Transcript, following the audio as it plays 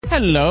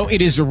Hello,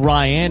 it is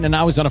Ryan, and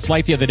I was on a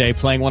flight the other day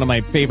playing one of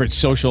my favorite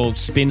social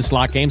spin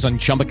slot games on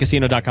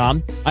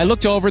ChumbaCasino.com. I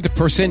looked over at the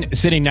person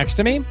sitting next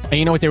to me, and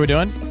you know what they were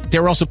doing? They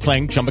were also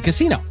playing Chumba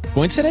Casino.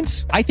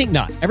 Coincidence? I think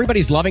not.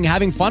 Everybody's loving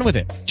having fun with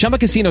it. Chumba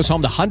Casino is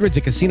home to hundreds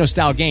of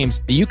casino-style games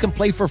that you can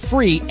play for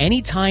free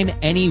anytime,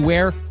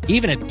 anywhere,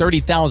 even at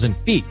 30,000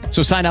 feet.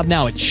 So sign up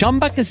now at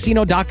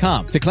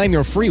ChumbaCasino.com to claim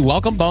your free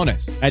welcome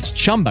bonus. That's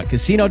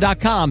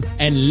ChumbaCasino.com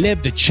and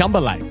live the Chumba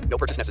life. No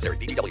purchase necessary.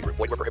 VGW. Void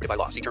were prohibited by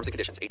law. See terms and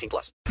conditions.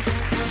 18+.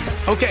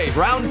 Okay,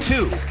 round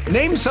two.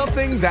 Name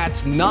something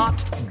that's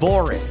not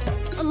boring.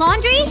 A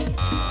laundry?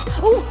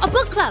 Ooh, a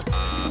book club.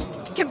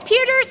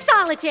 Computer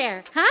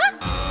solitaire, huh?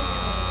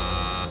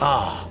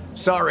 Ah,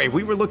 sorry.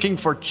 We were looking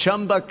for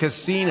Chumba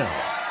Casino.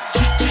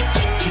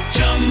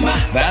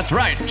 That's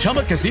right.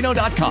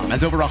 ChumbaCasino.com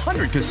has over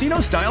 100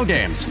 casino-style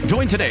games.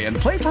 Join today and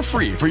play for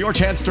free for your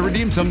chance to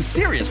redeem some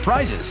serious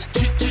prizes.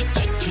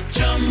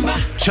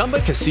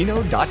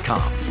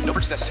 ChumbaCasino.com. No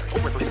purchase necessary.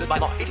 Void were prohibited by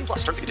law. 18+.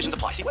 Terms and conditions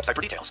apply. See website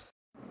for details.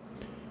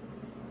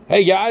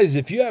 Hey guys,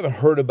 if you haven't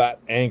heard about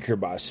Anchor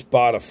by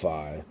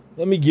Spotify,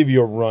 let me give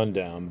you a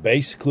rundown.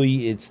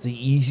 Basically, it's the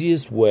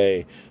easiest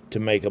way to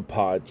make a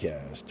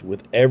podcast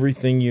with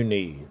everything you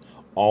need,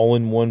 all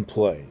in one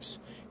place.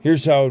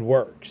 Here's how it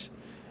works.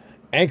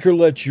 Anchor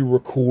lets you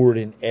record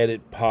and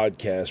edit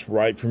podcasts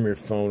right from your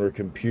phone or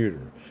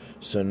computer.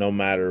 So no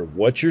matter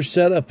what your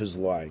setup is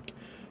like,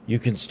 you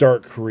can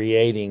start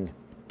creating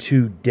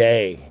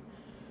today.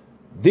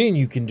 Then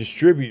you can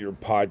distribute your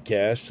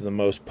podcast to the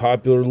most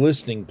popular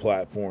listening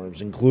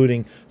platforms,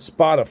 including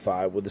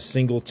Spotify, with a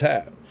single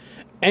tap.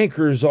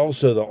 Anchor is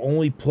also the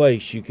only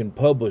place you can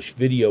publish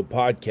video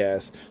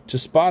podcasts to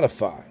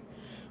Spotify.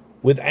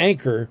 With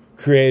Anchor,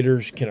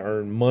 creators can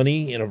earn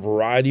money in a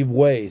variety of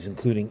ways,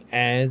 including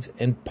ads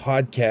and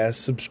podcast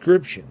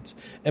subscriptions.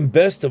 And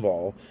best of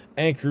all,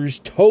 Anchor is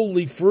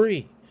totally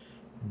free.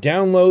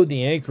 Download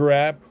the Anchor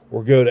app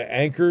or go to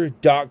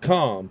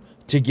anchor.com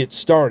to get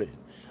started.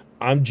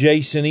 I'm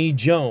Jason E.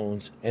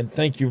 Jones, and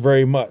thank you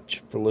very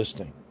much for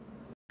listening.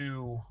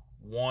 2,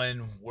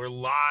 1, we're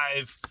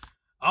live.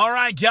 All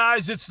right,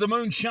 guys, it's the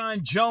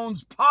Moonshine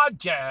Jones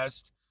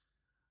podcast.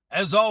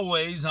 As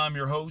always, I'm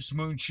your host,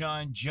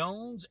 Moonshine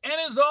Jones. And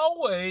as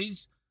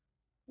always,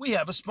 we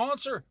have a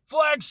sponsor,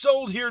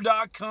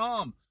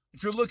 flagsoldhere.com.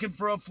 If you're looking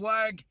for a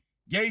flag,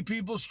 gay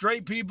people,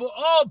 straight people,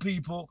 all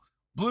people,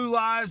 blue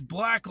lives,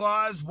 black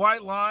lives,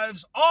 white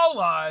lives, all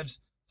lives,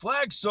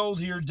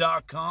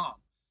 flagsoldhere.com.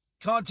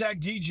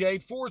 Contact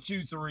DJ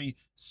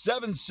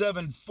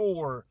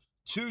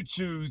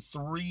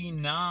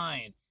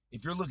 423-774-2239.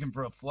 If you're looking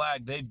for a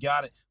flag, they've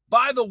got it.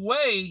 By the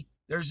way,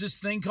 there's this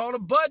thing called a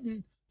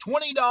button,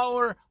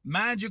 $20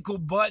 magical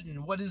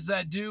button. What does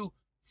that do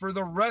for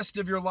the rest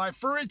of your life?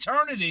 For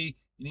eternity,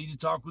 you need to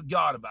talk with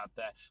God about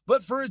that.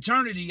 But for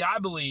eternity, I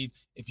believe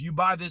if you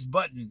buy this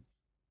button,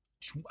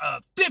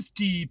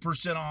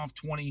 50% off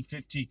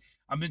 2050.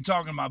 I've been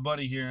talking to my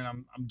buddy here, and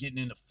I'm getting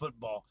into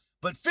football.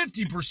 But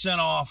 50%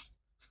 off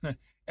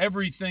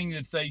everything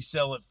that they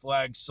sell at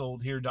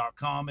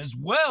flagsoldhere.com, as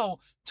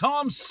well.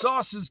 Tom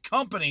Sauce's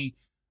company.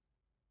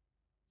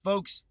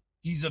 Folks,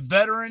 he's a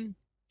veteran.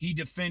 He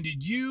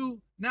defended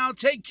you. Now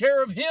take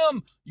care of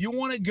him. You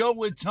want to go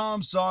with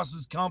Tom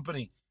Sauce's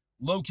company.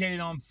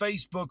 Located on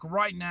Facebook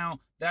right now.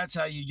 That's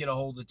how you get a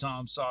hold of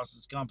Tom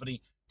Sauce's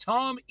company.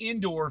 Tom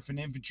Indorf, an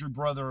infantry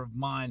brother of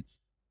mine,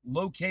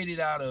 located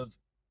out of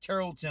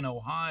Carrollton,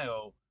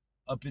 Ohio,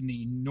 up in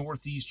the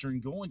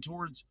northeastern, going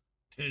towards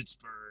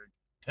Pittsburgh,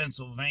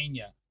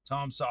 Pennsylvania.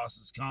 Tom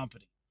Sauce's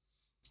company.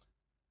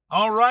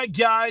 All right,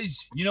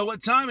 guys, you know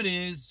what time it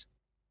is?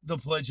 The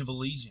Pledge of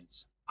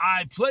Allegiance.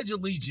 I pledge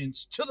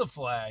allegiance to the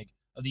flag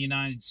of the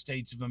United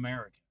States of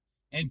America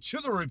and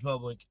to the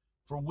republic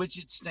for which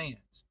it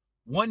stands,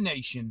 one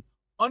nation,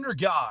 under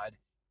God,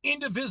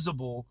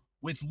 indivisible,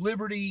 with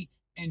liberty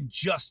and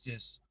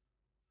justice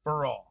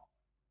for all.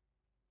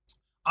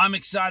 I'm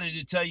excited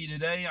to tell you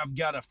today, I've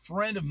got a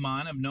friend of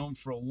mine I've known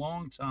for a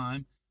long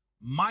time,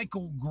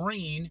 Michael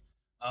Greene.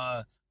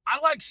 I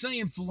like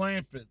saying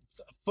philanthropist.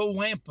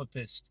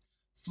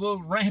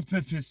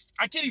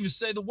 I can't even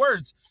say the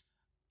words.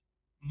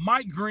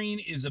 Mike Greene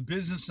is a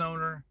business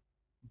owner,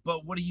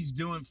 but what he's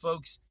doing,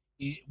 folks,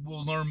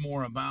 we'll learn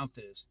more about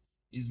this,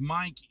 is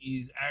Mike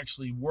is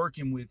actually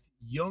working with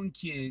young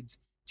kids,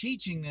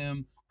 teaching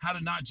them how to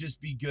not just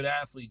be good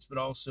athletes, but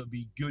also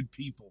be good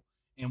people.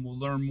 And we'll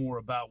learn more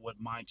about what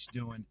Mike's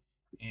doing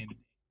and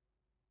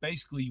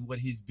basically what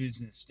his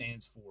business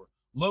stands for.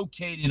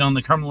 Located on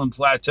the Cumberland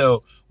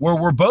Plateau, where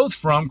we're both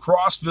from,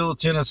 Crossville,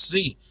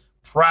 Tennessee.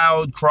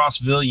 Proud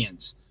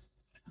Crossvillians.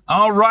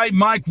 All right,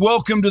 Mike,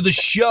 welcome to the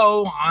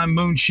show. I'm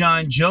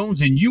Moonshine Jones,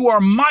 and you are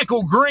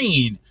Michael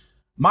Greene.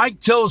 Mike,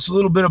 tell us a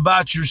little bit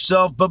about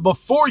yourself, but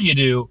before you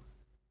do,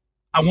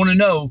 I want to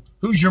know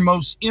who's your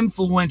most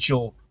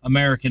influential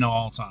American of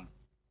all time.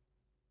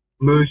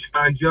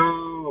 Moonshine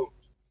Jones.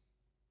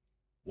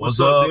 What's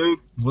up, dude?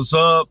 What's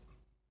up?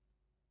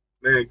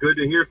 Man, good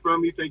to hear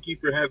from you. Thank you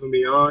for having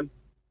me on.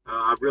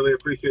 I really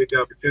appreciate the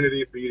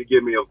opportunity for you to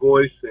give me a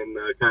voice and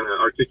kind of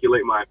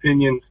articulate my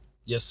opinions.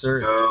 Yes,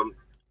 sir.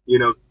 You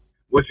know,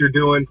 what you're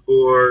doing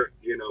for,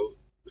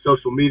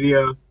 social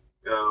media,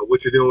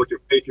 what you're doing with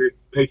your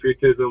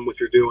patriotism, what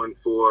you're doing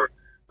for,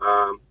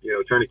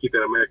 trying to keep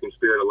that American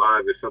spirit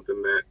alive is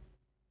something that,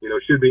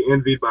 should be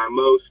envied by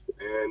most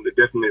and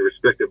definitely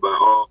respected by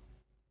all.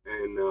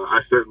 And I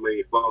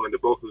certainly fall into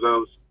both of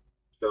those.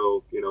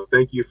 So,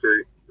 thank you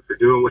for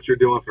doing what you're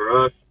doing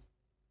for us.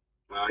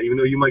 Even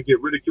though you might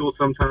get ridiculed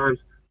sometimes,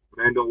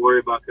 man, don't worry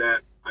about that.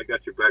 I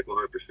got your back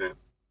 100%.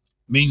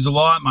 Means a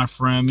lot, my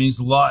friend. Means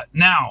a lot.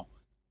 Now,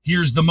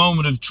 here's the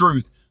moment of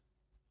truth.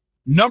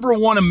 Number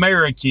one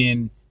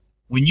American,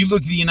 when you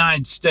look at the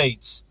United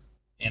States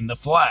and the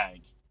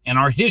flag and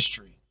our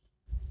history,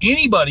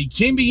 anybody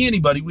can be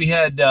anybody. We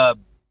had, I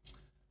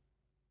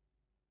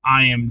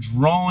am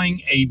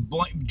drawing a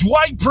blank,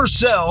 Dwight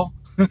Purcell.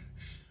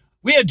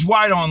 We had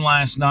Dwight on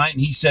last night,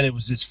 and he said it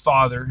was his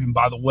father. And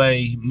by the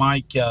way,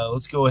 Mike,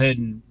 let's go ahead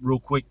and real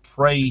quick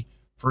pray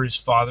for his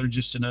father,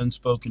 just an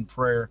unspoken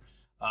prayer.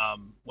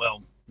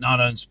 Well, not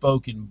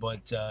unspoken,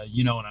 but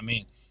you know what I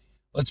mean.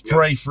 Let's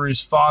pray for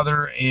his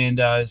father, and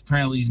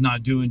apparently he's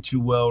not doing too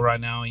well right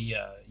now. He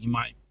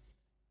might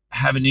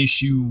have an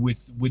issue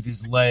with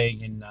his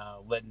leg, and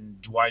letting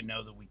Dwight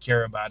know that we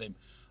care about him.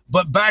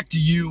 But back to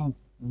you,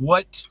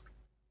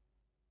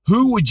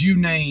 who would you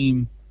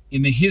name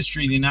in the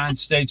history of the United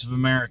States of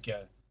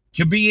America?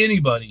 Could be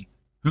anybody.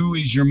 Who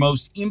is your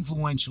most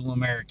influential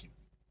American?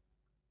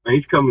 And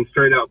he's coming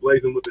straight out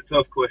blazing with the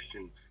tough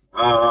questions.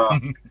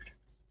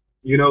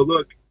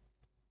 Look,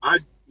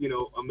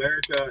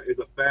 America is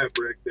a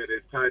fabric that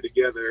is tied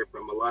together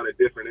from a lot of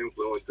different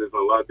influences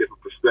and a lot of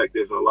different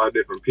perspectives and a lot of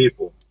different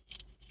people.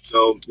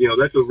 So,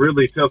 that's a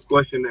really tough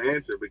question to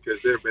answer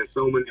because there have been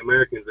so many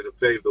Americans that have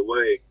paved the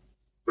way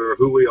for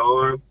who we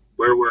are,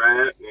 where we're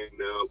at,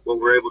 and what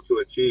we're able to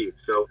achieve.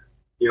 So,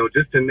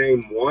 just to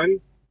name one,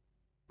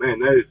 man,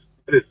 that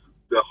is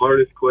the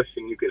hardest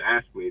question you could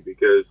ask me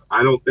because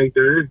I don't think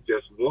there is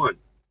just one.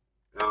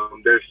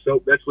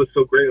 That's what's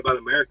so great about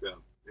America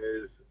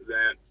is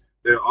that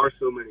there are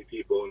so many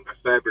people and our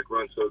fabric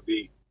runs so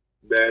deep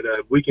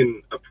that we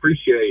can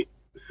appreciate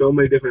so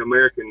many different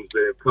Americans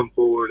that have come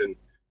forward and,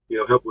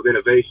 help with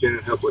innovation,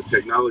 help with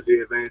technology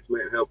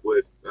advancement, help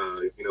with,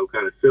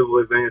 kind of civil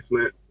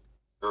advancement,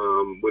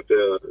 with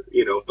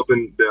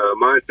helping the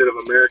mindset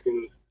of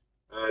Americans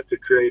to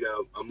create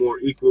a more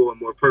equal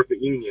and more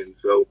perfect union.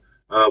 So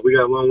we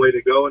got a long way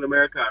to go in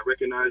America. I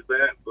recognize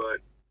that, but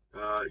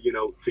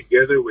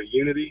together with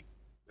unity,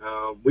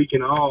 we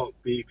can all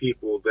be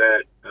people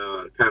that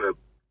kind of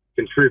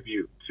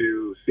contribute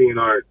to seeing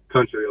our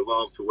country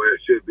evolve to where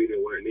it should be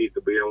and where it needs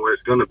to be and where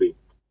it's going to be.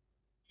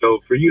 So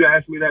for you to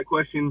ask me that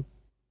question,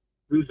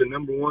 who's the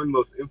number one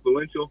most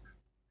influential?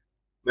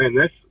 Man,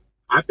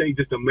 I think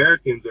just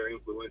Americans are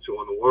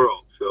influential in the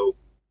world. So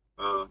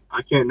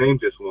I can't name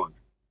just one.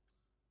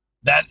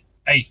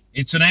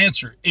 It's an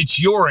answer.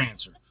 It's your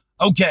answer.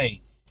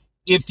 Okay,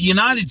 if the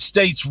United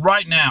States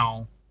right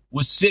now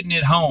was sitting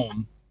at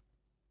home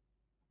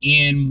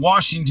in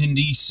Washington,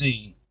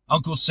 D.C.,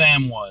 Uncle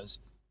Sam was,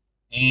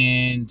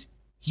 and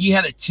he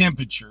had a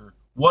temperature,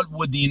 what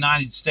would the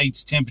United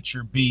States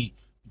temperature be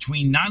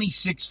between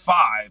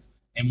 96.5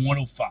 and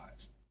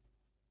 105?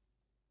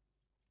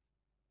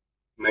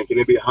 Man, can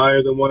it be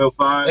higher than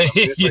 105? I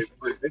mean,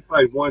 it's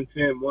like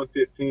 110,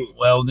 115.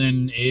 Well,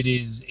 then it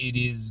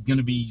is going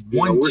to be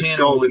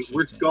 110 or 115.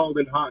 We're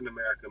scalding hot in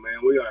America,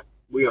 man.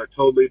 We are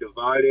totally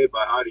divided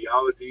by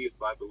ideologies,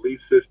 by belief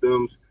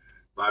systems,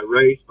 by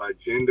race, by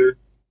gender.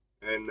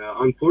 And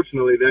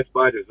unfortunately, that's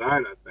by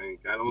design, I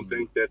think. I don't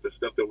think that the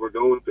stuff that we're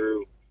going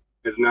through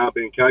has not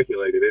been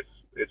calculated.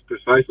 It's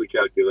precisely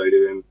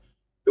calculated. And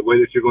the way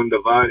that you're going to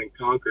divide and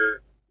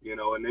conquer,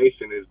 a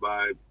nation is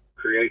by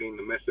creating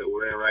the mess that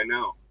we're in right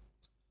now.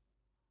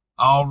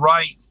 All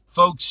right,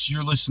 folks,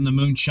 you're listening to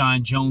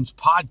Moonshine Jones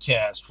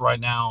podcast right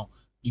now.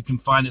 You can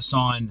find us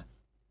on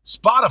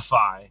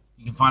Spotify.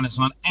 You can find us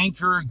on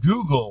Anchor,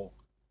 Google,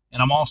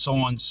 and I'm also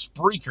on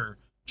Spreaker.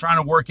 Trying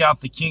to work out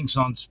the kinks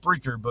on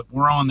Spreaker, but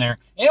we're on there.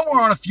 And we're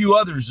on a few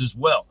others as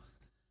well.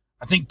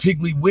 I think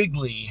Piggly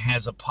Wiggly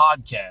has a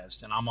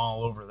podcast, and I'm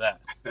all over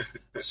that.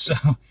 So,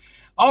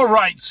 all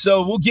right,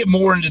 so we'll get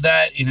more into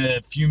that in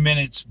a few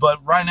minutes.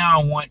 But right now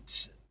I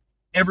want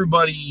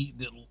everybody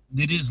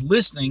that is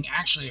listening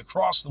actually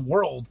across the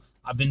world.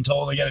 I've been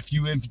told I got a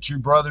few infantry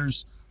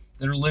brothers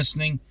that are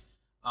listening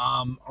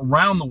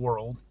around the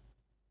world.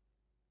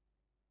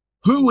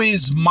 Who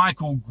is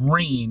Michael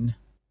Greene?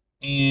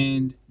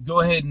 And go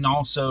ahead and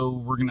also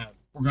we're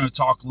gonna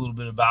talk a little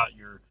bit about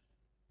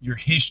your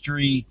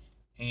history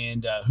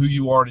and who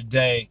you are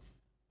today.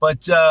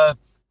 But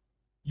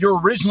you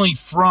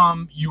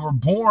were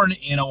born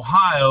in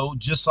Ohio,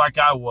 just like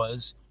I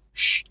was.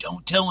 Shh,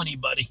 don't tell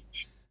anybody.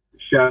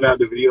 Shout out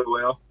to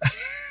VOL.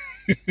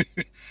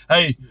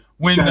 Hey,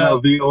 when shout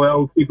out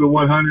VOL, keep it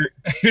 100.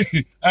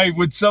 Hey,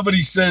 when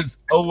somebody says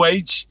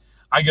OH,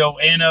 I go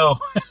NO.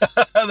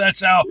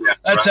 That's how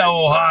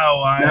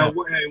Ohio I am.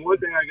 Now, hey, one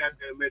thing I got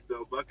to admit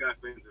though, Buckeye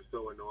fans are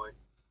so annoying.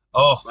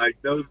 Oh, like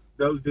those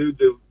those dudes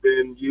have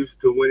been used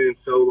to winning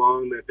so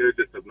long that they're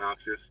just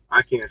obnoxious.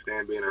 I can't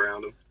stand being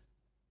around them.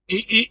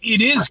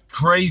 It is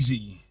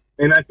crazy.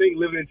 And I think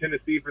living in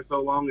Tennessee for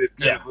so long, it's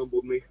kind of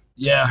humbled me.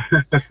 Yeah.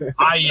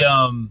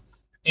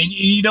 And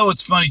you know,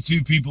 it's funny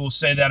too. People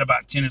say that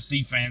about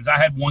Tennessee fans. I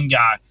had one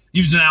guy,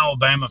 he was an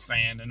Alabama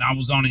fan, and I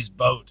was on his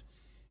boat,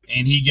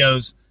 and he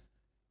goes,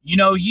 you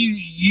know,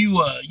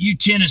 you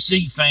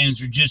Tennessee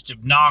fans are just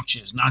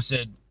obnoxious. And I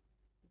said,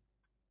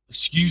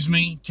 excuse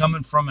me,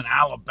 coming from an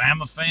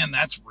Alabama fan,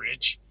 that's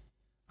rich.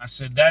 I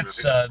said,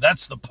 that's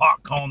the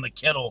pot calling the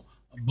kettle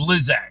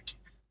blizzak.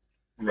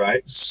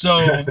 Right.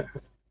 So,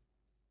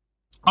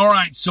 all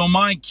right. So,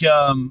 Mike,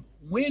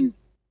 when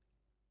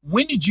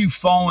did you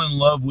fall in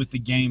love with the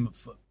game of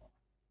football?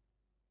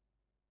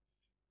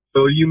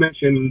 So you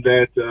mentioned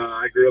that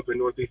I grew up in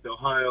Northeast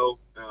Ohio.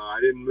 I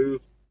didn't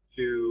move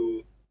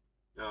to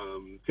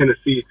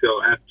Tennessee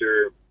till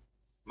after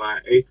my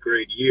 8th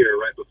grade year,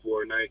 right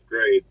before 9th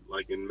grade,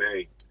 like in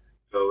May.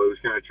 So it was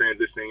kind of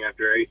transitioning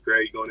after 8th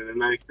grade, going into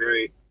 9th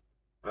grade.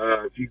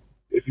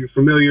 If you're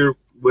familiar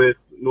with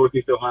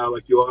Northeast Ohio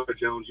like you are,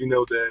 Jones, you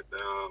know that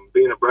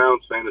being a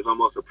Browns fan is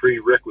almost a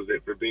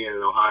prerequisite for being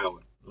an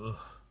Ohioan. Ugh.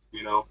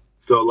 You know,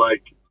 so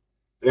like,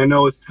 I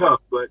know it's tough,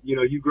 but you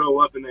know, you grow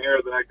up in the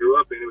era that I grew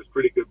up in, it was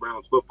pretty good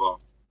Browns football.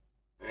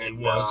 And,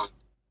 it was.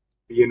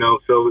 you know,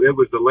 so it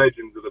was the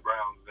legends of the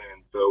Browns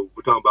then. So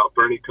we're talking about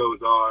Bernie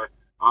Kosar,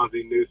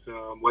 Ozzie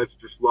Newsome,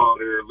 Webster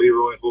Slaughter,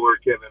 Leroy Hoare,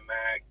 Kevin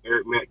Mack,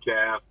 Eric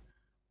Metcalf,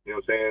 you know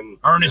what I'm saying?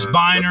 Ernest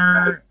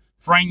Biner,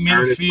 Frank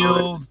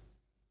Minifield.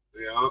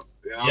 Yeah.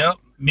 Yep.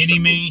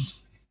 Mini-Me,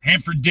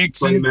 Hanford Clay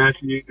Dixon.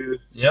 Matthews.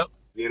 Yep.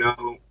 You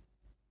know,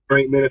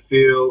 Frank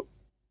Minifield.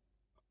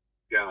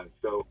 God,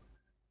 so,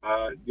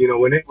 you know,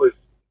 when it was,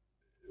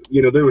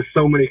 you know, there were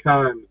so many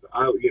times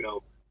you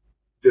know,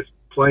 just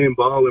playing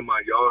ball in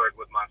my yard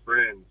with my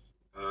friends,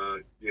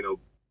 you know,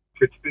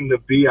 pretending to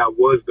be I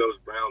was those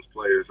Browns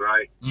players,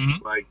 right?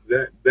 Mm-hmm. Like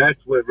that's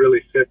what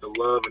really set the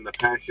love and the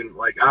passion.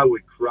 Like I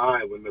would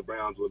cry when the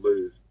Browns would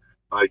lose.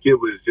 Like it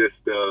was just,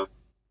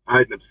 I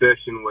had an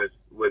obsession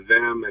with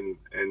them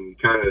and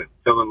kind of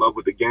fell in love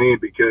with the game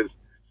because,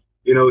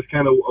 you know, it's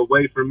kind of a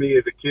way for me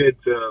as a kid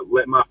to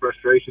let my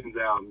frustrations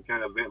out and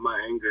kind of vent my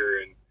anger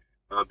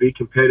and be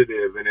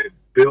competitive. And it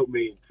built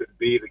me to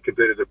be the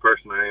competitive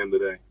person I am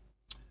today.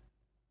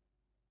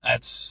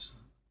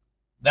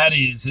 That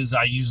is, as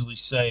I usually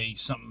say,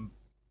 something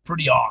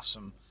pretty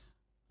awesome.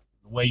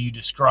 The way you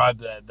describe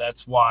that,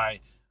 that's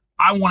why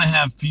I want to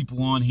have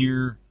people on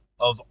here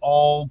of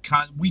all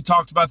kinds. We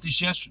talked about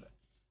this yesterday.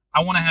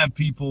 I want to have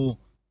people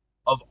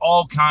of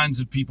all kinds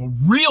of people,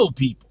 real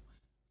people.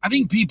 I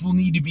think people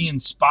need to be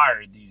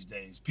inspired these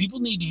days.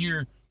 People need to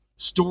hear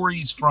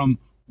stories from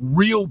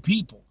real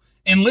people.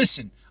 And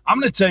listen, I'm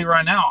going to tell you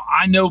right now,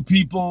 I know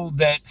people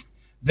that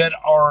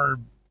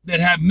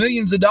have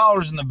millions of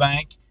dollars in the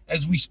bank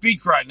as we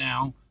speak right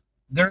now.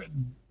 They're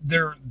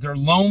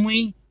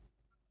lonely.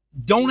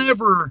 Don't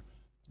ever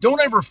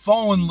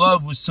fall in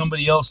love with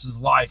somebody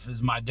else's life,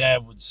 as my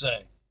dad would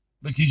say,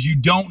 because you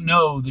don't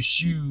know the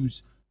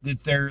shoes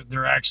that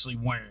they're actually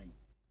wearing.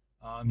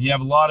 You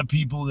have a lot of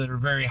people that are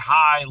very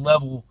high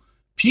level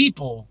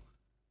people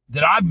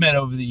that I've met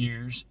over the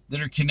years that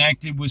are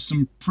connected with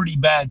some pretty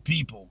bad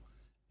people.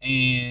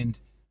 And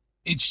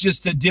it's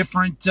just a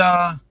different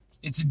kind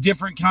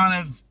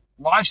of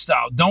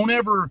lifestyle. Don't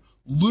ever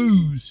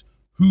lose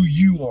who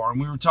you are.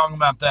 And we were talking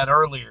about that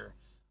earlier,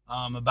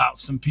 about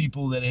some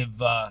people that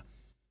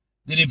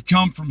have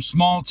come from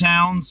small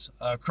towns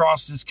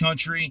across this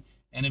country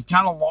and have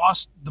kind of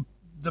lost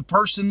the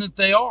person that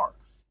they are.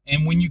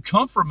 And when you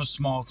come from a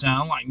small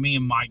town like me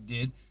and Mike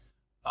did,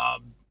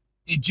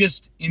 it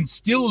just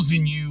instills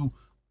in you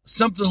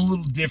something a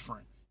little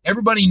different.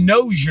 Everybody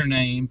knows your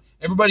name.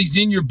 Everybody's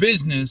in your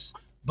business.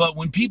 But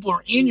when people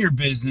are in your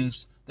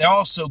business, they're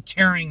also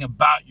caring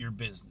about your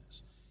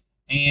business.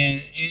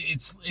 And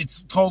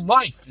it's called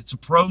life. It's a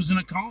pros and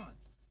a con.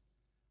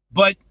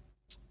 But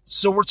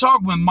so we're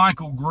talking with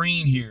Michael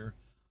Greene here.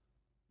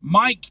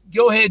 Mike,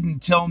 go ahead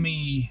and tell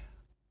me,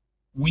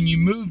 when you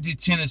moved to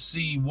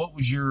Tennessee, what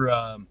was your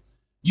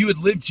you had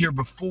lived here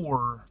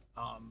before,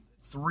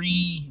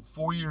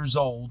 3-4 years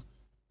old.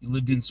 You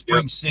lived in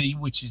Spring City,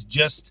 which is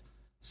just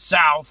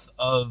south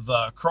of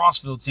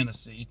Crossville,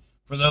 Tennessee.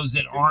 For those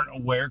that aren't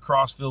aware,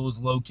 Crossville is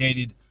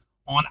located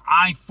on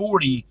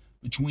I-40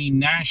 between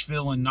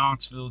Nashville and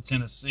Knoxville,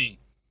 Tennessee,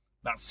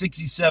 about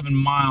 67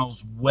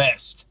 miles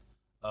west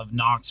of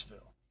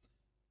Knoxville.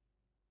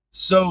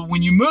 So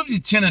when you moved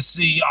to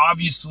Tennessee,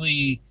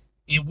 obviously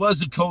it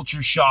was a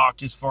culture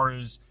shock as far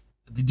as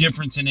the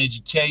difference in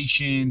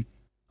education,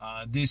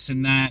 this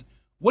and that.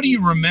 What do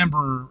you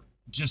remember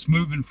just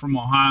moving from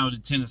Ohio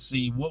to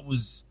Tennessee? What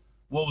was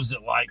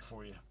it like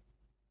for you?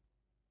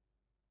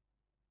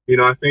 You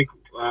know, I think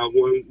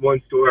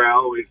one story I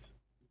always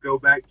go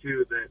back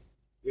to that,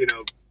 you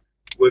know,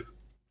 was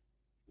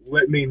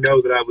let me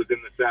know that I was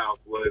in the South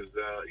was,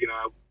 you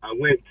know, I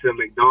went to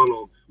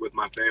McDonald's with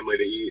my family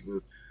to eat,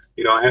 and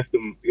I asked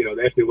them,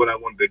 they asked me what I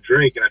wanted to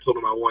drink, and I told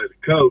them I wanted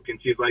a Coke, and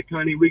she's like,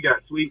 honey, we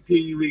got sweet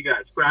tea, we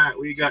got Sprite,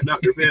 we got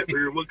Dr.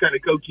 Pepper, what kind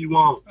of Coke you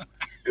want?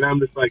 And I'm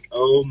just like,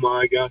 oh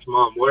my gosh,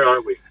 Mom, where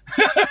are we?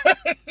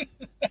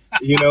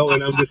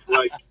 And I'm just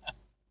like,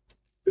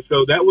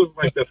 so that was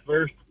like the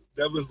first,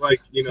 that was like,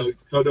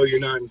 Toto, you're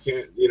not in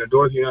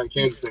Dorothy, you're not in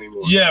Kansas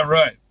anymore. Yeah,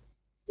 right.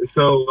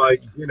 So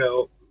like,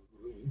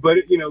 but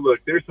look,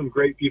 there's some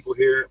great people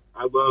here.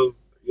 I love,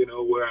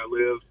 where I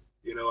live.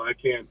 I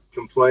can't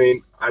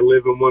complain. I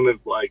live in one of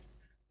like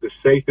the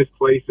safest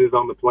places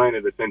on the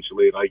planet,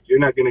 essentially. Like, you're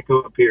not going to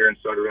come up here and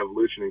start a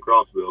revolution in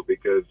Crossville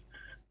because,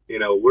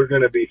 we're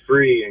going to be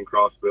free in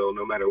Crossville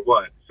no matter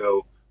what.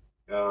 So,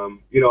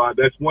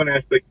 that's one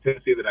aspect of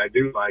Tennessee that I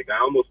do like. I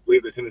almost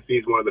believe that Tennessee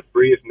is one of the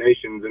freest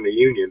nations in the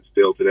union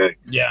still today.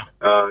 Yeah.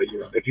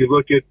 If you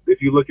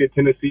look at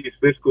Tennessee's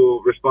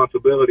fiscal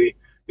responsibility,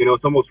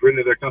 it's almost written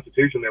in their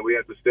constitution that we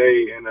have to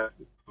stay in a,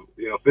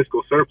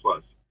 fiscal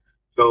surplus.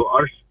 So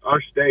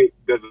our state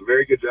does a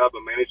very good job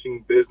of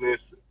managing business,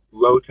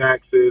 low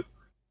taxes,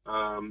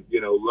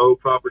 low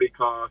property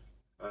costs.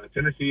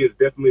 Tennessee is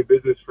definitely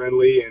business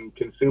friendly and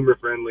consumer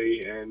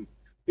friendly, and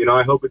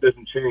I hope it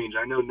doesn't change.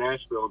 I know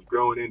Nashville is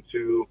growing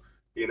into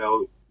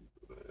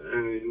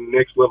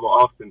next level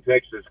Austin,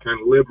 Texas,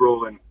 kind of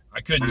liberal, and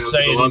I couldn't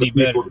say it any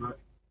better.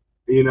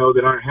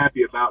 That aren't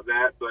happy about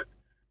that, but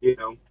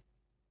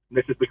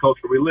this is the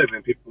culture we live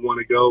in. People want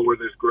to go where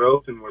there's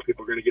growth and where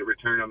people are going to get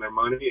return on their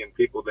money, and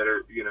people that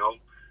are,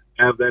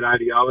 have that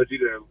ideology,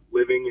 that are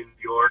living in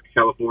New York,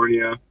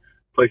 California,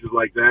 places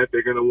like that,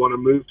 they're going to want to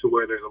move to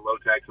where there's a low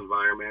tax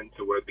environment,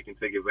 to where they can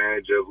take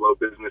advantage of low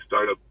business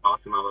startup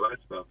costs and all of that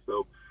stuff.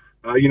 So,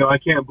 I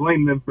can't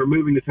blame them for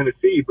moving to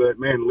Tennessee, but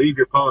man, leave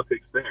your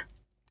politics there.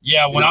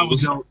 Yeah. When I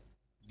was,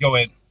 go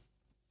ahead.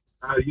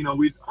 I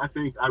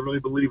really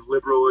believe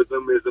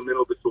liberalism is a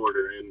mental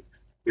disorder, and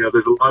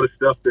there's a lot of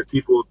stuff that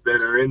people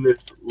that are in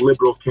this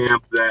liberal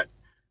camp that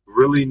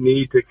really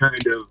need to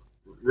kind of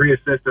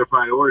reassess their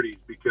priorities,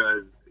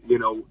 because,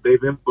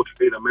 they've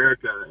infiltrated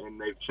America and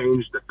they've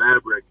changed the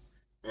fabric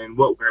and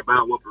what we're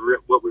about,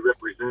 what we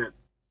represent.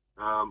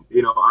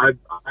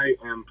 I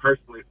am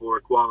personally for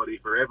equality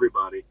for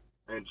everybody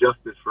and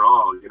justice for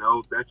all.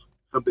 That's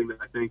something that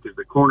I think is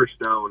the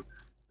cornerstone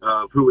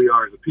of who we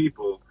are as a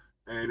people.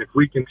 And if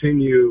we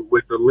continue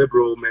with the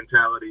liberal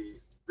mentality,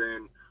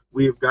 then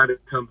we've got to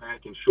come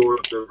back and shore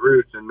up the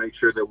roots and make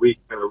sure that we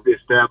kind of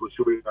reestablish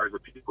who we are as a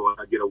people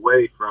and get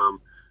away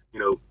from,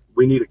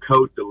 we need a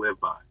code to live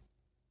by.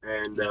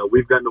 And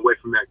we've gotten away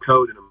from that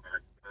code in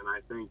America. And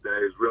I think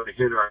that has really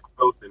hindered our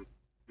growth, and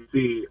you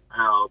see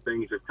how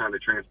things have kind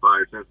of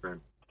transpired since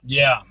then.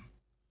 Yeah.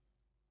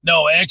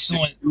 No,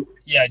 excellent.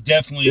 Yeah,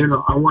 definitely.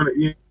 I want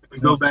to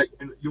go back,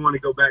 and you want to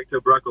go back to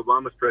Barack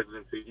Obama's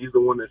presidency. He's the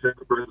one that set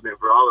the precedent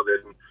for all of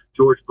this. And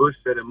George Bush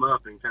set him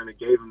up and kind of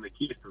gave him the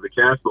keys to the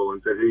castle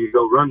and said, here you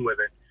go, run with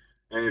it.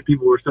 And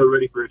people were so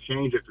ready for a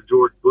change after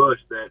George Bush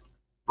that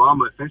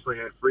Obama essentially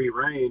had free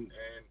reign,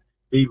 and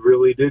he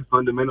really did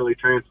fundamentally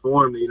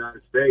transform the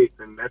United States.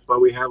 And that's why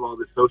we have all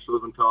this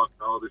socialism talk,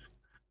 all this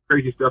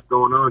crazy stuff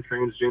going on,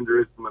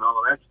 transgenderism and all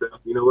of that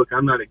stuff. Look,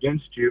 I'm not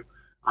against you.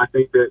 I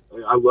think that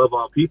I love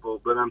all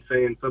people, but I'm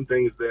saying some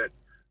things that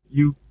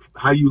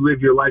how you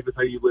live your life is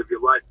how you live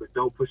your life, but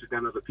don't push it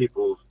down other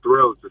people's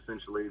throats,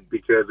 essentially,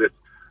 because if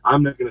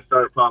I'm not going to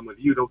start a problem with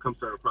you, don't come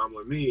start a problem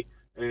with me.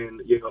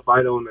 And, if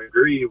I don't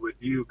agree with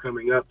you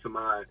coming up to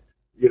my,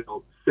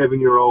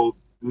 7-year-old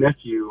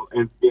nephew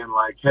and being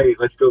like, hey,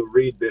 let's go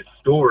read this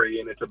story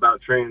and it's about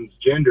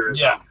transgender.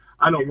 Yeah.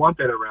 I don't want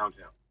that around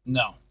him.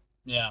 No.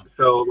 Yeah.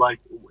 So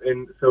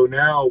so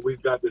now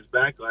we've got this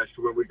backlash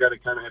to where we got to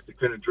kind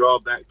of draw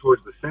back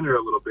towards the center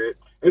a little bit.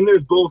 And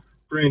there's both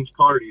fringe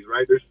parties,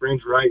 right? There's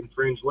fringe right and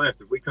fringe left.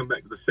 If we come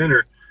back to the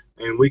center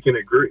and we can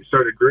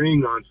start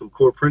agreeing on some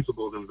core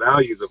principles and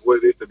values of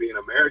what it is to be an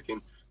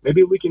American,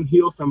 maybe we can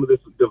heal some of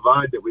this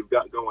divide that we've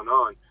got going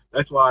on.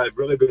 That's why I've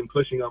really been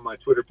pushing on my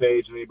Twitter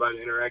page and anybody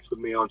that interacts with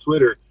me on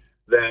Twitter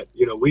that,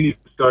 we need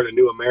to start a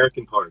new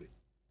American party.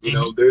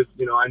 There's,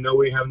 I know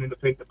we have an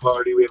independent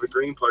party, we have a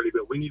Green Party,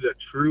 but we need a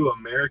true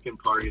American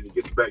party that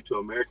gets back to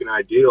American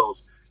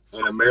ideals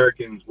and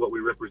Americans, what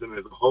we represent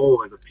as a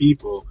whole, as a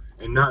people,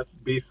 and not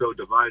be so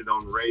divided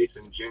on race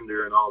and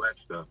gender and all that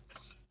stuff.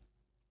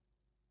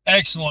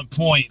 Excellent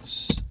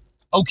points.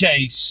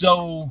 Okay,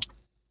 so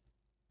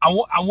I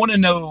want to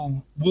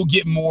know, we'll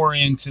get more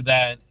into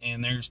that,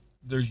 and there's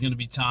going to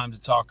be time to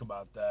talk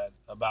about that,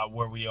 about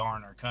where we are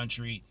in our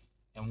country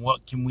and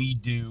what can we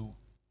do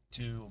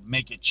to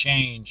make a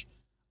change.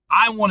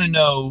 I want to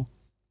know,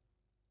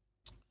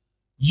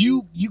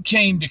 you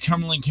came to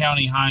Cumberland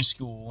County High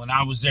School, and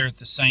I was there at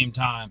the same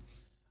time.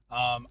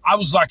 I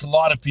was like a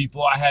lot of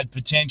people. I had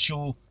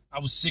potential. I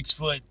was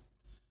 6'2".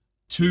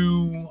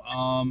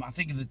 I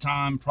think at the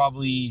time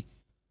probably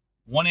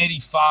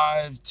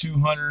 185,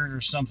 200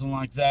 or something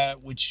like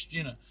that, which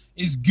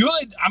is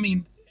good. I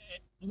mean,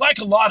 like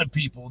a lot of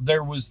people,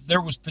 there was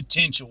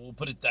potential. We'll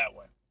put it that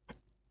way.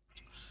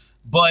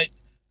 But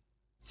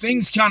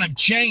things kind of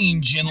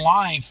change in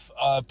life.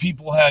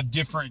 People have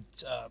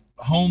different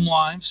home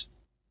lives.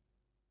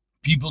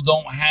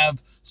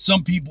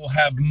 Some people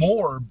have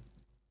more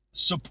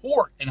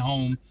support at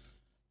home.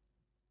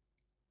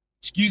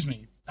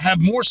 Have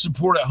more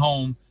support at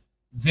home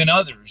than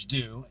others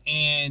do.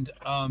 And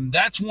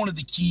that's one of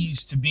the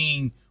keys to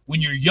being,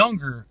 when you're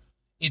younger,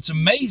 it's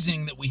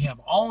amazing that we have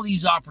all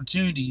these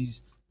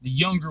opportunities the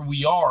younger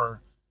we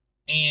are.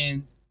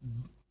 And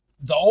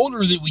the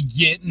older that we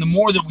get and the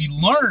more that we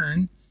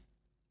learn,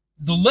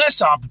 the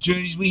less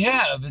opportunities we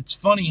have. It's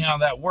funny how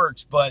that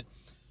works. But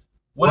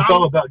it's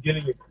all about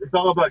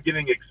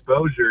getting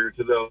exposure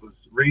to those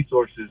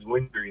resources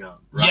when you're young,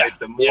 right? Yeah,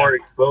 the more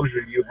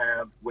exposure you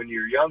have when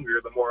you're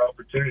younger, the more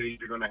opportunities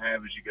you're going to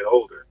have as you get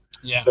older.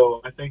 Yeah. So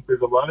I think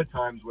there's a lot of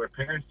times where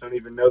parents don't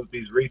even know that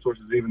these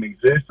resources even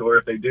exist, or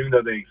if they do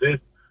know they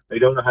exist, they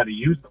don't know how to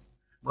use them.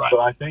 Right.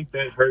 So I think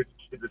that hurts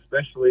kids,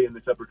 especially in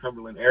this Upper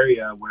Cumberland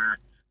area where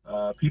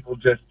people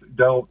just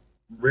don't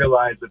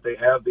realize that they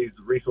have these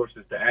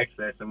resources to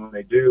access, and when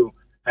they do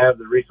have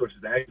the resources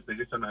to access, they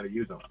just don't know how to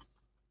use them.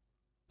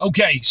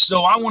 Okay,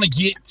 so I want to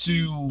get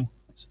to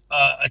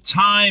a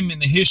time in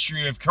the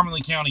history of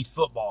Cumberland County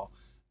football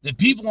that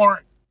people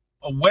aren't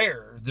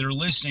aware that are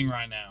listening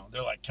right now.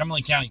 They're like,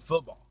 Cumberland County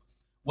football.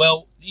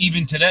 Well,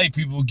 even today,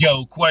 people would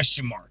go,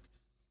 question mark.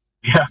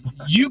 Yeah.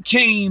 You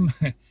came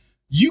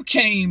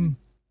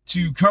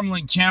to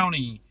Cumberland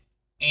County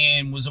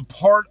and was a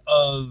part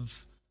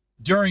of,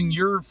 during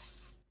your,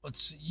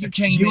 you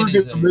came you in were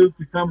as going to move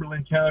to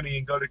Cumberland County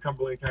and go to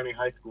Cumberland County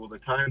High School. The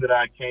time that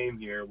I came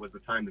here was the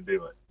time to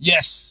do it.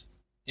 Yes,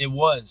 it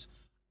was.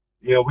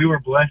 You know, we were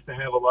blessed to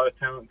have a lot of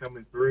talent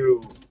coming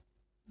through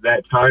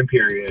that time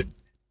period.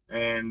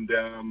 And,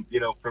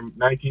 from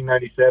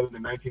 1997 to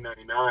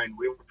 1999,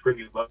 we were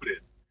pretty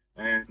loaded.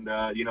 And,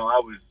 I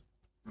was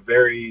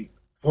very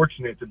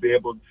fortunate to be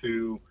able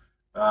to,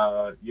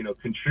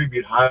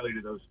 contribute highly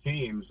to those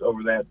teams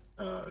over that,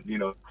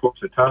 course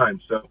of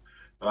time. So,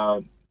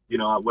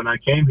 when I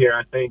came here,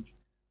 I think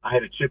I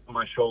had a chip on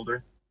my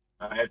shoulder.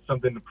 I had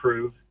something to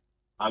prove.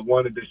 I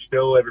wanted to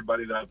show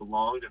everybody that I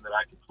belonged and that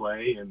I could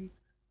play. And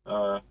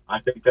I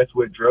think that's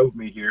what drove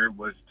me here,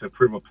 was to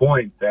prove a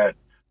point that,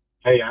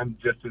 hey, I'm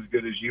just as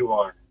good as you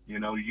are.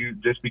 You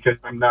just because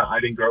I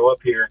didn't grow up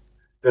here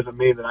doesn't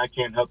mean that I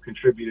can't help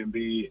contribute and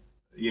be,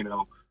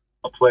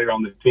 a player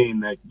on the team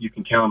that you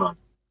can count on.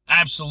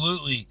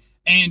 Absolutely.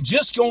 And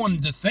just going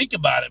to think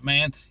about it,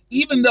 man,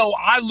 even though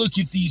I look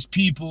at these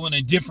people in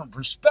a different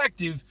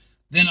perspective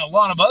than a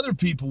lot of other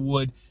people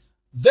would,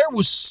 there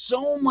was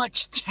so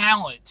much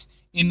talent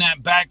in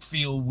that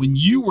backfield when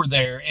you were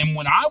there and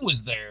when I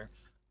was there.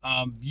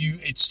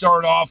 It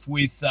started off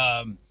with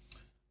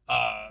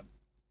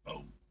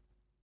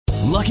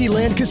Lucky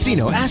Land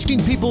Casino,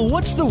 asking people,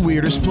 what's the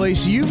weirdest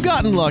place you've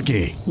gotten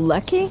lucky?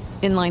 Lucky?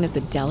 In line at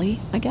the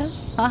deli, I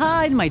guess?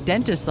 Aha, in my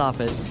dentist's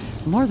office.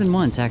 More than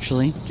once,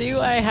 actually.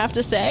 Do I have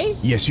to say?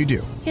 Yes, you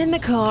do. In the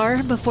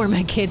car before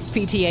my kids'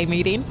 PTA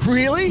meeting.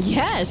 Really?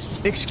 Yes.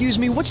 Excuse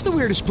me, what's the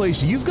weirdest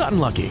place you've gotten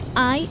lucky?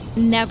 I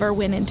never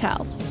win and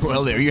tell.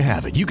 Well, there you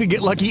have it. You can get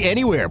lucky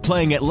anywhere,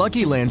 playing at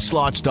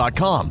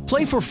LuckyLandSlots.com.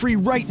 Play for free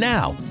right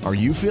now. Are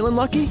you feeling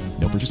lucky?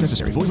 No purchase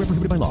necessary. Void where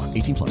prohibited by law.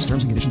 18+.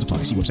 Terms and conditions apply.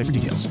 See website for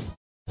details.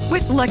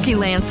 With Lucky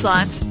Land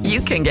Slots,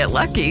 you can get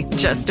lucky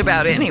just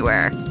about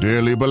anywhere.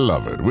 Dearly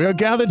beloved, we are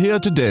gathered here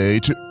today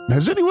to...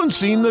 Has anyone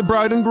seen the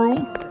bride and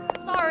groom?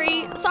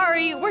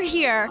 Sorry, we're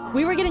here.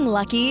 We were getting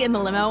lucky in the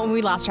limo and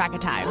we lost track of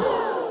time.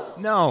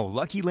 No,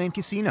 Lucky Land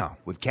Casino,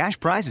 with cash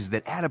prizes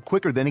that add up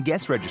quicker than a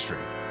guest registry.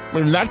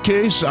 In that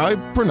case, I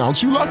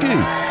pronounce you lucky.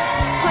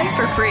 Play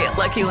for free at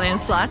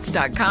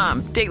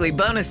LuckyLandSlots.com. Daily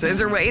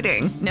bonuses are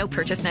waiting. No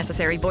purchase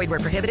necessary. Void where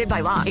prohibited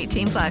by law.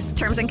 18+.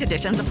 Terms and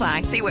conditions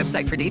apply. See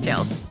website for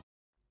details.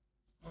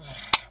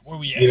 Where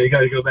we at? You got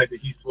to go back to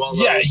Heath Swallow.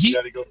 Yeah, you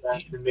got to go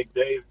back to Nick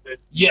Davis.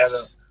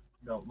 Yes.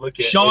 Look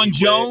at Sean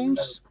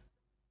Jones.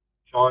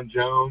 Sean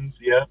Jones.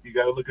 Yep. You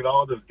got to look at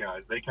all those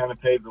guys. They kind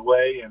of paved the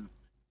way, and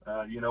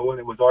when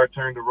it was our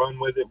turn to run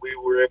with it, we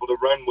were able to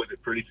run with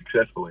it pretty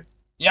successfully.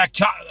 Yeah,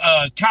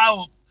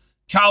 Kyle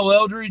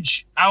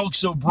Eldridge,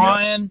 Alex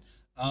O'Brien,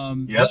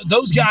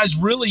 those guys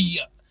really.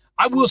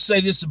 I will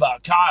say this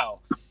about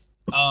Kyle: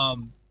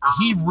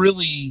 he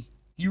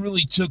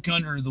really took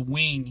under the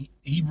wing.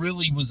 He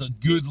really was a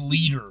good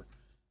leader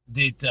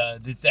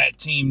that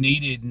team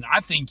needed, and I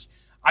think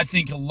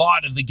a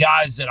lot of the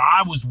guys that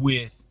I was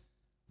with,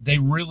 they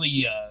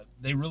really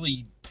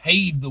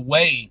paved the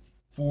way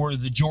for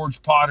the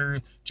George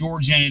Potter.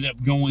 George ended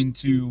up going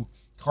to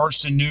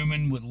Carson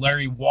Newman with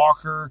Larry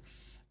Walker.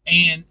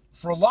 And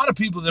for a lot of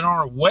people that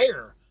aren't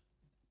aware,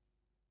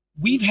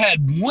 we've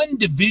had one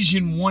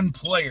Division I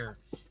player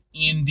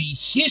in the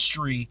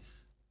history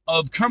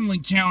of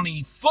Cumberland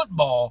County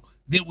football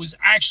that was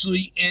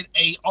actually at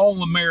a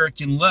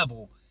All-American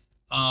level,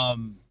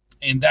 and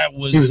that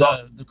was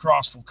the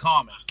Crossville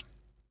Comet.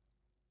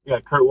 Yeah,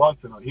 Kurt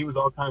Watson. He was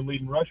all-time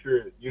leading rusher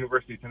at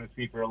University of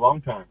Tennessee for a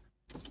long time.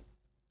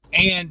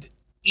 And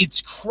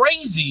it's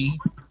crazy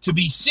to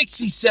be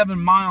 67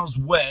 miles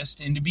west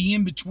and to be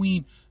in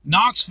between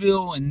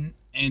Knoxville and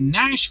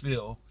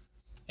Nashville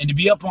and to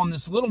be up on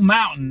this little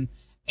mountain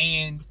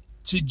and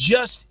to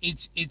just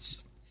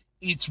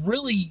it's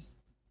really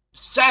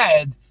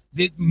sad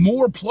that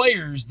more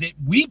players that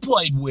we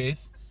played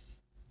with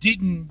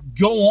didn't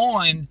go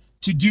on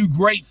to do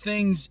great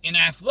things in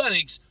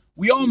athletics.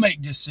 We all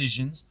make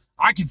decisions.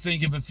 I can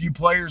think of a few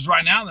players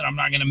right now that I'm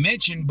not going to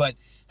mention, but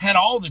had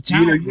all the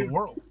talent in the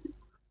world.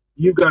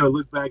 You've got to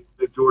look back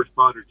at George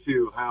Potter,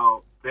 too,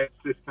 how that's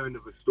just kind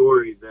of a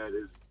story that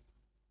is,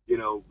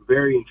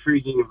 very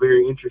intriguing and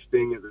very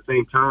interesting at the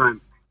same time.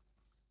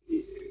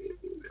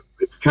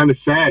 It's kind of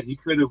sad. He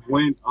could have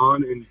went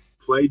on and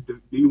played the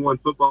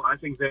D1 football. I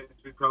think that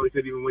he probably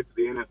could even went to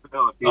the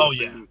NFL. If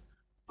he been,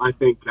 I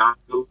think, got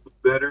a little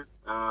better.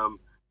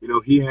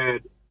 He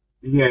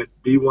had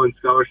D1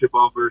 scholarship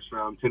offers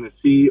from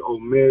Tennessee, Ole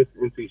Miss,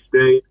 NC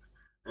State,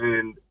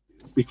 and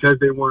because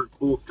they weren't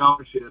full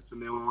scholarships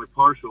and they were only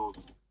partials,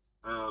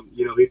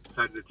 he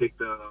decided to take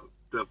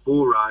the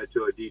full ride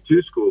to a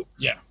D2 school.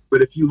 Yeah.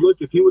 But if he would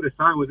have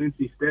signed with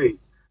NC State,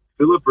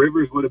 Phillip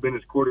Rivers would have been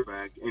his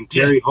quarterback, and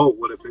Terry Holt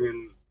would have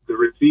been the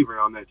receiver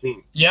on that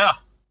team. Yeah.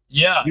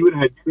 You would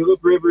have had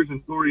Phillip Rivers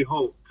and Torrey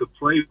Holt to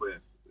play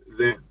with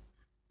then,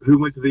 who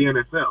went to the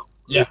NFL.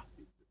 Yeah.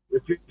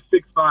 If you're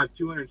 6'5",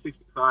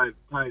 265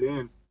 tight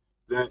end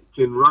that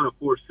can run a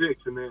 4.6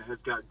 and that has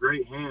got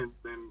great hands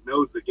and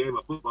knows the game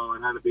of football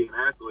and how to be an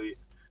athlete,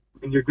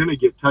 and you're going to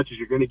get touches,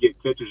 you're going to get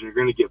catches, you're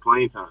going to get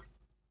playing time.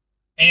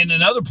 And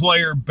another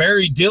player,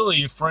 Barry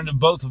Dilley, a friend of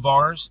both of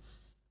ours.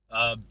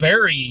 If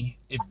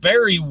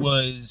Barry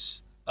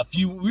was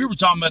we were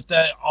talking about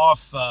that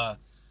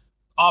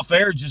off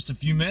air just a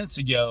few minutes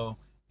ago.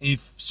 If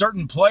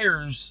certain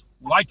players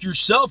like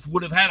yourself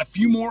would have had a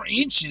few more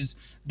inches,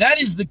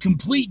 that is the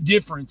complete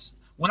difference.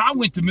 When I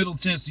went to Middle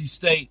Tennessee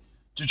State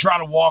to try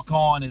to walk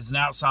on as an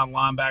outside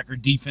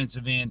linebacker,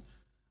 defensive end,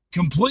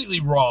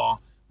 completely raw,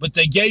 but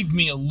they gave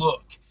me a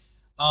look.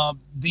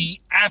 The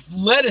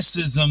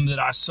athleticism that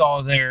I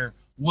saw there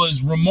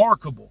was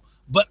remarkable,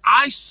 but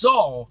I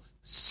saw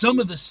some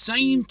of the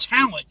same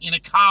talent in a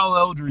Kyle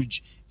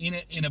Eldridge,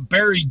 in a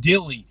Barry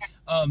Dilley,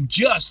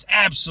 just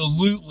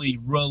absolutely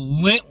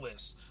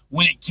relentless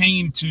when it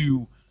came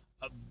to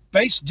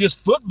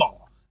just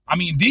football. I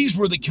mean, these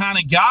were the kind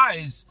of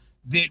guys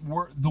that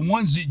were the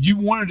ones that you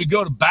wanted to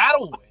go to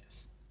battle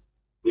with.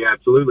 Yeah,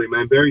 absolutely,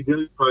 man. Barry Dilley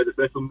was probably the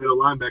best middle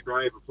linebacker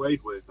I ever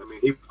played with. I mean,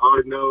 he was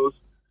hard-nosed.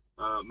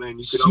 Man,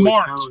 you could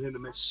always count on him to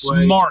make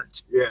plays.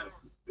 Smart. Yeah,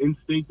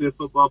 instinctive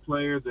football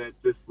player that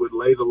just would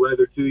lay the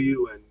leather to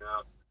you, and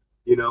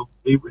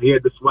he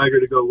had the swagger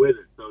to go with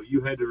it. So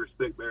you had to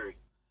respect Barry.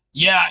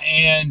 Yeah,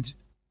 and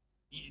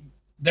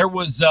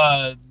there's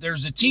a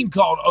team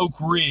called Oak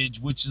Ridge,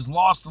 which has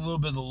lost a little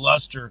bit of the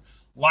luster,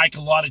 like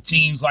a lot of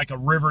teams, like a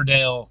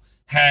Riverdale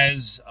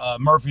has,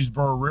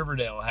 Murfreesboro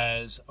Riverdale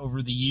has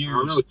over the years.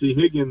 I don't know, T.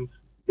 Higgins.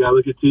 You gotta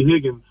look at T.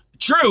 Higgins.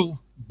 True,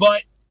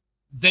 but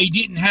they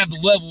didn't have the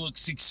level of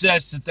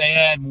success that they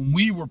had when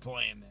we were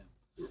playing them.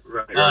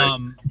 Right.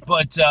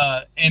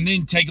 And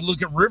then take a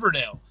look at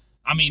Riverdale.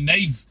 I mean,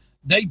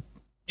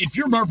 if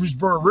you're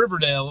Murfreesboro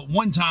Riverdale, at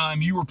one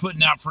time you were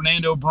putting out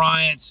Fernando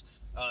Bryant's,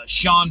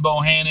 Sean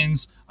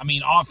Bohannon's,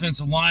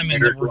 offensive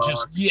linemen that were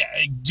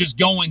just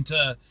going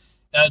to,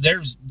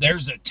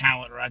 there's a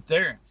talent right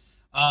there,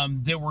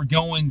 that were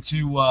going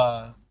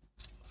to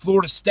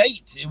Florida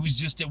State. It was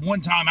just at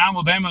one time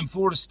Alabama and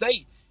Florida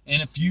State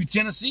and a few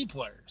Tennessee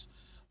players.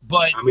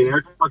 But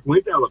Eric Clark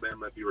went to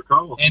Alabama, if you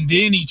recall. And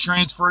then he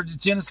transferred to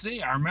Tennessee.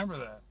 I remember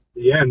that.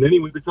 Yeah, and then he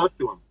went to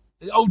Tusculum.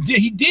 Oh,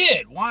 he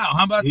did? Wow,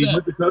 how about that? He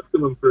went to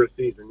Tusculum for a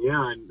season,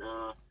 yeah, and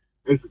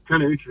it's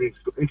kind of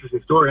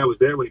interesting story. I was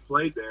there when he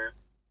played there,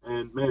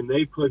 and, man,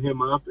 they put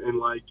him up, and,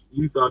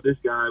 you thought this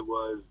guy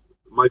was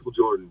Michael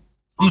Jordan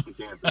off the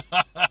campus.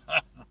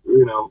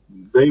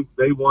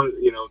 They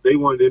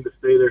wanted him to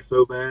stay there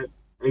so bad,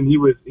 and he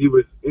was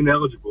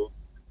ineligible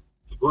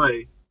to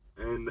play.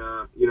 And,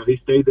 he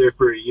stayed there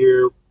for a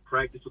year,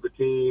 practiced with the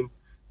team,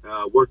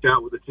 worked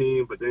out with the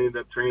team, but then ended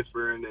up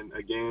transferring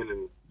again,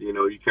 and,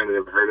 you kind of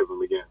never heard of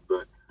him again.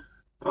 But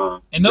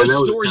and those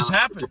stories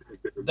happen.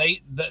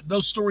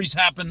 Those stories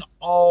happen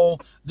Sean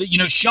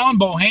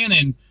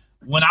Bohannon,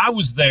 when I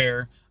was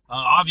there,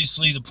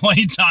 obviously the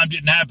playing time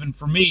didn't happen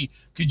for me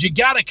because you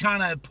got to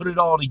kind of put it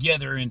all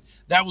together. And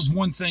that was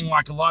one thing,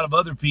 like a lot of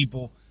other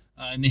people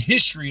in the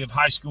history of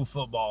high school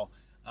football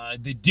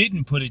that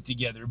didn't put it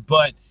together.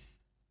 But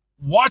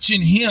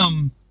watching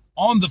him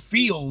on the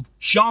field,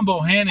 Sean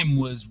Bohannon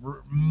was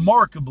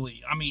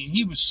remarkably,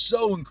 he was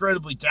so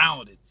incredibly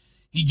talented.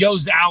 He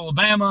goes to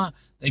Alabama.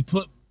 They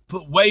put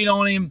weight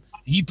on him.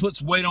 He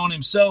puts weight on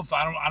himself.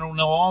 I don't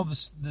know all the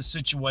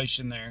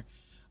situation there.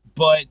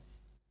 But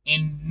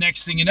and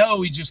next thing you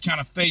know, he just kind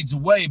of fades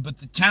away. But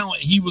the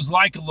talent, he was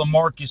like a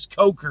LaMarcus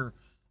Coker,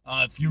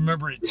 if you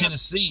remember, at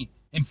Tennessee.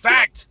 In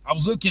fact, I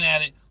was looking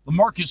at it,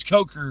 LaMarcus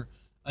Coker,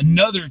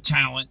 another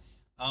talent.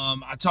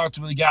 I talked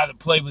with a guy that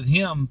played with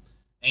him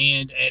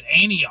and at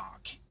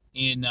Antioch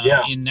in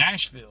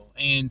Nashville.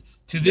 And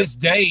to this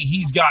day,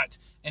 he's got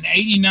an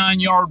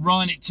 89-yard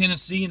run at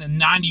Tennessee and a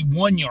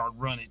 91-yard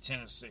run at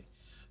Tennessee.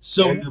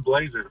 So and the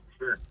Blazer,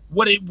 sure.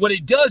 What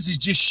it does is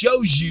just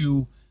shows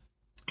you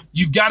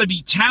you've got to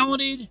be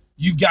talented,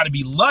 you've got to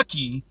be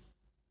lucky,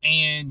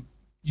 and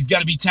you've got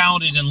to be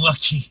talented and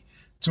lucky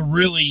to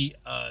really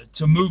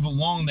to move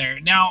along there.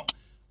 Now,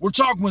 we're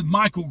talking with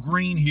Michael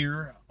Greene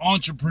here,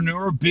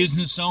 entrepreneur,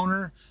 business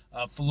owner,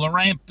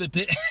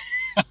 philanthropist.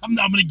 I'm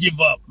going to give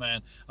up,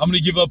 man. I'm going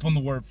to give up on the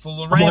word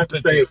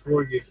philanthropist.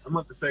 I'm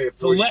going to say it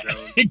for you.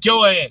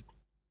 Go ahead.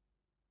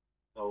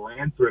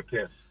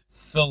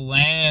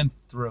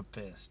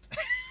 Philanthropist.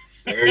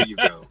 There you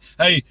go.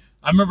 Hey,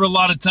 I remember a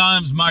lot of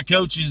times my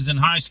coaches in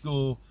high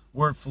school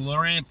were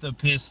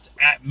philanthropists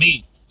at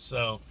me.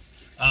 So,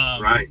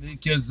 right.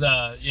 Because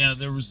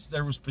there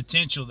was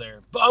potential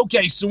there. But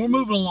okay, so we're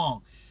moving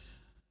along.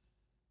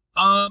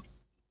 When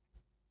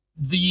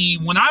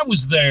I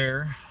was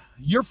there,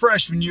 your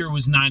freshman year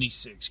was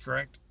 96,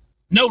 correct?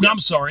 No, I'm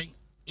sorry.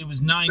 It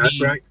was 90. That's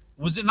right.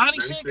 Was it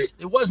 96?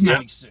 It was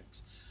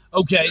 96. Yeah.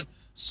 Okay. Yeah.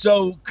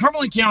 So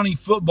Cumberland County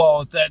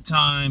football at that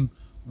time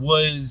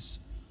was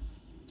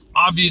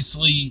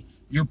obviously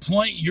you're a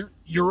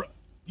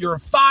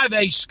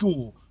 5A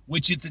school,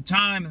 which at the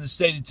time in the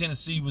state of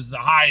Tennessee was the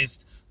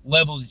highest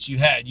level that you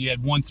had. You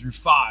had 1 through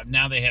 5.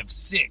 Now they have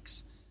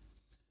 6.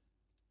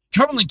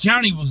 Cumberland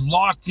County was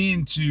locked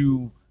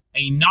into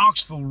a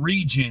Knoxville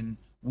region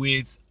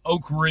with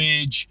Oak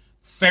Ridge,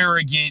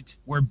 Farragut,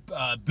 where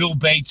Bill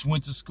Bates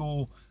went to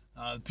school.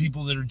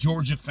 People that are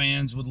Georgia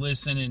fans would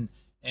listen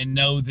and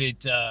know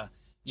that,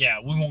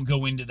 we won't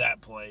go into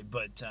that play,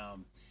 but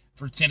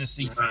for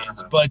Tennessee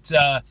fans. But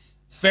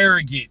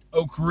Farragut,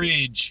 Oak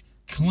Ridge,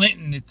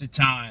 Clinton at the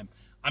time.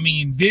 I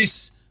mean,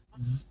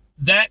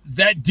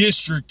 that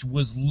district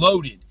was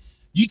loaded.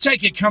 You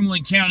take a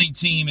Cumberland County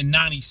team in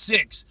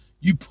 96,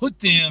 you put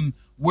them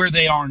where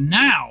they are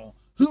now,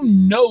 who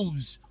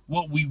knows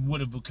what we would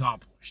have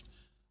accomplished.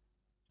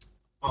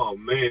 Oh,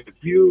 man, if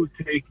you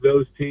take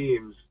those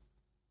teams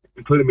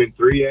and put them in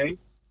 3A,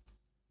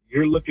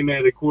 you're looking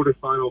at a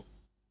quarterfinal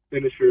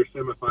finisher,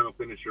 semifinal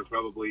finisher,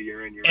 probably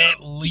year in, year out.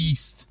 At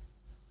least.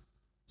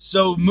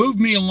 So move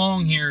me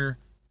along here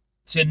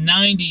to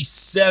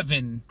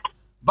 97.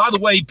 By the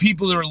way,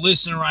 people that are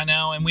listening right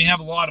now, and we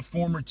have a lot of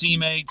former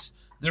teammates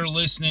that are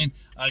listening,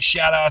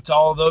 shout out to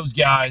all of those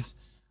guys.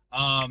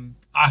 I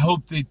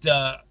hope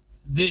that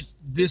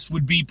this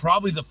would be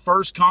probably the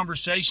first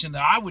conversation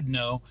that I would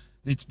know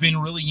that's been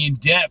really in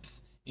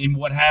depth in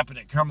what happened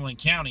at Cumberland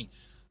County.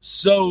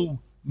 So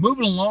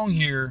moving along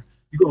here,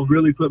 you're gonna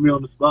really put me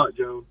on the spot,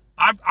 Joe.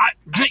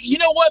 You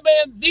know what,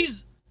 man?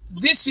 This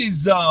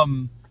is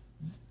I'm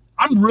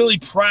really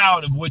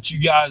proud of what you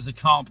guys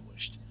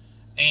accomplished,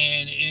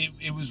 and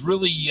it was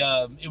really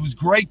it was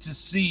great to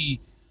see.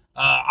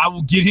 I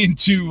will get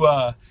into.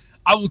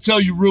 I will tell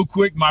you real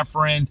quick, my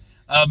friend.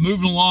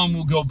 Moving along,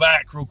 we'll go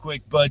back real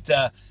quick, but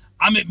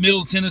I'm at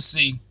Middle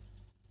Tennessee,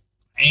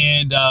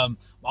 and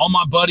all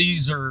my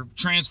buddies are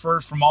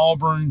transfers from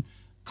Auburn,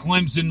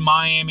 Clemson,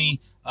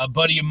 Miami. A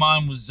buddy of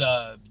mine was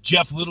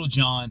Jeff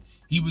Littlejohn.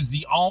 He was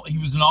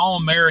an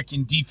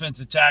All-American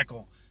defensive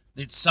tackle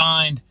that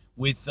signed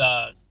with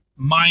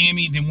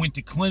Miami, then went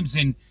to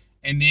Clemson,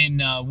 and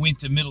then went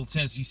to Middle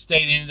Tennessee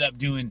State. Ended up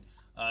doing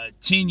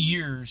 10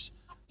 years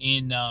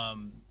in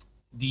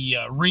the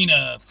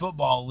Arena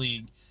Football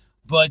League.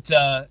 But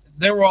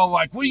they were all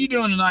like, "What are you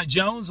doing tonight,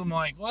 Jones?" I'm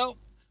like, "Well,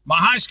 my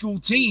high school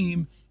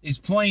team is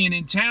playing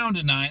in town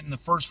tonight in the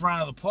first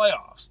round of the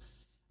playoffs."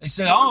 They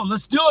said, "Oh,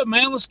 let's do it,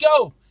 man. Let's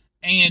go."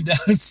 And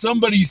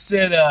somebody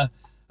said,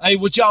 "Hey,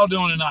 what y'all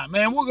doing tonight?"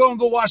 "Man, we're going to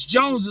go watch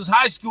Jones's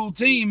high school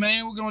team,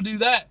 man. We're going to do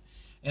that."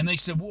 And they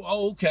said, "Well,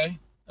 oh, okay."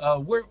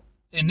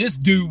 And this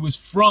dude was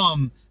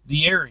from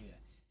the area.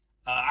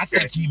 I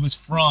think he was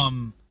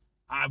from,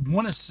 I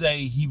want to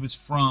say he was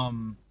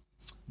from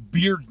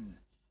Bearden.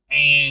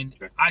 And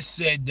I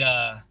said,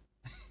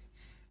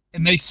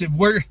 and they said,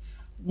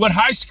 what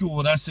high school?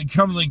 And I said,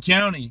 Cumberland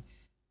County.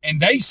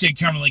 And they said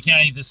Cumberland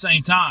County at the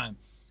same time.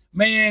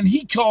 Man,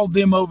 he called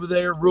them over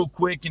there real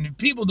quick. And if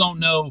people don't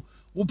know,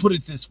 we'll put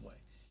it this way.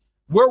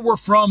 Where we're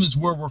from is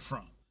where we're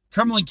from.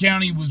 Cumberland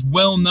County was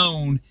well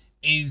known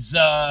as,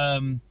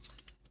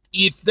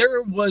 if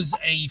there was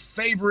a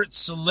favorite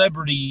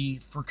celebrity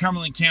for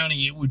Cumberland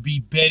County, it would be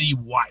Betty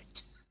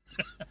White.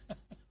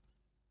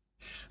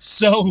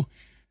 So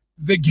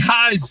the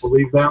guys, I'll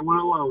leave that one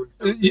alone.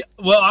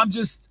 Well, I'm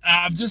just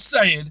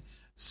saying.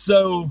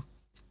 So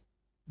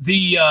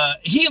he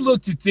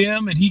looked at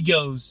them and he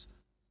goes,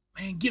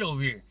 "Man, get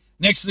over here."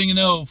 Next thing you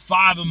know,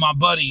 5 of my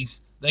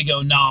buddies, they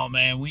go, "No,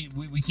 man,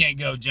 we can't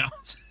go,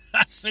 Jones."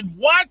 I said,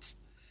 "What?"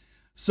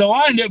 So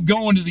I ended up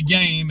going to the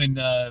game, and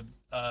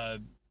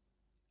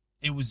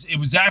it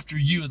was after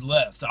you had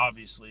left.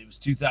 Obviously, it was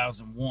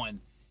 2001,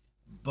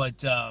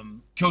 but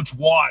Coach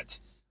Watt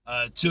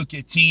took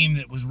a team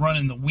that was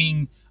running the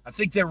wing. I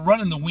think they were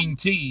running the wing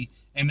T,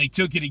 and they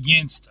took it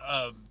against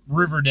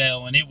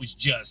Riverdale, and it was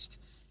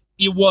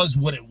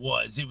what it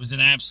was. It was an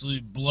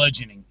absolute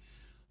bludgeoning.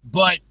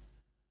 But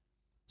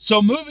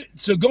so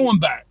going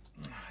back,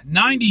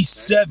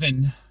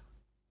 97,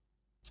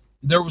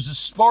 there was a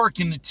spark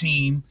in the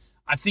team.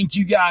 I think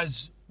you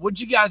guys,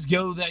 what'd you guys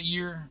go that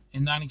year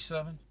in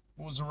 97?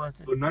 What was the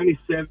record? So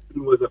 97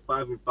 was a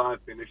 5-5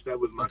 finish. That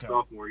was my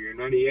sophomore year.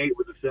 98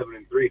 was a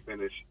 7-3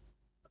 finish.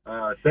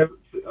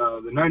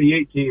 The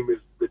 98 team is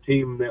the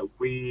team that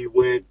we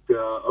went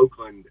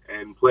Oakland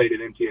and played at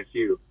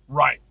MTSU.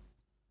 Right.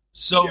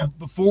 So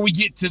before we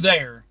get to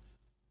there,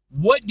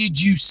 what did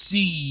you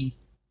see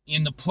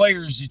in the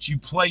players that you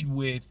played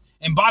with?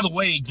 And by the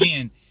way,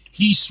 again,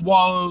 He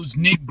Swallows,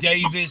 Nick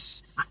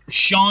Davis,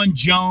 Sean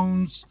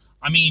Jones.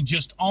 I mean,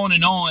 just on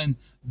and on.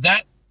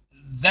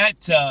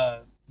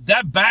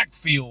 That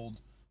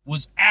backfield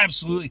was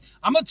absolutely.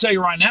 I'm gonna tell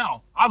you right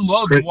now, I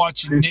love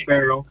watching Nick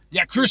Farrell.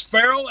 Yeah, Chris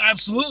Farrell,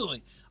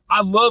 absolutely.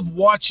 I love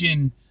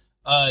watching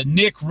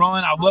Nick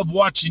run. I love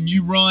watching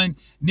you run.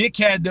 Nick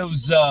had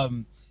those.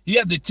 He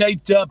had the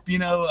taped up,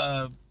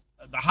 the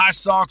high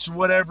socks or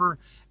whatever,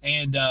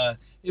 and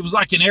it was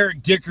like an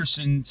Eric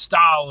Dickerson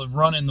style of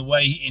running the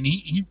way, and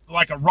he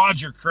like a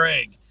Roger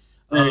Craig.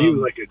 Yeah, he was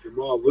like a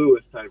Jamal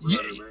Lewis type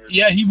runner, man.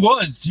 Yeah, he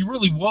was. He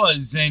really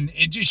was, and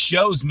it just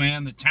shows,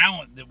 man, the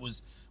talent that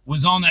was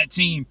on that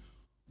team.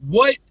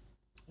 What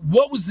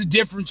was the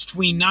difference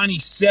between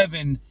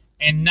 97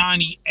 and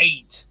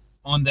 98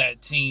 on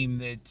that team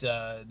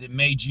that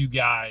made you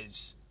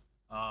guys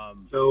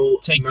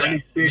take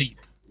that leap?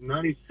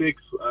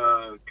 96,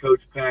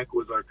 Coach Pack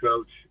was our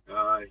coach.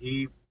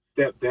 He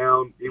stepped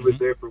down. He was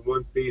there for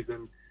one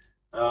season.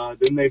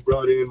 Then they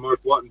brought in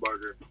Mark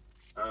Wattenbarger.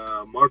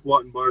 Mark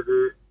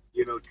Wattenbarger,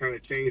 kind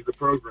of changed the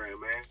program,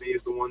 man.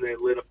 He's the one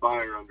that lit a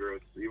fire under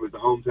us. He was a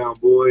hometown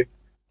boy.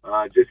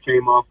 Just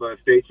came off a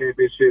state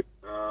championship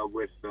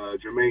with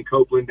Jermaine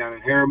Copeland down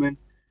in Harriman.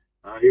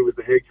 He was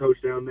the head coach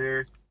down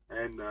there.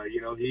 And,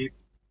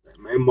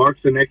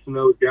 Mark's an X and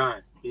O's guy.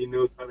 He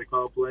knows how to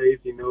call plays.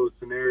 He knows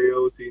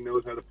scenarios. He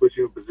knows how to put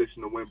you in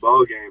position to win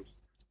ball games.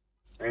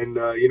 And,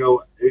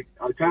 it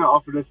kind of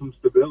offered us some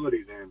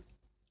stability then.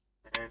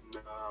 And,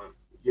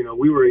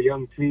 we were a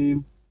young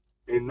team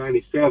in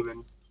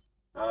 97.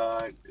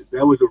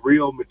 That was a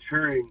real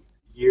maturing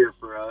year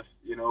for us.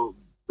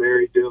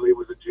 Barry Dilley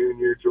was a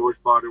junior. George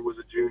Potter was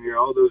a junior.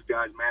 All those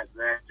guys, Matt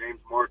Zach, James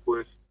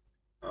Marquis,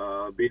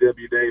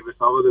 B.W. Davis,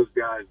 all of those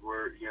guys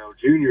were,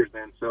 juniors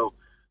then. So,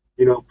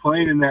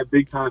 playing in that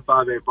big-time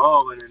 5A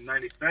ball, and in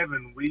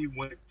 97, we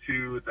went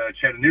to the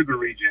Chattanooga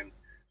region.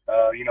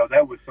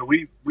 That was – so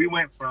we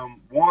went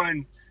from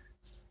one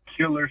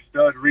killer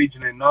stud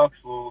region in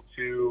Knoxville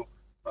to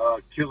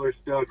killer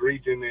stud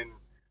region in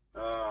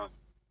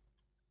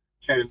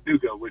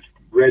Chattanooga, which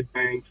Red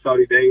Bank,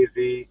 Saudi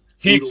Daisy,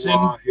 Hickson,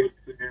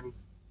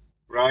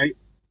 right?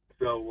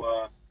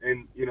 So,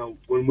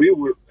 when we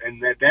were –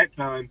 and at that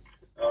time,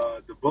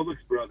 the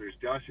Bullocks brothers,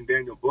 Josh and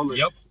Daniel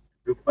Bullocks,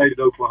 who played at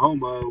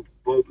Oklahoma,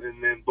 both of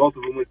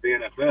them went to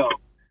the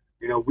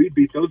NFL. We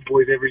beat those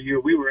boys every year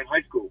we were in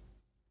high school.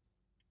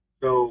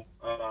 So,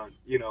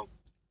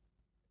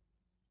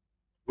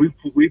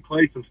 we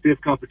played some stiff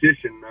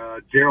competition.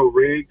 Gerald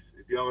Riggs,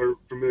 if y'all are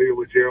familiar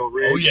with Gerald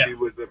Riggs, he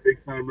was a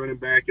big-time running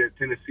back at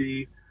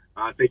Tennessee.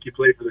 I think he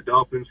played for the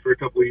Dolphins for a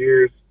couple of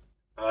years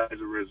as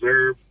a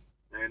reserve.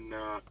 And,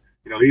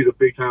 he's a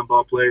big-time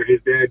ball player. His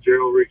dad,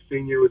 Gerald Riggs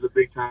Sr., was a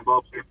big-time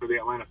ball player for the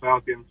Atlanta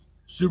Falcons.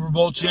 Super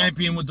Bowl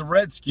champion with the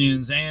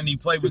Redskins, and he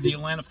played with the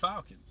Atlanta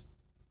Falcons.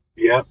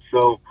 Yep.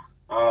 So,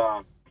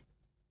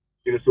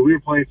 so we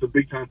were playing some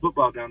big-time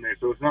football down there.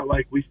 So it's not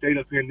like we stayed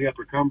up here in the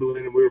Upper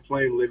Cumberland and we were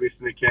playing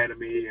Livingston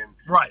Academy and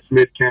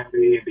Smith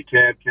County and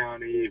DeKalb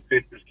County and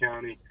Fentress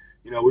County.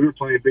 We were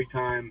playing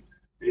big-time,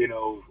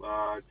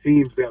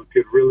 teams that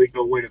could really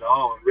go win it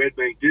all. And Red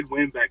Bank did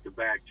win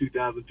back-to-back,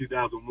 2000,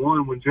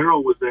 2001, when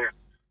Gerald was there.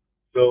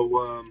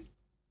 So,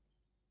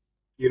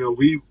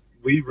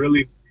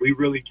 we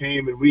really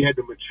came and we had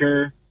to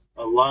mature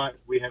a lot.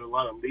 We had a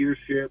lot of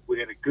leadership. We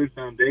had a good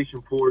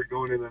foundation poured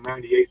going into the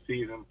 98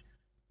 season.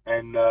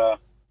 And,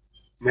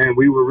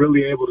 we were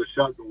really able to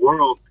shock the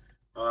world.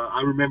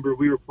 I remember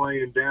we were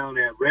playing down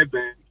at Red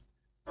Bank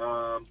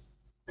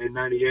in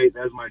 98.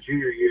 That was my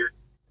junior year.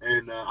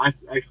 And I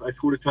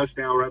scored a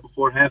touchdown right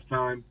before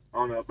halftime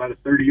on about a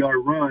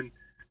 30-yard run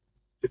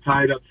to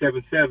tie it up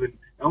 7-7.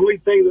 The only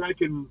thing that I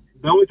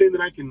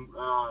can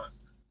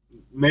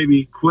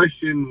maybe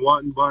question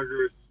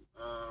Wattenbarger's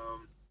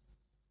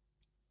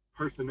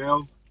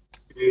personnel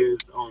is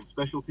on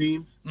special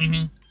teams.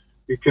 Mm-hmm.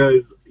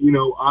 Because,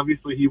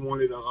 obviously he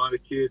wanted a lot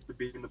of kids to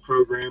be in the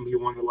program. He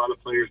wanted a lot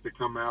of players to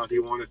come out. He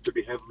wanted us to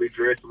be heavily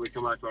dressed when we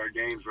come out to our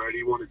games, right?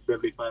 He wanted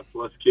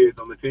 75-plus kids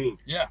on the team.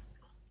 Yeah.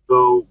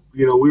 So,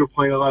 we were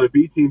playing a lot of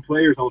B-team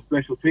players on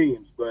special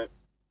teams. But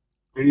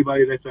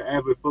anybody that's an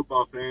avid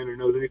football fan or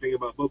knows anything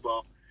about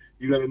football,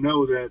 you got to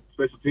know that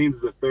special teams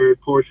is a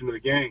third portion of the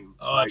game.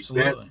 Oh,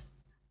 absolutely. That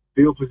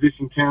field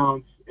position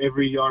counts.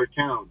 Every yard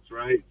counts,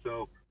 right?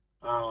 So,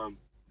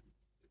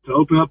 to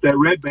open up that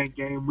Red Bank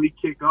game, we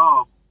kick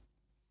off,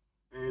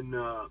 and,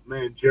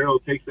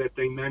 Gerald takes that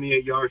thing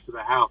 98 yards to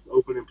the house,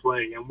 open and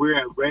play, and we're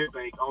at Red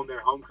Bank on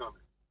their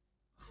homecoming.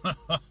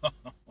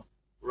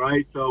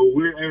 Right? So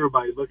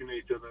everybody's looking at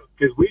each other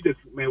because we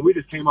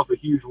just came off a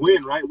huge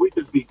win, right? We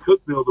just beat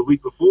Cookville the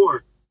week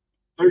before,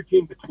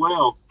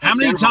 13-12. How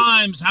many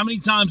times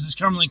has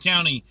Cumberland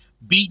County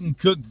beaten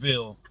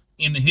Cookeville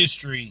in the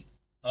history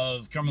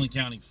of Cumberland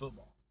County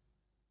football?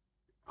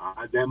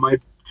 That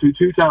might two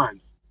times.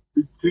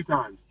 Two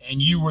times.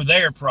 And you were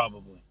there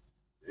probably.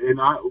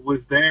 And I was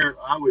there.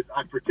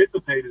 I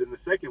participated in the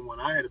second one.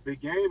 I had a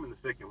big game in the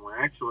second one,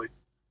 actually.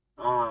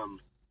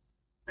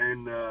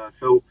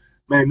 So,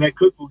 man, that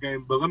Cookeville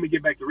game. But let me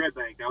get back to Red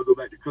Bank. I'll go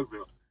back to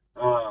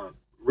Cookeville.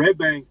 Red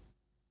Bank,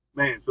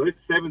 man. So it's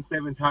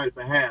 7-7 tied at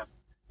the half.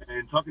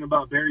 And talking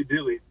about Barry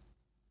Dilley,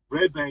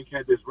 Red Bank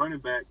had this running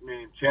back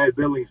named Chad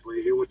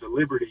Billingsley who went to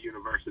Liberty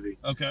University.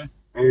 Okay.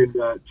 And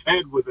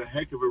Chad was a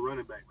heck of a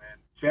running back, man.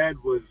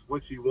 Chad was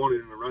what you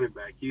wanted in a running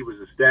back. He was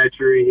a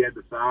stature. He had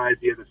the size.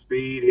 He had the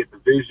speed. He had the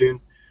vision.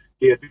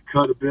 He had the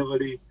cut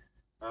ability.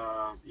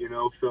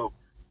 So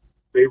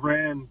they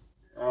ran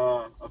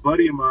a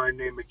buddy of mine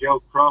named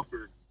Miguel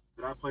Crawford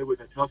that I played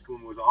with at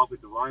Tusculum was an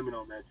offensive lineman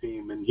on that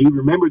team. And he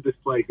remembered this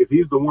play because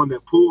he's the one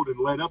that pulled and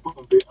led up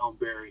on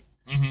Barry.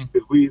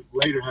 Because we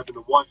later happened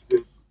to watch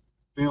this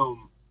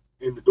film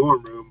in the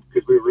dorm room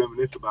because we were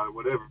reminiscing about it,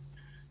 whatever.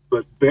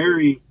 But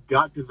Barry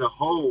got to the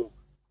hole,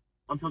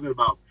 I'm talking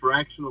about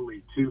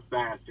fractionally too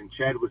fast, and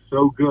Chad was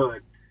so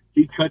good,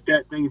 he cut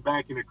that thing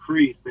back in a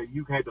crease that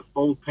you had to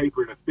fold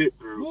paper to fit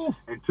through. Oof.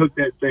 And took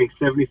that thing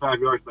 75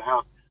 yards to the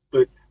house.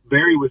 But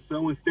Barry was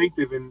so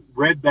instinctive and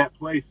read that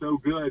play so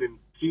good and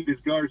keep his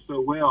guard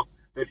so well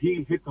that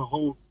he hit the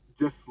hole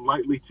just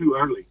slightly too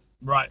early.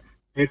 Right.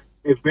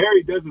 If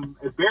Barry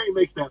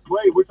makes that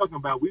play, we're talking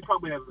about we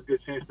probably have a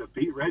good chance to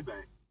beat Red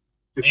Bank.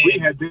 Because we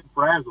had been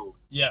frazzled.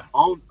 Yeah.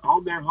 On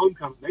their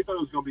homecoming, they thought it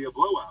was going to be a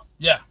blowout.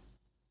 Yeah.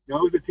 It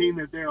was a team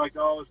that they're like,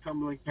 oh, it's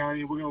Cumberland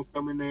County. We're going to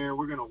come in there.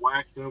 We're going to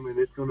wax them, and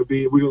we're going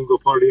to go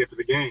party after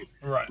the game.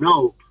 Right.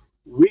 No,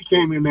 we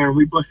came in there and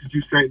we busted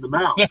you straight in the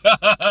mouth.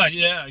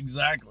 Yeah,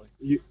 exactly.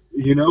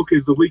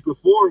 Because the week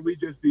before we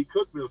just beat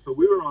Cookeville, so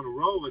we were on a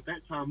roll. At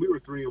that time, we were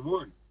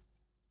 3-1.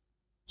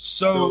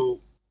 So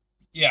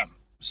yeah.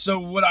 So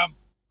what I'm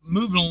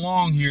moving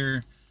along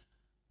here,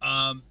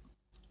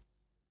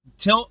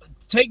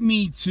 take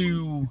me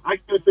to. I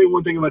gotta say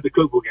one thing about the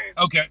Cookeville game.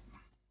 Okay.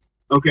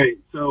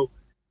 So,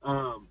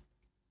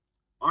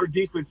 our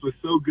defense was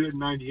so good in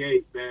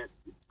 '98 that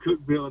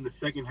Cookeville in the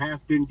second half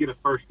didn't get a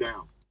first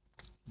down.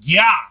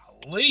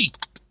 Golly.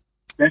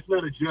 That's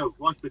not a joke.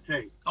 Watch the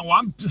tape. Oh,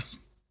 I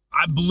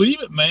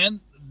believe it, man.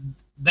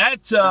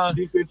 Our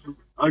defense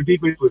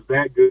was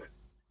that good.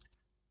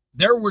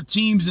 There were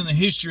teams in the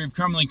history of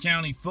Cumberland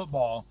County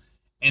football,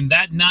 and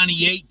that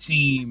 98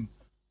 team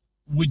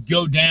would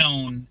go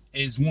down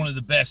as one of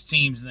the best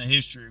teams in the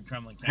history of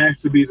Cumberland County.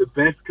 Has to be the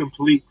best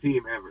complete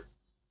team ever.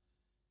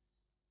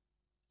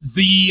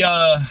 The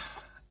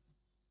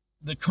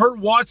Kurt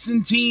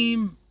Watson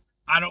team,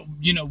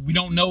 we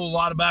don't know a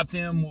lot about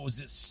them. What was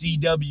it?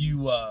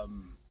 CW,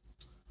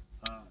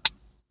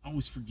 I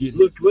always forget.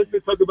 Look, let's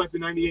just talk about the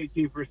 98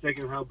 team for a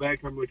second, how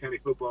bad Cumberland County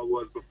football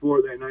was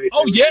before that 98.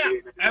 Oh, yeah,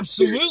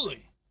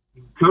 absolutely.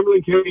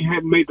 Cumberland County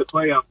hadn't made the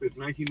playoffs since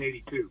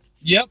 1982.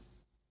 Yep.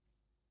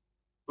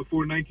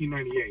 Before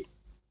 1998.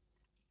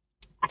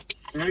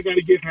 And I got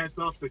to give hats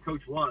off to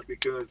Coach Watt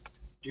because,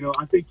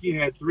 I think he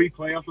had 3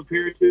 playoff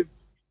appearances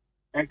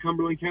at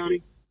Cumberland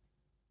County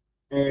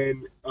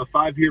in a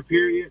 5-year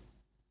period.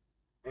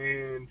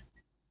 And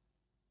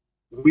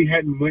we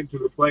hadn't went to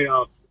the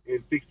playoffs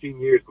in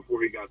 16 years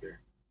before he got there.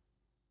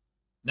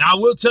 Now, I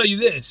will tell you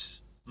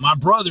this. My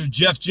brother,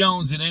 Jeff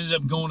Jones, had ended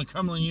up going to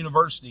Cumberland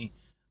University.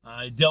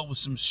 He dealt with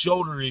some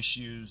shoulder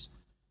issues.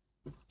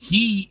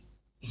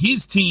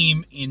 His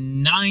team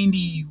in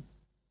 90,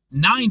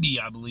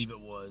 I believe it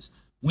was,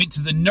 went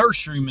to the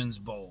Nurseryman's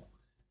Bowl.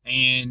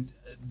 And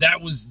that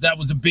was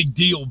a big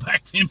deal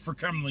back then for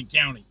Cumberland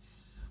County.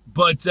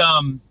 But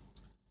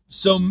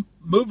so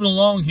moving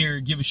along here,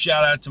 give a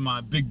shout-out to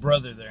my big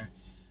brother there.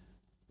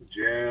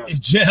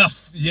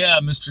 Jeff, yeah,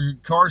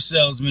 Mr. Car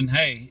Salesman.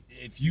 Hey,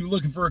 if you're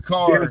looking for a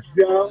car,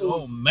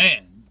 oh,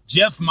 man.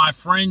 Jeff, my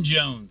friend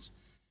Jones.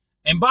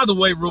 And by the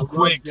way, real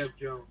quick,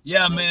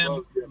 yeah,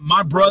 man,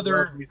 my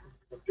brother,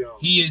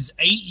 he is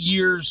 8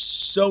 years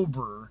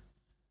sober,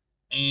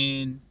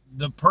 and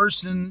the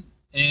person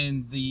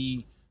and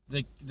the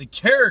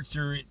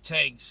character it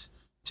takes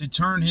to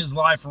turn his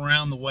life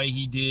around the way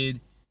he did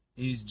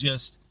is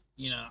just,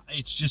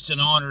 it's just an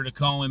honor to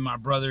call him my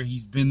brother.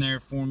 He's been there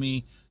for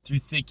me through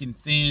thick and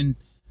thin,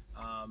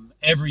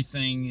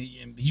 everything.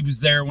 And he was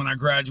there when I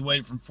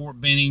graduated from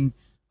Fort Benning,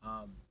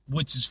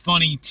 which is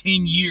funny,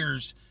 10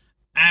 years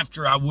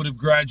after I would have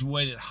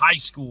graduated high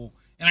school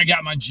and I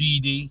got my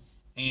GED.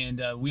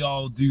 And we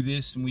all do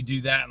this and we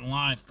do that in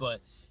life.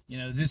 But,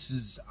 this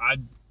is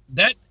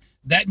that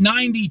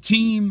 90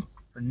 team,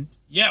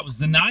 it was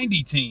the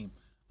 90 team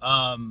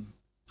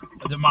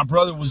that my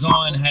brother was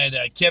on, had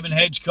Kevin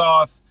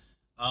Hedgecoth.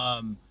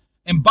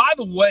 And by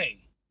the way,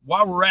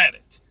 while we're at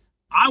it,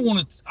 I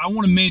want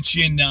to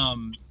mention.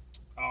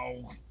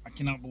 I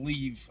cannot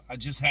believe I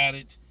just had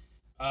it.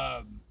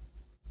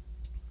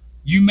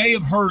 You may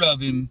have heard of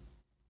him.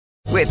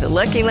 With the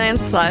Lucky Land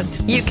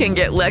Slots, you can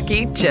get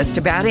lucky just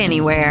about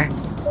anywhere.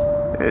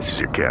 This is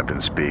your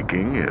captain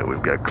speaking.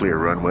 We've got clear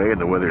runway and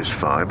the weather's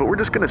fine, but we're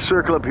just going to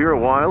circle up here a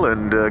while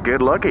and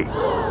get lucky.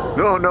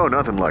 No,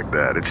 nothing like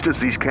that. It's just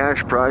these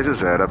cash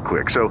prizes add up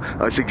quick. So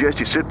I suggest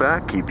you sit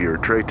back, keep your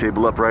tray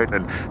table upright,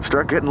 and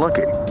start getting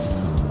lucky.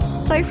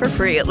 Play for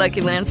free at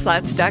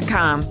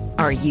LuckyLandSlots.com.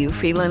 Are you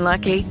feeling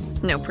lucky?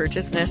 No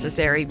purchase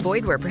necessary.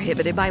 Void where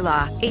prohibited by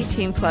law.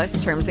 18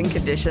 plus terms and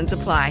conditions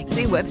apply.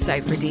 See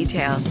website for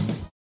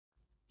details.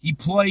 He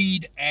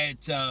played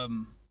at,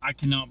 I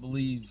cannot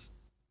believe,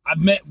 I've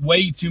met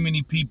way too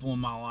many people in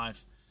my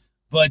life,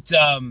 but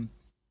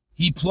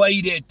he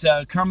played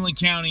at Cumberland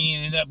County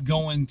and ended up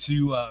going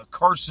to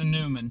Carson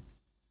Newman.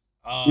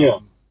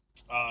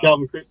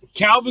 Calvin Christopher.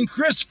 Calvin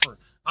Christopher.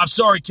 I'm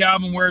sorry,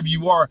 Calvin, wherever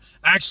you are.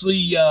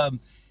 Actually,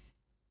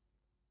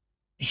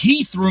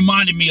 Heath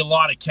reminded me a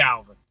lot of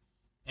Calvin.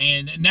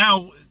 And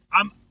now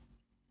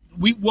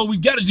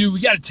we've got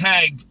to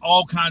tag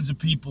all kinds of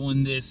people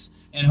in this,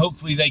 and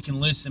hopefully they can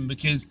listen,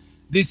 because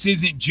this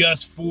isn't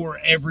just for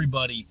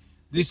everybody.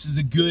 This is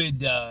a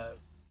good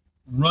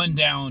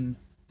rundown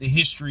the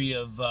history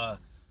of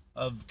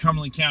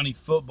Cumberland County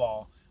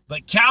football.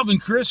 But Calvin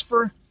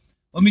Christopher,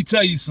 let me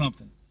tell you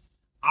something.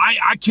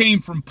 I came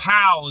from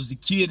Powell as a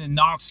kid in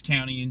Knox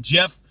County, and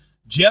Jeff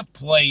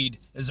played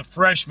as a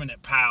freshman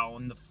at Powell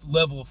and the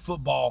level of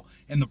football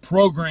and the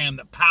program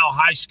that Powell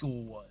High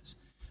School was.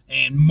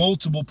 And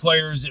multiple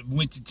players that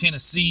went to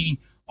Tennessee,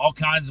 all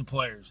kinds of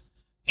players,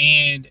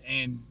 and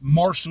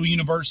Marshall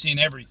University and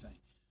everything.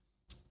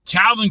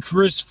 Calvin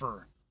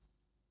Christopher,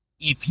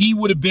 if he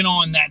would have been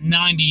on that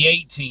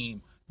 98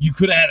 team, you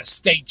could have had a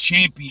state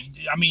champion.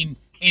 I mean,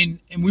 and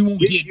we won't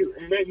get...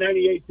 And that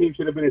 98 team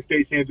should have been a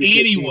state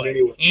championship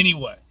team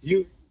anyway.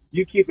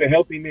 You keep a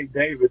healthy Nick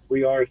Davis,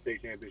 we are a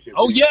state championship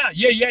team.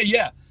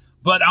 Yeah.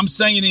 But I'm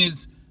saying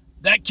is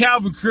that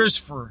Calvin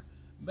Christopher,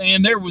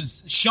 man, there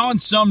was Sean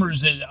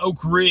Summers at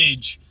Oak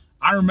Ridge.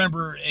 I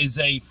remember as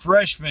a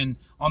freshman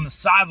on the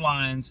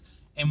sidelines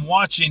and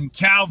watching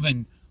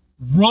Calvin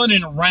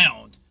running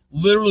around,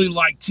 literally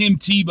like Tim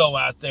Tebow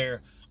out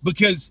there,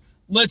 because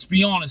let's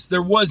be honest,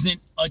 there wasn't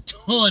a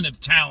ton of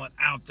talent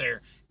out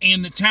there,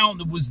 and the talent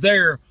that was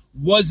there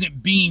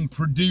wasn't being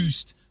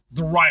produced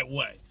the right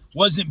way,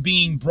 wasn't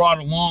being brought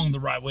along the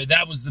right way.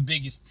 That was the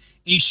biggest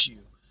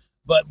issue.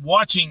 But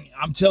watching,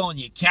 I'm telling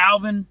you,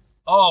 Calvin,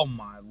 oh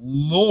my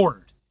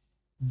Lord,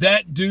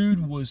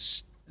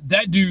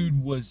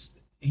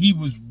 he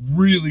was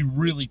really,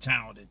 really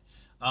talented.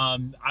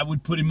 I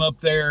would put him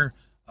up there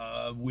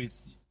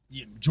with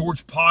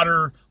George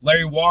Potter,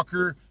 Larry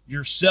Walker,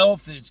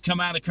 yourself that's come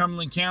out of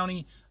Cumberland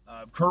County,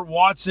 Kurt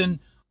Watson,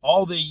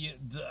 all the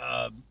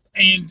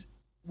and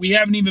we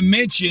haven't even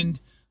mentioned,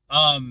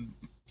 I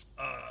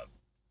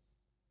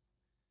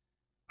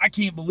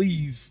can't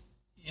believe,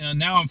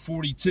 now I'm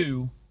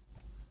 42,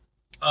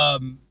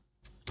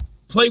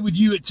 played with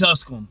you at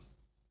Tusculum.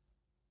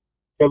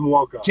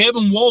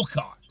 Kevin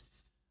Wolcott.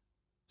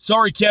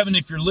 Sorry, Kevin,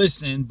 if you're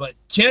listening, but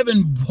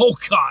Kevin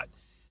Wolcott,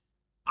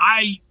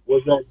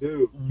 was that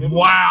dude.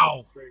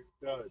 Wow. Great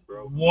stud,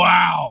 bro.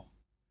 Wow.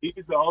 He's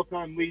the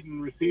all-time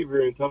leading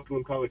receiver in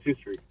Tusculum College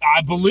history.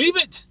 I believe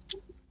it.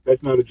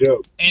 That's not a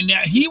joke. And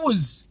he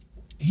was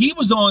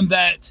on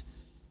that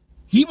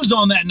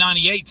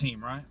 98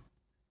 team, right?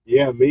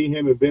 Yeah, me,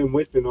 him, and Ben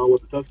Whitson all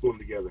went to Tusculum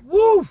together.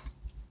 Woo!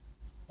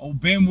 Oh,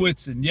 Ben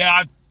Whitson.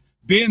 Yeah,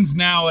 Ben's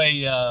now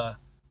a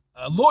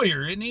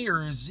lawyer, isn't he?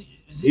 Or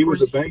he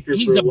was a banker.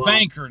 He's a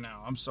banker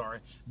now. I'm sorry.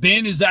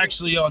 Ben is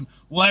actually on.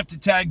 We'll have to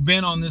tag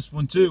Ben on this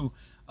one too.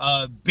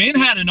 Ben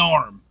had an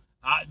arm.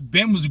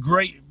 Ben was a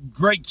great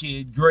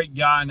kid, great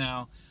guy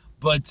now.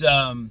 But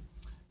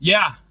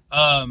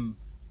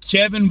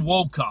Kevin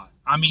Wolcott.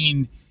 I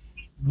mean,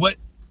 what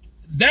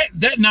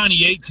that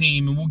 98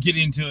 team, and we'll get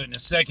into it in a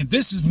second.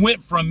 This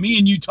went from me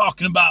and you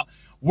talking about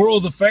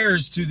world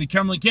affairs to the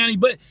Cumberland County.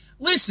 But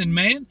listen,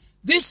 man,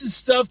 this is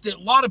stuff that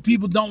a lot of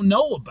people don't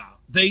know about.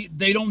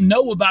 They don't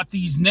know about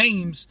these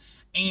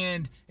names,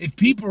 and if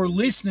people are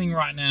listening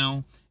right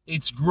now,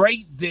 it's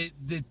great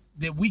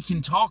that we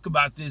can talk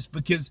about this,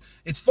 because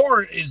as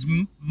far as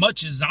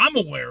much as I'm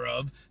aware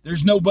of,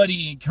 there's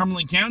nobody in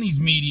Cumberland County's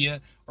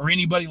media or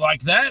anybody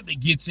like that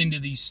gets into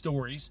these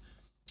stories.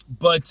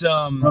 But these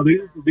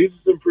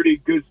are some pretty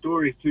good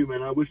stories too,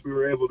 man. I wish we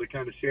were able to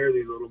kind of share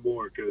these a little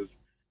more, because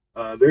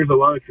there's a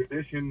lot of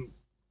tradition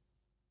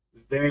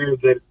there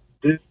that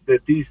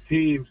these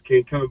teams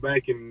can come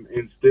back and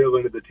instill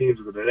into the teams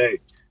of the today.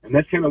 And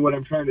that's kind of what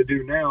I'm trying to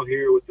do now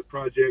here with the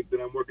project that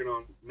I'm working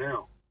on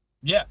now.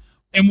 Yeah,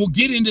 and we'll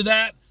get into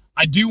that.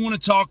 I do want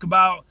to talk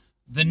about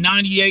the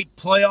 98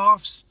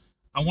 playoffs.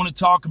 I want to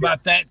talk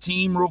about that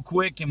team real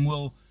quick, and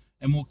we'll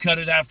cut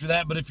it after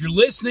that. But if you're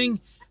listening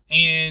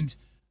and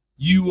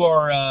you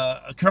are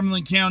a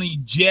Cumberland County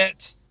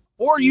Jet,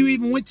 or you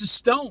even went to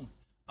Stone,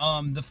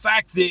 the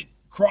fact that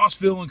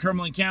Crossville and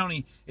Cumberland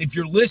County, if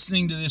you're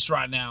listening to this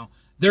right now,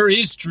 there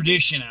is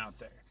tradition out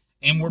there,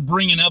 and we're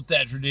bringing up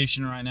that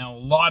tradition right now. A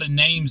lot of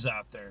names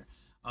out there,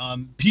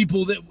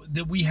 people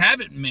that we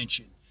haven't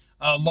mentioned.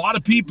 A lot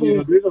of people.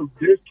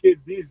 There's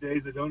kids these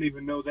days that don't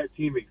even know that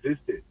team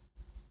existed.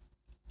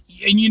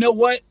 And you know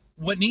what?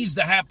 What needs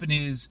to happen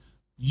is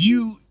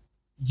you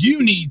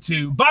need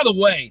to, by the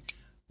way,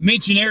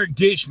 mention Eric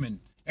Dishman.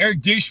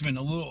 Eric Dishman,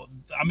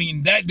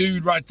 that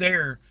dude right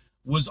there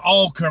was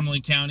all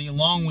Cumberland County,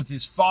 along with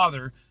his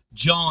father,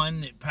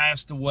 John, that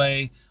passed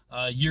away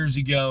years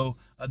ago,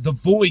 the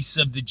voice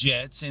of the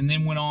Jets, and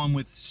then went on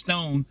with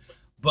Stone.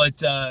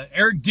 But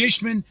Eric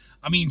Dishman,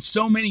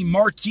 so many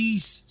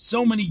marquees,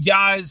 so many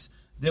guys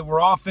that were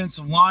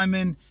offensive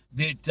linemen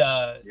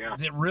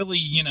that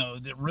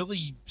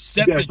really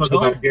set the tone. Talk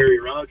about Gary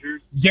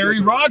Rogers.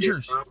 Gary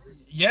Rogers.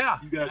 Yeah,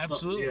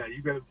 absolutely.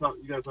 You got to talk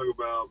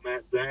about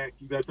Matt Zach.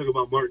 You got to talk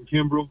about Martin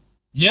Kimbrell.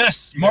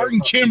 Yes, Martin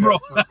Kimbrell.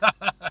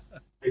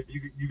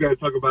 You got to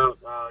talk about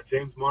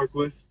James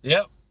Marquis.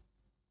 Yep.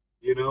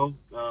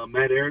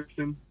 Matt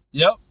Erickson.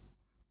 Yep.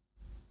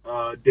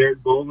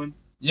 Derek Boland.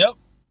 Yep.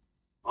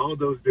 All of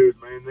those dudes,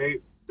 man.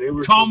 They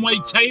were Conway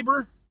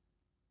Tabor.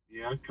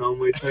 Yeah,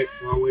 Conway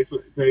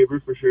Tabor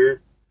for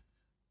sure.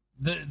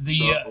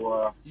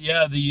 The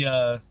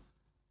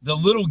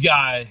little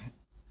guy.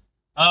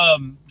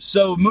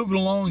 So moving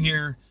along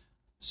here.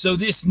 So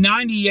this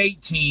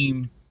 98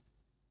 team,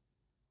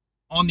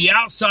 on the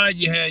outside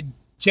you had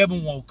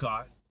Kevin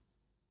Wolcott,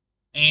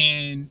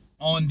 and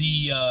on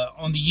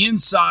the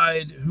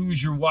inside, who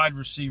was your wide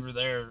receiver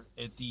there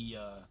at the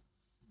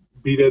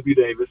B.W.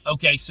 Davis.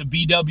 Okay, so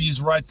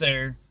B.W.'s right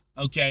there.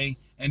 Okay,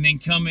 and then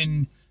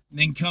coming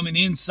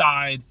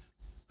inside,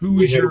 who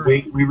was your?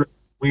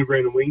 We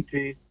ran a wing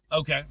T.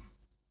 Okay,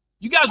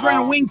 you guys ran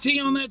a wing T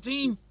on that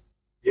team.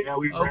 Yeah,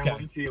 we ran a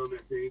wing T on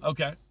that team.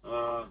 Okay.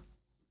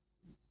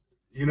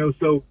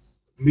 So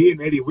me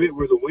and Eddie Witt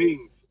were the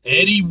wings.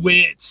 Eddie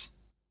Witt,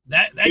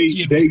 that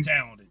kid was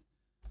talented.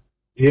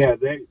 Yeah,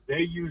 they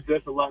used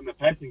us a lot in the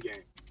passing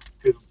game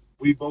because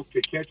we both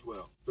could catch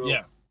well. So,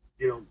 yeah.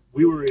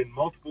 We were in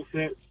multiple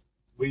sets.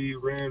 We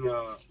kind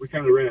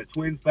of ran a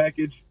twins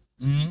package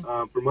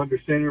from under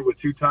center with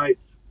two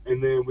tights,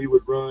 and then we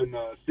would run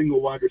a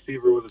single wide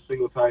receiver with a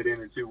single tight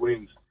end and two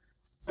wings.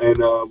 And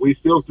we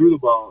still threw the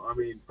ball,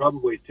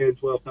 probably 10,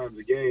 12 times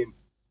a game,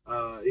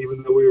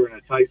 even though we were in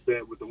a tight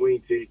set with the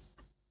wing T.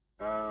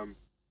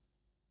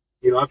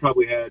 I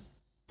probably had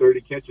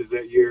 30 catches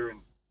that year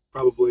and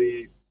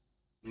probably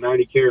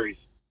 90 carries.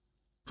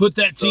 Put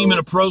that team in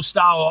a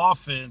pro-style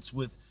offense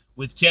with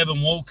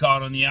Kevin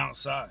Wolcott on the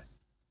outside.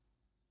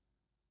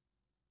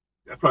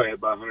 I probably had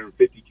about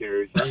 150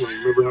 carries. I don't even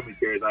remember how many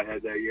carries I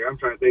had that year. I'm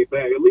trying to think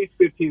back. At least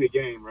 15 a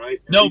game, right?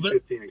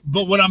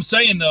 But what I'm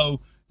saying, though,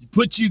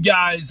 put you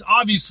guys,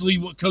 obviously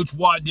what Coach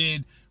Watt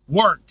did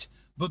worked,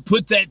 but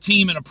put that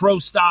team in a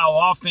pro-style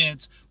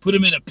offense, put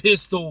them in a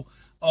pistol,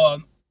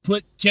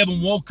 put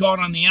Kevin Wolcott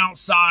on the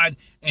outside,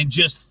 and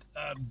just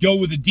go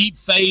with a deep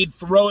fade,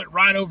 throw it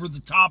right over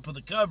the top of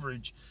the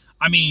coverage.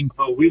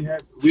 We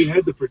had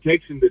the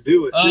protection to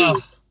do it too.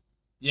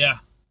 Yeah.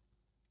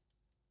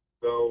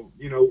 So,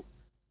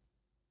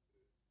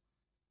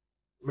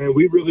 man,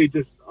 we really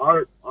just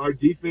our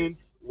defense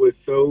was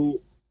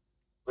so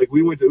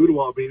we went to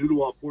Ottawa, beat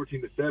Ottawa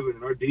 14-7,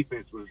 and our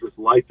defense was just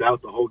lights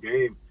out the whole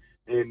game.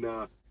 And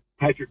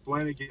Patrick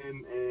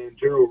Flanagan and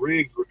Gerald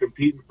Riggs were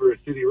competing for a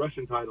city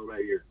rushing title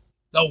that year.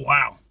 Oh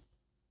wow.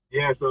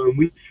 Yeah, so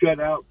we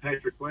shut out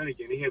Patrick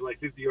Flanagan. He had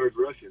 50 yards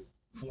rushing.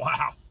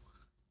 Wow.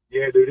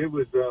 Yeah, dude, it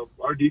was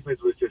our defense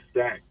was just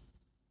stacked.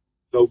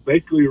 So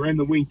basically, we ran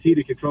the wing T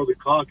to control the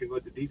clock and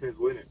let the defense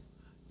win it.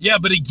 Yeah,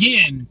 but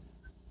again,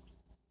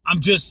 I'm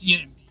just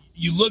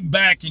you look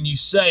back and you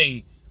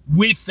say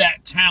with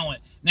that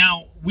talent.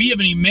 Now we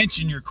haven't even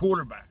mentioned your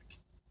quarterback.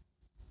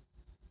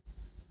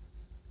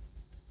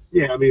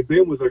 Yeah,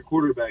 Ben was our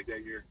quarterback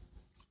that year.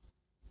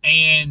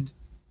 And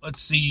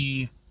let's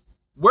see,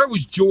 where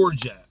was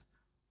George at?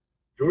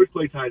 George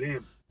played tight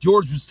end.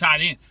 George was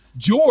tight end.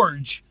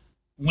 George,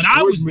 when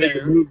I was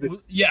there,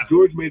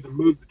 George made the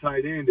move to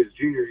tight end his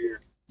junior year.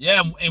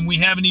 Yeah, and we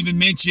haven't even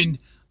mentioned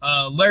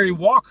Larry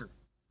Walker.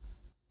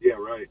 Yeah,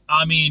 right.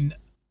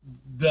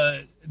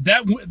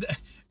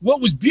 What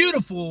was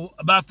beautiful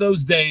about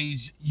those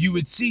days, you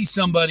would see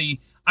somebody.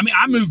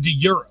 I moved to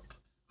Europe.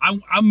 I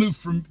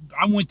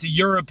went to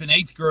Europe in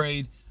 8th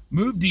grade,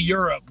 moved to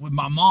Europe with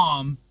my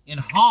mom in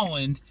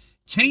Holland,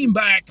 came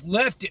back,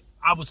 left it.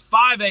 I was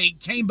 5'8",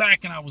 came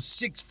back, and I was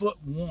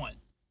 6'1".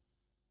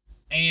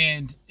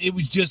 And it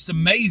was just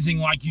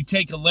amazing. You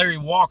take a Larry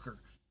Walker.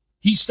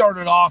 He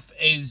started off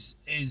as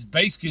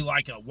basically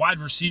like a wide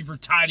receiver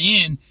tight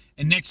end,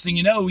 and next thing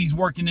you know, he's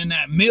working in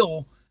that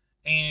mill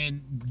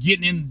and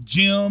getting in the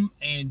gym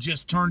and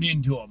just turned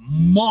into a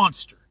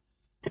monster.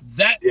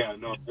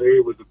 Larry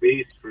was a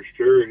beast for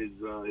sure.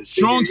 His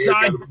strong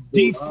side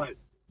defense.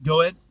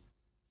 Go ahead.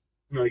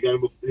 He got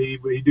him.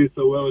 He did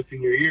so well his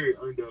senior year. He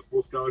earned a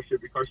full scholarship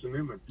to Carson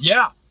Newman.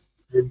 Yeah.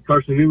 And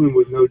Carson Newman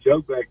was no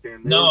joke back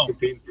then. They were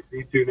competing for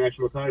C2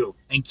 national titles.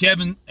 And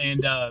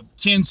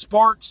Ken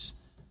Sparks,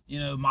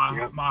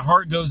 my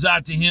heart goes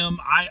out to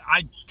him.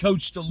 I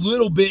coached a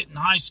little bit in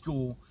high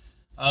school,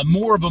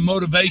 more of a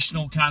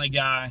motivational kind of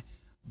guy.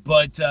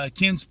 But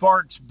Ken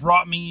Sparks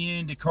brought me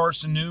into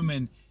Carson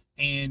Newman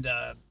and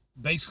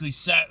basically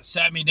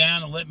sat me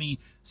down and let me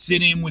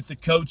sit in with the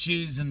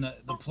coaches and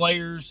the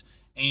players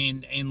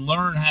and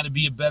learn how to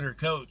be a better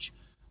coach.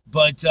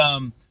 But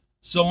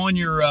so on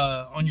your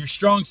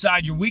strong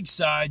side, your weak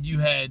side, you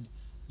had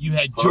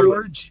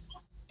George,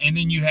 and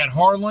then you had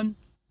Harlan.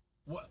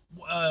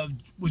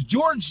 Was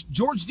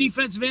George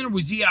defensive end, or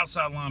was he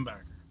outside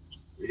linebacker?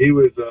 He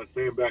was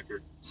Sam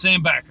Becker.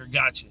 Sam Becker,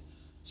 gotcha.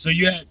 So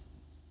you had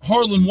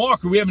Harlan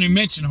Walker. We haven't even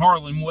mentioned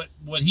Harlan,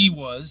 what he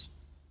was.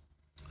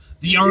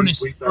 The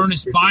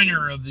Ernest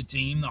Biner of the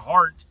team, the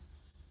heart.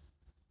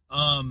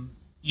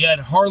 You had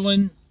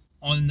Harlan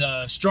on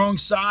the strong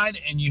side,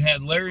 and you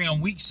had Larry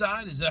on weak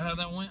side. Is that how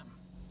that went?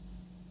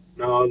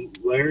 No,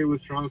 Larry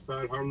was strong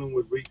side. Harlan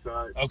was weak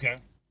side. Okay.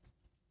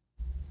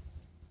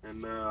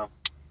 And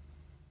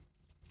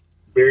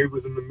Barry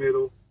was in the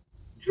middle.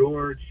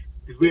 George,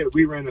 because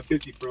we ran a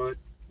 50 front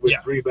with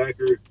 3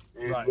 backers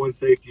and 1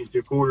 safety and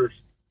 2 corners.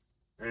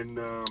 And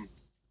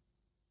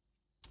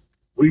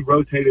we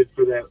rotated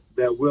for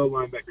that will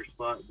linebacker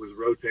spot was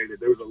rotated.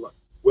 There was a lot.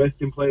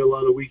 Weston played a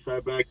lot of weak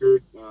side backer.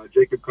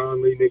 Jacob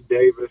Conley, Nick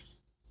Davis.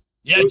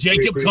 Yeah,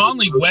 Jacob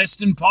Conley,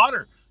 Weston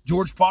Potter,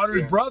 George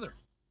Potter's brother.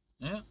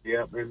 Yeah.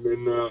 Yeah, and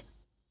then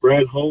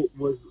Brad Holt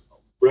was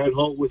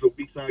a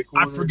weak side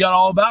corner. I forgot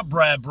all about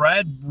Brad.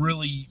 Brad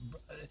really.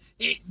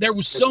 There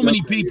was so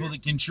many people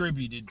that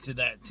contributed to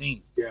that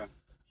team. Yeah,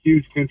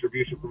 huge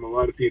contribution from a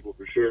lot of people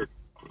for sure.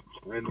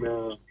 And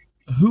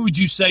who would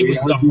you say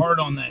was the heart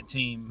on that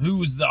team? Who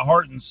was the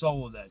heart and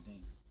soul of that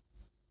team?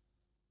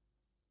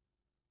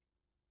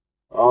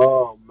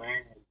 Oh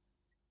man,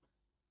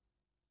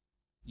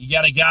 you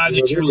got a guy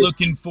that you're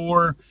looking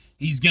for.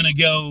 He's going to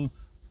go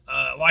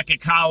like a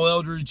Kyle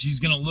Eldridge. He's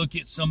going to look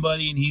at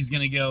somebody and he's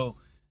going to go,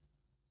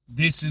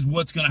 "This is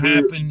what's going to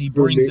happen." He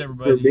brings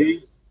everybody. For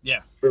me,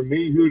 yeah. For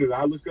me, who did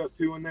I look up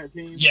to on that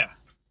team? Yeah.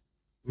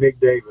 Nick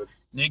Davis.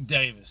 Nick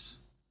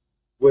Davis.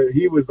 Well,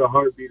 he was the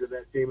heartbeat of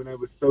that team, and I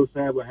was so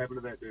sad what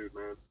happened to that dude,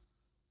 man.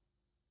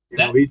 You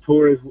know, he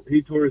tore his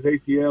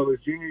ACL his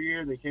junior year,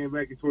 and then came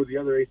back and tore the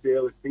other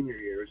ACL his senior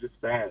year. It was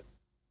just sad.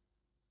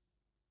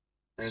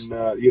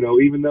 And you know,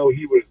 even though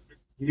he was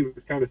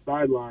kind of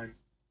sidelined,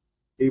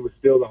 he was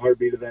still the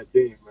heartbeat of that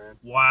team, man.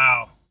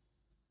 Wow.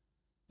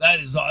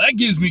 That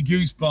gives me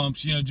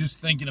goosebumps, you know, just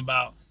thinking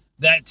about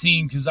that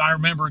team, because I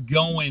remember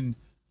going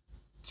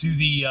to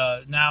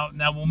the now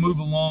we'll move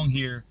along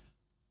here.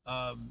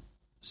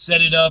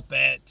 Set it up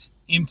at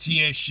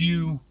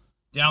MTSU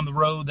down the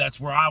road. That's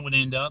where I would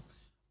end up.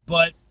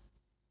 But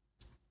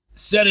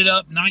set it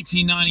up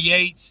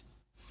 1998,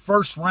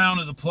 first round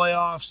of the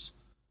playoffs.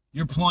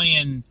 You're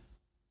playing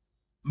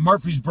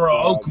Murfreesboro,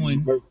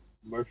 Oakland.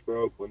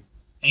 Murfreesboro, Oakland.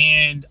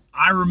 And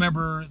I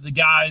remember the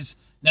guys.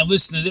 Now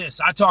listen to this.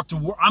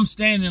 I'm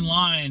standing in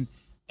line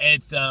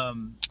at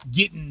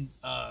getting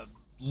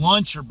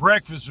lunch or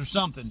breakfast or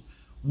something.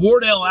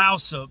 Wardell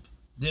Alsop,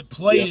 that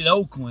played at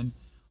Oakland,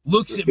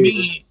 looks at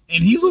me,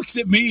 and he looks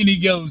at me and he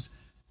goes,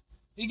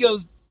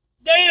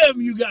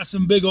 "Damn, you got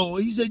some big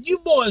old." He said, "You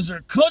boys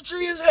are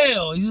country as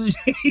hell." He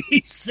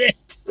said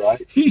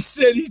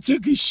he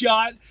took a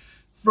shot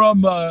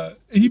from.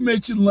 He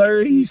mentioned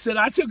Larry. He said,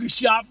 "I took a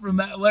shot from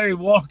that Larry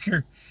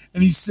Walker,"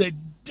 and he said,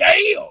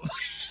 "Damn."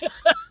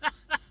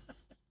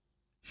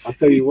 I'll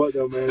tell you what,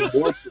 though, man.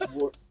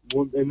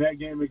 In that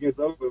game against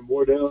Oakland,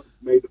 Wardell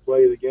made the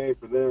play of the game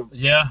for them.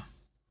 Yeah.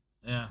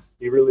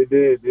 He really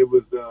did. It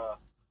was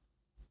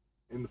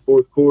in the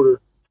fourth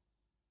quarter.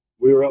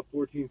 We were up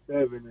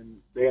 14-7,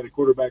 and they had a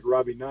quarterback,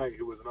 Robbie Knight,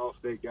 who was an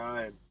All-State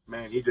guy, and,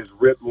 man, he just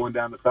ripped one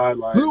down the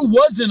sideline. Who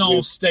was an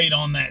All-State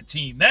on that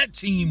team? That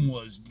team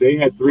was They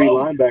had 3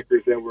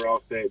 linebackers that were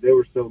All-State. They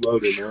were so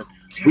loaded, man.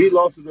 We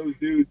lost to those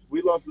dudes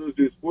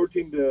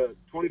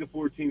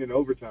 20-14 in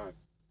overtime.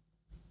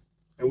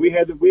 And we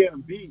had them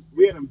beat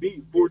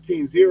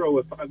 14-0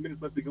 with 5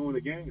 minutes left to go in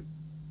the game.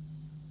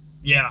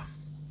 Yeah.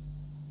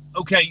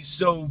 Okay,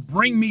 so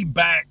bring me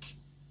back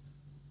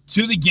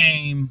to the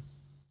game.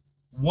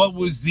 What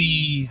was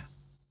the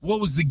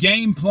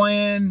game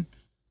plan?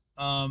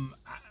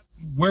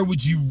 Where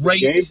would you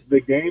rate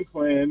the game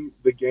plan?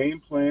 The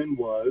game plan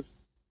was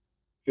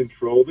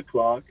control the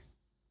clock,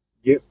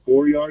 get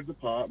 4 yards a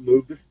pop,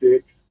 move the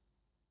sticks,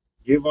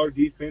 give our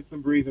defense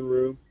some breathing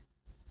room,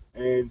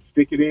 and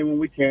stick it in when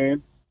we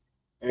can.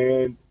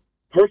 And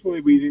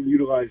personally, we didn't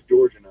utilize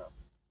George enough.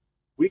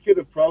 We could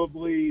have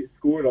probably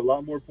scored a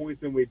lot more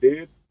points than we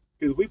did,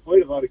 because we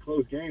played a lot of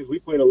close games. We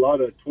played a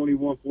lot of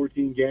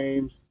 21-14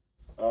 games,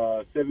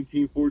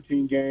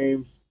 17-14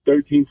 games,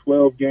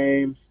 13-12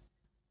 games.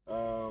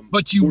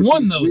 But you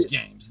won those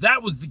games.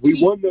 That was the key.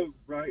 We won those,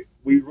 right?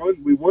 We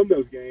won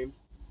those games.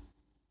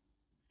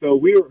 So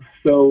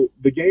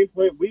the game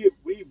plan. We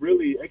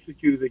really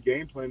executed the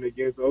game plan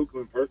against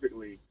Oakland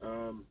perfectly.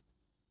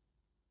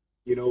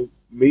 You know,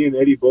 me and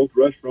Eddie both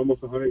rushed for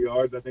almost 100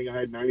 yards. I think I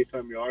had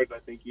 90-some yards. I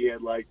think he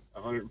had like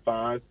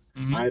 105.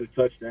 Mm-hmm. I had a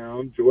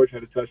touchdown. George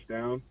had a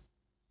touchdown.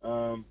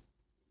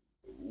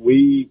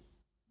 We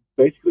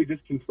basically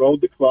just controlled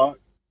the clock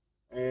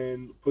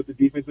and put the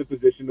defense in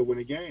position to win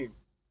a game.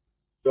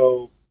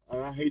 So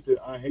I hate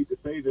to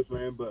say this,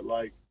 man, but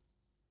like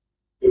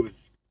It was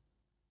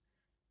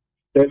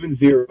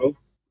 7-0,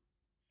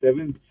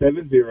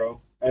 7-0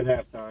 at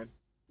halftime.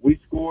 We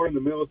score in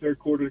the middle of the third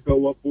quarter to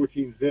go up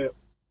 14-zip.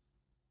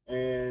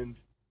 And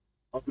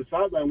off the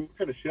sideline, we're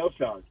kind of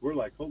shell-shocked. We're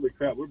like, holy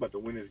crap, we're about to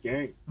win this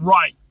game.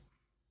 Right.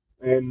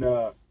 And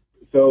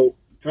so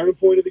turning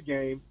point of the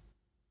game,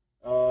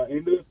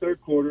 into the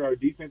third quarter, our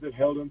defense had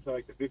held them to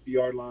like the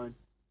 50-yard line,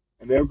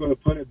 and they were going to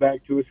punt it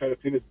back to us, try to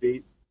pin us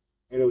deep.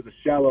 And it was a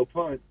shallow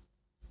punt,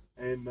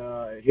 and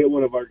it hit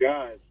one of our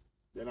guys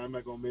that I'm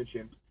not going to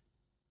mention.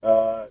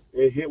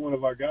 It hit one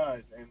of our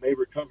guys, and they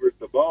recovered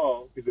the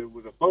ball because it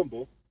was a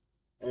fumble,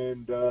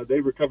 and they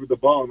recovered the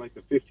ball on like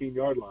the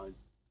 15-yard line.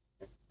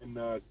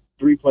 And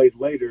 3 plays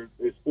later,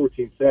 it's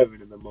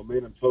 14-7, and the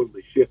momentum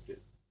totally shifted.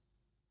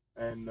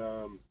 And,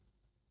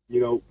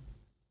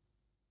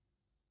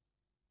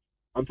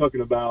 I'm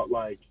talking about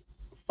like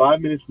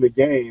 5 minutes in the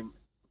game,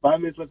 5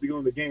 minutes left to go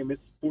in the game,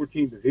 it's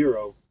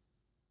 14-0.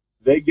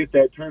 They get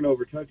that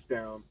turnover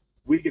touchdown.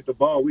 We get the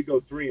ball. We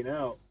go 3 and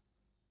out.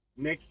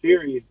 Next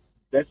series,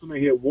 that's when they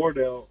hit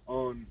Wardell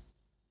on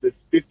this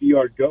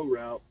 50-yard go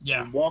route.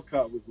 Yeah. And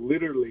Walcott was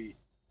literally,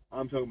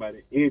 I'm talking about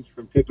an inch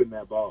from tipping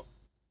that ball.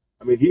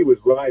 I mean, he was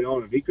right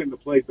on him. He couldn't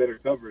have played better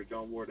coverage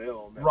on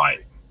Wardell on that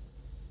right.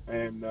 play.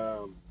 And,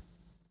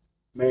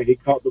 man, he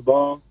caught the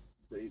ball.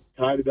 They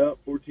tied it up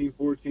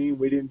 14-14.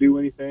 We didn't do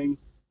anything.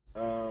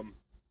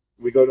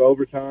 We go to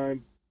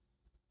overtime.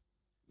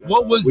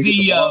 What was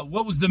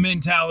the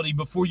mentality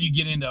before you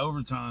get into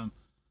overtime?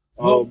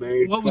 What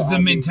was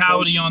the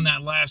mentality on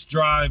that last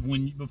drive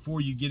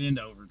before you get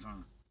into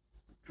overtime?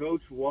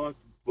 Coach Watt's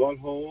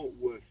butthole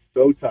was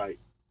so tight.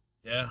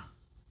 Yeah.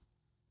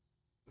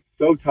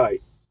 So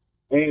tight.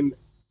 And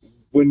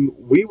when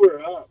we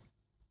were up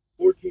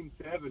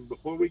 14-7,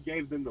 before we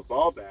gave them the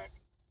ball back,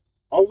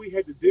 all we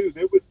had to do,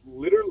 there was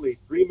literally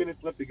 3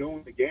 minutes left to go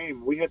in the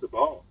game. We had the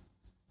ball.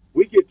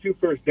 We get 2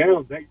 first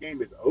downs, that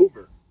game is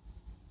over.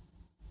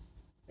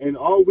 And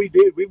all we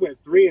did, we went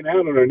 3 and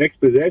out on our next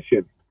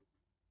possession.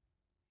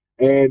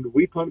 And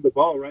we punted the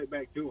ball right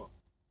back to them.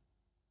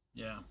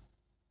 Yeah.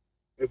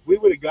 If we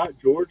would have got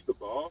George the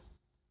ball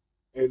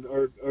and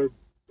or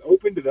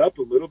opened it up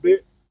a little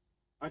bit,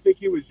 I think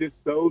he was just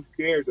so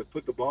scared to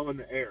put the ball in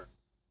the air.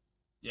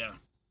 Yeah.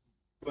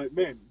 But,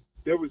 man,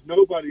 there was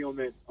nobody on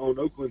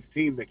Oakland's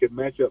team that could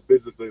match up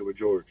physically with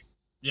George.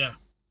 Yeah.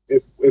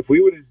 If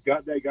we would have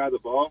got that guy the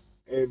ball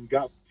and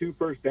got 2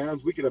 first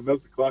downs, we could have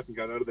milked the clock and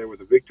got out of there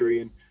with a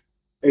victory. And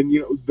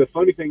the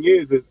funny thing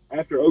is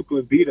after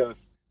Oakland beat us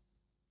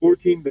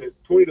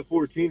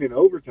 20-14 in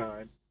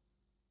overtime,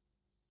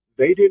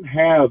 they didn't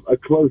have a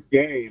close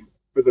game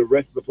for the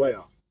rest of the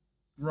playoffs.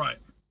 Right.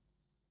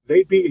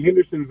 They beat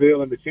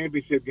Hendersonville in the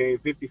championship game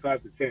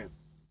 55-10.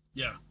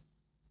 Yeah.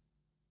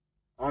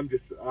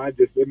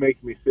 It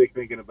makes me sick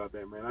thinking about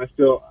that, man. I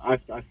still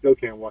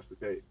can't watch the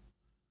tape.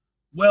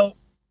 Well,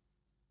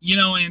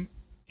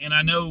 and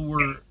I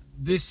know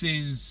this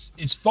is,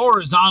 as far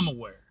as I'm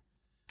aware,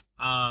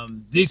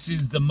 this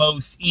is the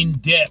most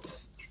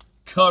in-depth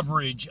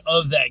coverage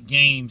of that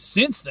game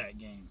since that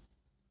game.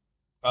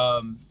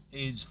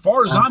 As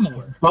far as I'm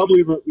aware.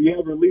 Probably,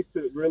 released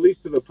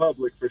to the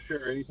public for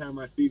sure. Anytime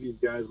I see these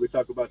guys, we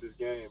talk about this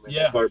game, and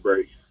it's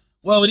heartbreak.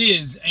 Well, it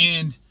is,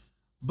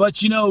 but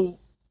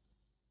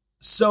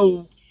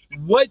so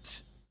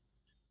what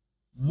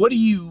do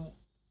you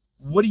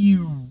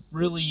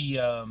really,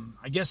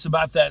 I guess,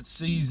 about that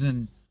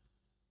season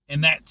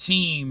and that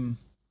team?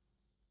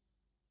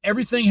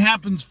 Everything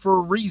happens for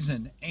a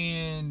reason,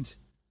 and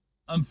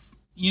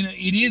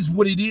it is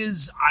what it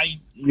is. I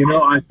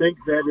think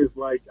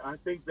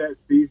that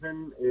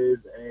season is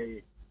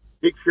a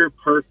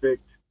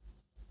picture-perfect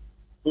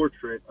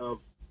portrait of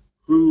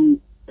who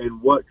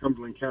and what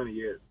Cumberland County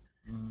is.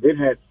 Mm-hmm. It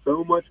has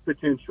so much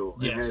potential.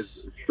 Yes. It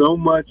has so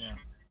much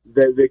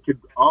that they could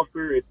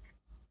offer its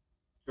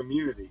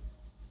community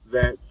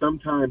that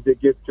sometimes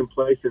it gets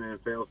complacent and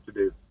fails to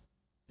do.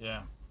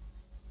 Yeah.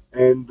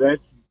 And that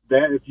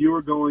if you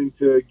were going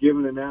to give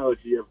an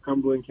analogy of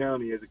Cumberland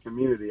County as a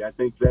community, I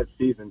think that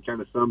season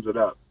kind of sums it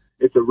up.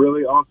 It's a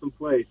really awesome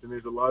place, and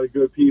there's a lot of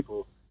good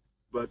people,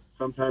 but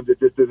sometimes it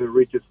just doesn't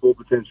reach its full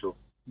potential.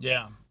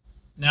 Yeah.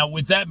 Now,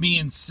 with that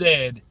being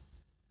said,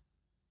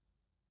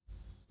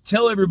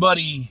 tell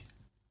everybody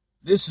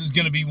this is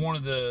going to be one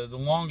of the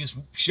longest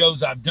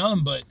shows I've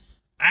done, but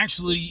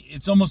actually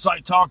it's almost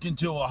like talking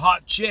to a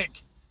hot chick.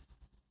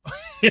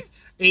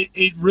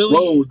 it really...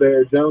 Whoa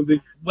there,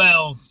 Jonesy.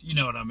 Well, you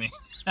know what I mean.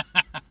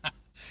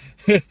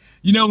 We're good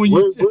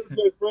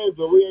friends,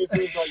 but we ain't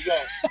friends like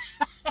that.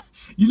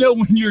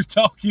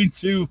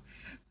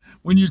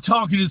 When you're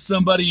talking to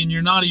somebody and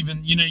you're not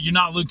even, you're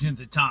not looking at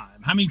the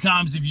time. How many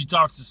times have you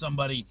talked to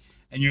somebody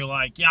and you're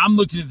like, yeah, I'm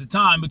looking at the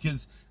time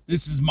because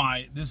this is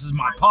my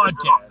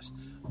podcast.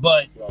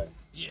 But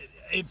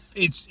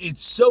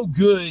it's so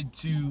good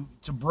to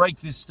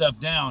break this stuff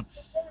down.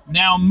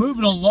 Now,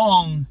 moving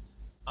along,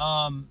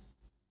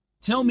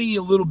 tell me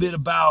a little bit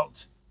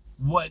about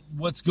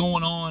what's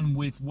going on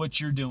with what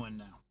you're doing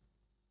now.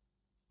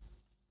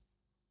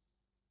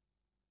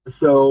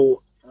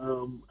 So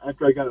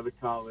after I got out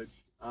of college,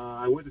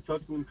 I went to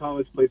Tuscaloosa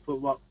College, played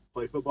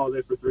football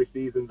there for 3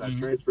 seasons. I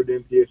transferred to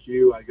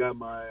MTSU. I got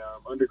my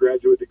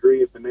undergraduate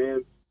degree in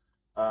finance.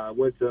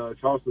 Went to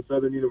Charleston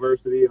Southern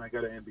University, and I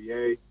got an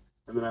MBA.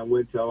 And then I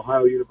went to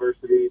Ohio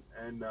University,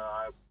 and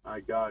I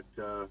got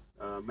a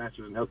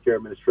master's in healthcare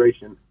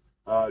administration.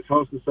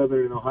 Charleston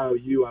Southern and Ohio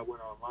U, I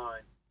went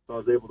online, so I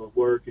was able to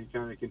work and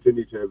kind of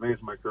continue to advance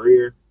my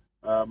career.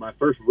 My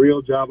first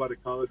real job out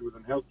of college was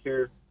in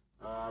healthcare.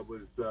 I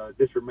was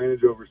district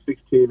manager over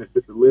 16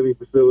 assisted living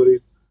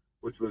facilities,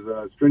 which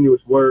was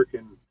strenuous work,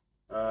 and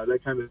that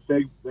kind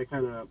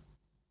of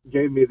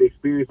gave me the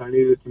experience I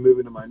needed to move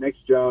into my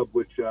next job,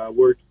 which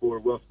worked for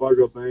Wells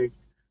Fargo Bank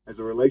as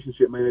a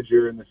relationship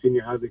manager in the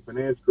senior housing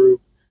finance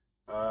group.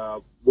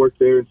 Worked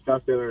there in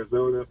Scottsdale,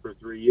 Arizona for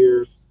 3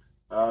 years.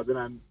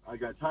 Then I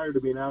got tired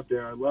of being out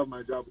there. I love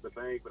my job at the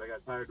bank, but I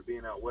got tired of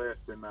being out west,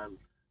 and I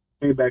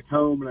came back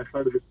home, and I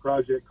started this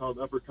project called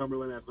Upper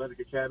Cumberland Athletic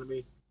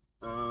Academy.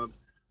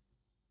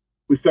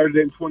 We started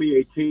it in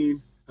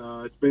 2018.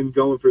 It's been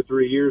going for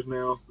 3 years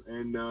now,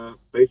 and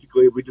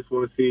basically we just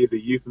want to see the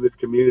youth in this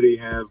community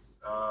have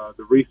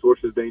the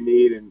resources they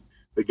need and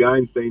the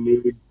guidance they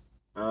need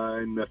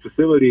and the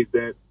facilities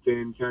that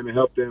can kind of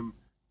help them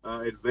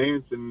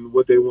advance in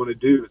what they want to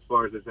do as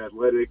far as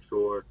athletics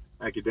or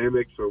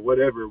academics or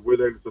whatever. We're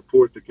there to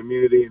support the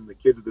community and the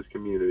kids of this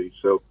community.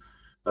 So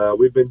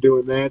we've been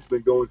doing that. It's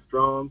been going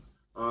strong.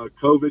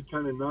 COVID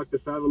kind of knocked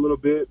us out a little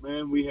bit,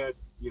 man. We had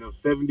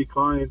 70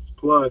 clients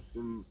plus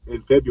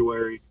in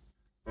February,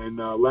 and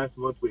last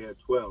month we had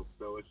 12.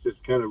 So it's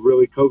just kind of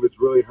COVID's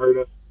really hurt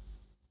us.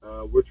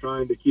 We're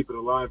trying to keep it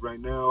alive right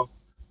now.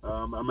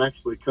 I'm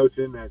actually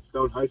coaching at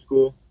Stone High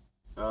School,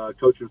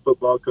 coaching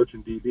football,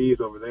 coaching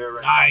DBs over there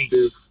right now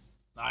too.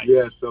 Nice.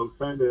 Yeah, so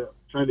trying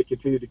to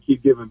continue to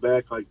keep giving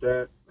back like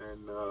that,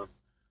 and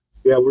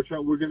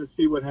we're going to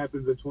see what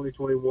happens in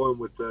 2021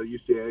 with the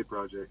UCAA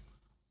project.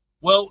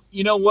 Well,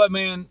 you know what,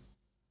 man?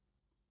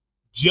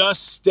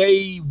 Just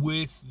stay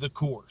with the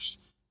course.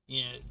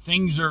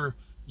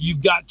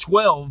 You've got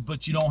 12,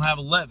 but you don't have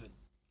 11.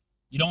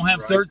 You don't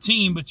have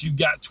 13, but you've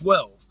got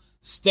 12.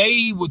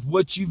 Stay with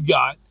what you've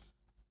got.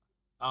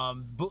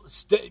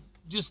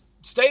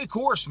 Stay the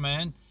course,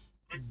 man.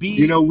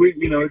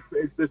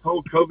 It's this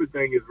whole COVID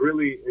thing is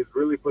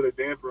really put a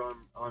damper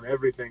on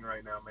everything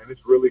right now, man.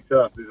 It's really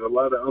tough. There's a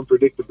lot of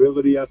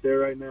unpredictability out there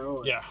right now.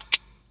 And, yeah.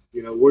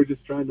 We're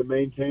just trying to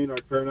maintain our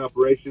current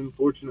operation.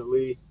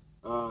 Fortunately,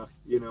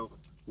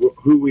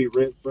 who we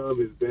rent from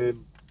has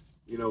been,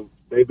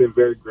 they've been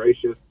very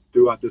gracious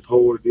throughout this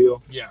whole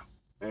ordeal. Yeah.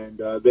 And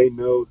they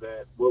know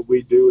that what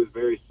we do is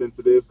very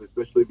sensitive,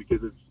 especially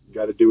because it's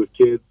got to do with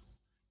kids.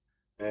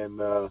 And,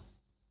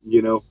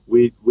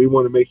 we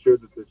want to make sure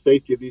that the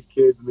safety of these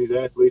kids and these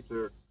athletes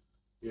are,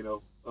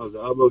 of the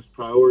utmost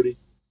priority.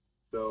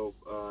 So,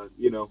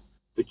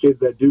 the kids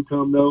that do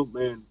come, though,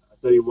 man, I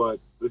tell you what,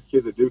 those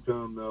kids that do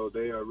come, though,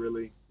 they are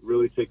really,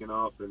 really taking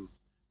off and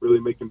really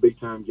making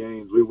big-time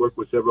gains. We work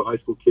with several high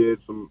school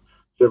kids,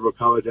 several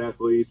college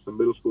athletes, some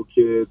middle school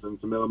kids, and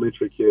some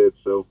elementary kids.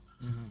 So,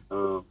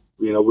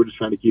 we're just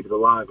trying to keep it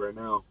alive right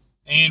now.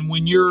 And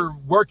when you're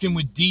working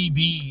with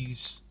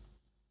DBs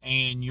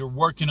and you're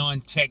working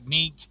on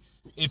technique,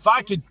 if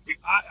I could,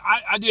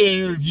 I did an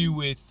interview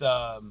with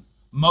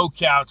Mo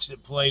Couch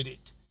that played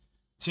at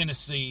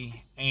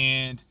Tennessee,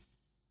 and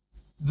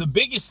the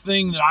biggest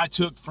thing that I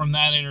took from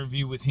that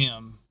interview with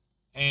him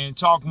and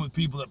talking with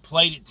people that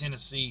played at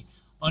Tennessee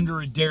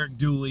under a Derek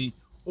Dooley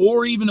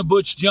or even a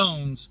Butch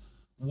Jones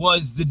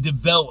was the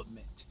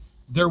development.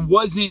 There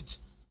wasn't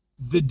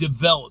the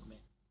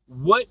development.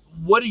 What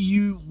are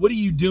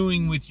you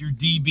doing with your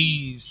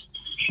DBs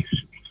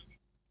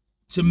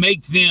to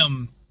make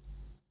them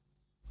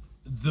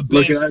the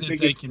best that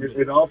they can be?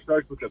 It all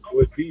starts with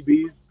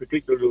DBs,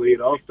 particularly.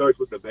 It all starts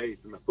with the base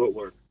and the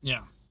footwork.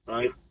 Yeah.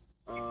 Right.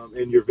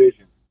 And your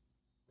vision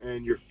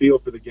and your feel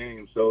for the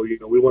game. So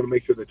we want to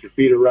make sure that your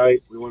feet are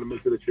right. We want to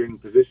make sure that you're in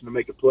position to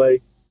make a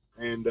play,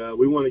 and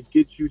we want to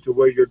get you to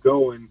where you're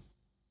going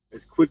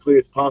as quickly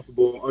as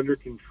possible, under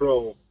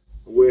control,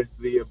 with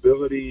the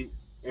ability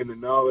and the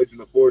knowledge and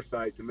the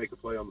foresight to make a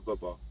play on the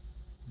football.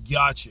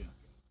 Gotcha.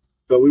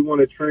 So we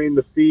want to train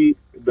the feet,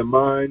 the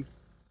mind,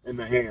 and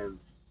the hands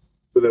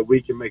so that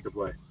we can make a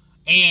play.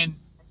 And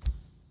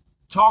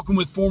talking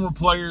with former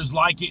players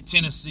like at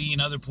Tennessee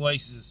and other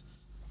places,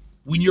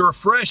 when you're a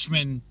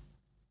freshman,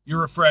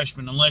 you're a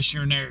freshman unless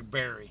you're an Eric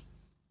Berry.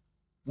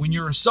 When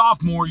you're a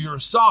sophomore,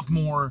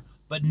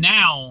 but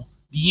now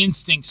the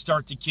instincts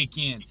start to kick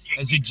in.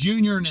 As a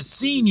junior and a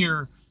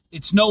senior,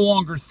 it's no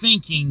longer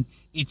thinking,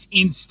 it's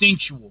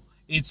instinctual.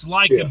 It's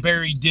like a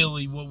Barry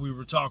Dilly, what we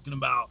were talking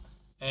about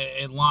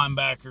at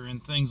linebacker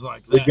and things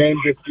like that. The game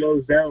just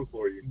slows down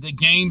for you. The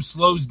game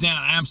slows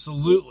down,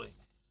 absolutely.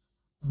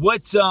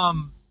 What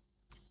do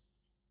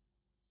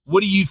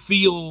you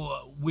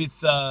feel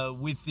with the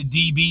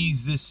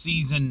DBs this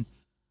season?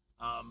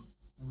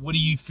 What do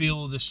you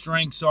feel the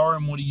strengths are,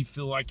 and what do you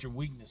feel like your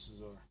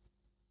weaknesses are?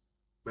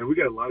 Man, we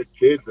got a lot of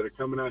kids that are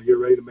coming out here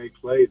ready to make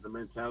plays. The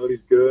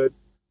mentality's good.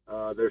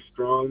 They're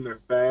strong. They're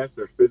fast.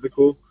 They're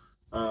physical.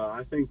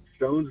 I think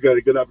Stone's got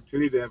a good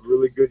opportunity to have a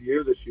really good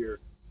year this year.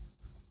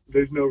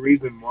 There's no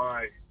reason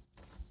why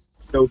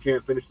Stone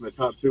can't finish in the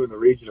top 2 in the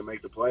region and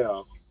make the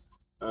playoffs.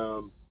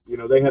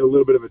 They had a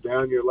little bit of a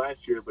down year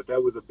last year, but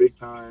that was a big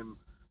time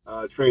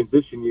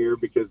transition year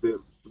because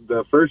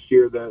the first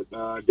year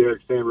that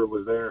Derek Samber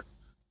was there,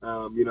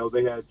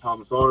 they had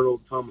Thomas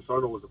Arnold. Thomas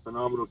Arnold was a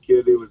phenomenal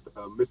kid. He was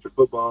Mr.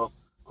 Football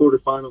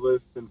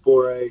quarterfinalist in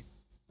 4A.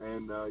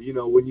 And,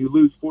 when you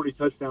lose 40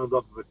 touchdowns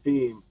off of a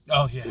team,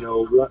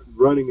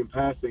 running and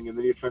passing, and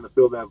then you're trying to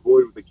fill that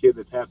void with a kid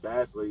that's half the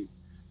athlete,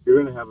 you're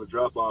going to have a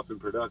drop-off in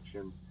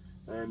production.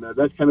 And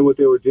that's kind of what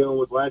they were dealing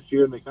with last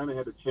year, and they kind of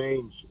had to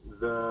change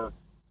the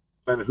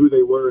kind of who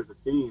they were as a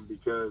team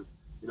because,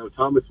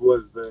 Thomas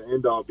was the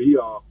end-all,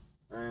 be-all,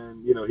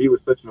 and, he was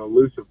such an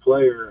elusive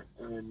player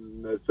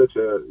and such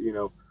a,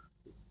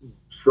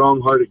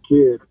 strong-hearted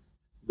kid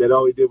that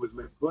all he did was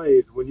make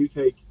plays. When you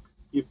take,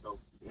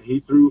 he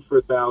threw for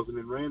 1,000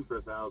 and ran for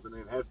 1,000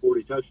 and had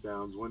 40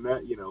 touchdowns. When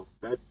that,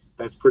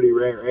 that's pretty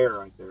rare air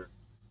right there.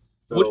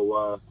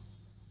 So,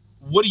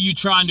 what are you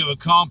trying to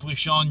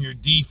accomplish on your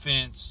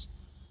defense?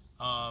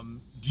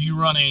 Do you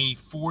run a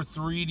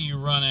 4-3? Do you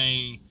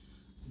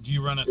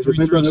run a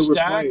 3-3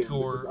 stack?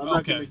 Or I'm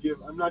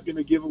not going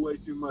to give away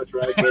too much,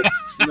 right? But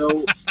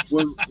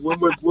when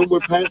we're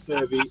pass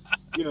heavy,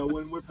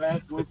 when we're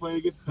playing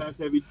against a pass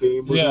heavy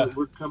team,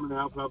 we're coming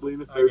out probably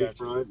in a 30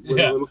 front with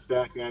a little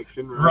stack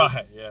action, right?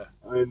 Right, yeah.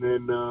 And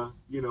then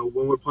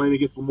when we're playing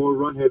against the more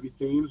run heavy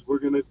teams, we're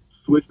going to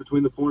switch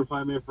between the 4 and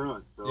 5 man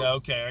front. So. Yeah,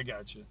 okay, I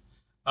got you.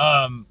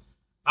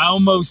 I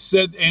almost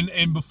said,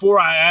 and before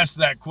I asked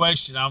that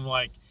question, I'm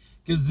like,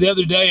 because the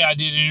other day I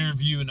did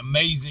an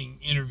amazing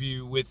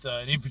interview with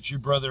an infantry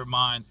brother of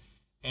mine,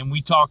 and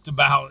we talked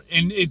about,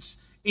 and it's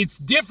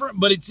different,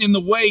 but it's in the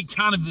way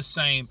kind of the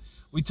same.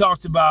 We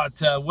talked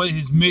about what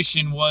his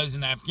mission was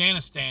in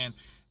Afghanistan,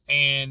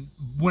 and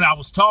when I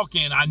was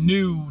talking, I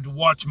knew to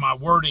watch my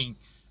wording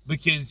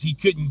because he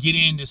couldn't get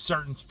into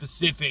certain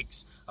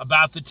specifics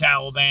about the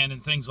Taliban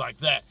and things like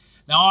that.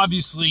 Now,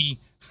 obviously,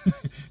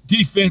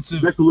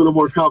 defensive. That's a little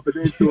more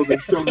confidential than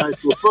some high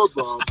school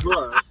football,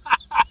 but.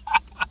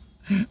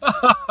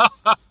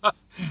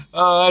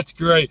 Oh, that's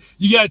great.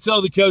 You got to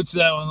tell the coach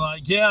that one.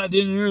 Like, yeah, I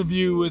did an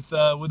interview with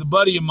a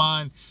buddy of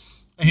mine,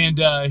 and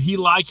he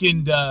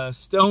likened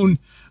Stone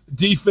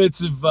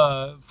defensive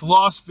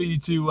philosophy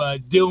to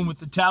dealing with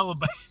the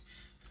Taliban.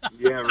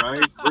 Yeah,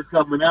 right. We're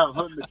coming out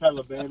hunting the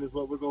Taliban is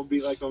what we're going to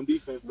be like on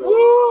defense. Though.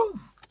 Woo!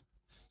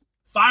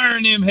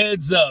 Firing them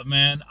heads up,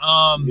 man.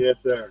 Yes,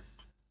 sir.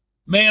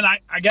 Man, I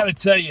got to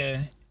tell you,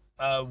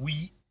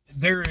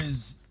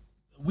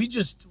 we've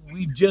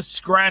just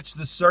scratched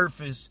the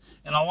surface,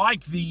 and I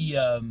like the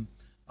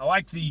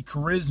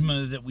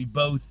charisma that we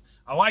both.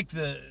 I like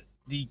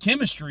the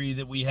chemistry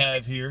that we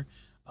have here.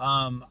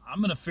 I'm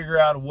gonna figure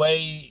out a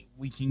way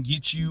we can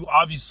get you.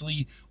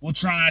 Obviously, we'll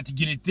try not to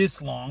get it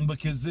this long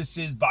because this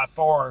is by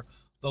far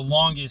the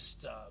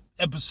longest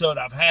episode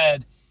I've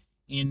had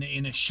in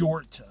a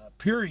short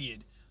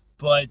period.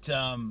 But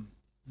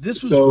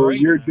this was great.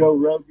 So you're Joe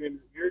Rogan.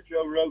 You're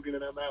Joe Rogan,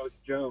 and I'm Alex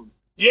Jones.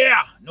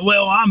 Yeah,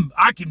 well,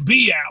 I can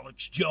be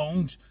Alex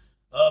Jones.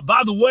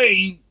 By the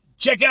way,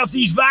 check out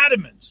these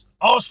vitamins,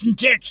 Austin,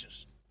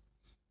 Texas.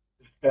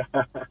 No,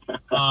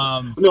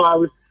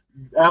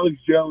 Alex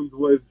Jones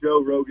was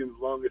Joe Rogan's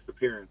longest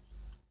appearance.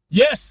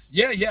 Yes,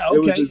 yeah, okay. It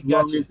was his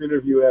longest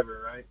interview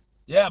ever, right?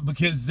 Yeah,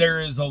 because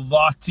there is a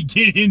lot to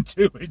get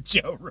into with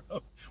Joe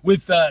Rogan.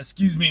 With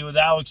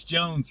Alex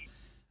Jones.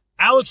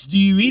 Alex, do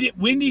you eat at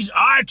Wendy's?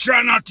 I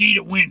try not to eat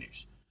at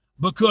Wendy's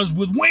because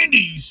with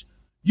Wendy's,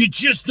 you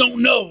just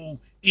don't know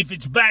if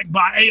it's backed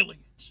by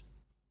aliens.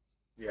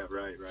 Yeah,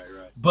 right.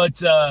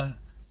 But I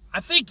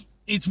think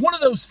it's one of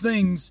those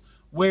things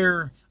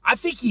where I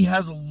think he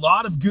has a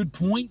lot of good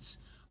points,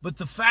 but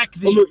the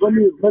fact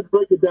that let's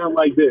break it down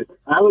like this.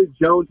 Alex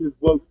Jones is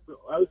let's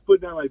put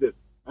it down like this.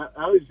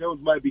 Alex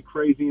Jones might be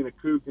crazy and a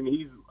kook, and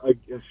he's a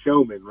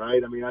showman,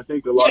 right? I mean, I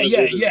think a lot of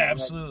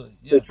absolutely.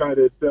 Yeah. To try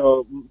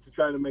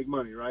to make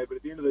money, right? But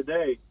at the end of the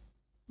day,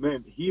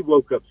 man, he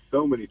woke up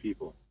so many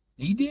people.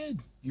 He did.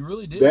 He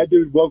really did. That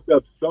dude woke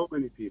up so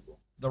many people.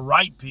 The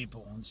right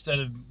people instead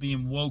of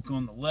being woke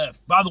on the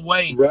left. By the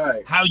way,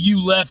 right. How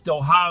you left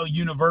Ohio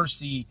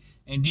University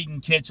and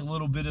didn't catch a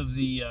little bit of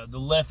the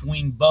left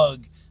wing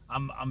bug,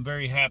 I'm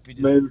very happy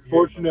to. Man,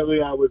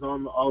 fortunately, I was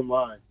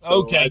online. So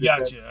okay, I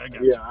got you.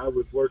 Yeah, I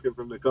was working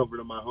from the comfort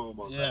of my home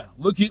on that.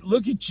 Look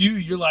at you.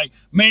 You're like,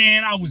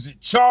 man, I was at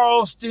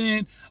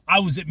Charleston. I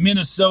was at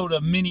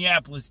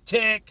Minneapolis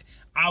Tech.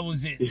 I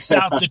was at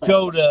South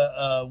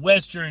Dakota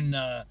Western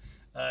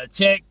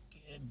Tech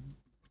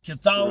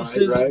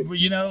Catholicism,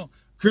 right.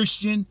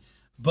 Christian.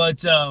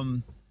 But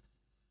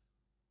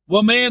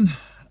well, man,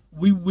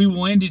 we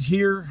will end it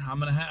here. I'm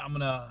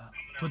gonna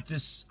put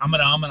this. I'm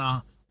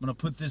gonna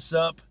put this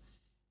up,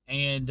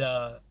 and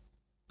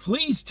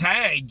please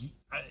tag.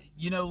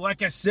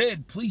 Like I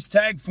said, please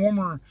tag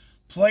former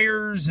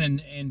players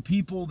and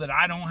people that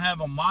I don't have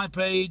on my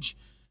page.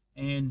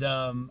 And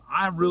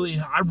I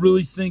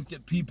really think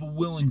that people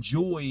will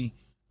enjoy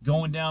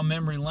going down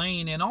memory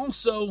lane. And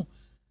also,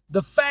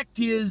 the fact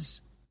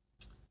is,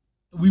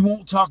 we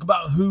won't talk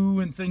about who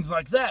and things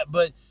like that,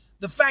 but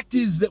the fact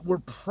is that we're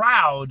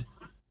proud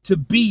to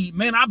be,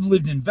 man, I've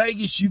lived in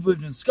Vegas, you've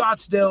lived in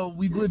Scottsdale,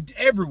 we've lived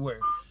everywhere.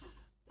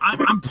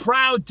 I'm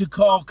proud to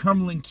call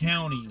Cumberland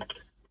County,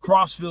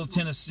 Crossville,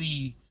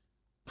 Tennessee,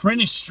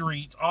 Prentice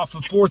Street off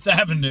of 4th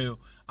Avenue.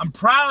 I'm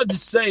proud to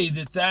say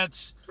that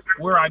that's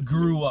where I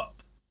grew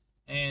up.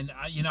 And,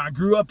 I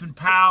grew up in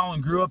Powell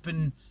and grew up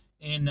in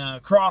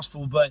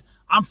Crossville, but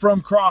I'm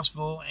from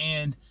Crossville,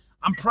 and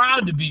I'm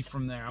proud to be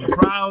from there. I'm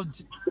proud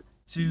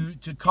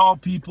to call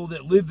people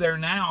that live there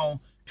now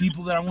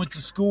people that I went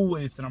to school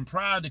with, and I'm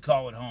proud to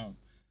call it home.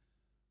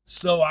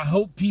 So I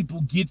hope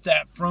people get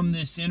that from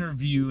this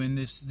interview and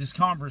this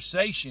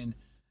conversation,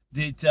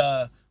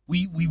 that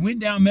we went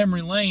down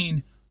memory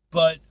lane,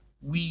 but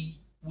we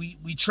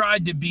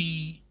tried to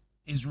be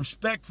as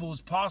respectful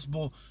as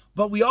possible.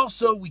 But we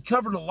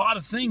covered a lot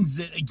of things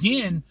that,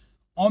 again,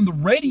 on the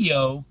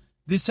radio,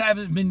 this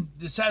hasn't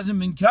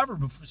been covered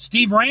before.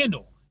 Steve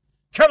Randall,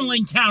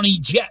 Cumberland County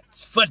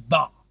Jets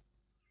football.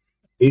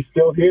 He's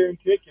still here and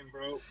kicking,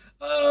 bro.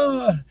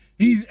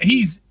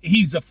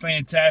 He's a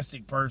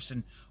fantastic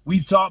person.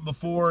 We've talked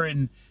before,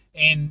 and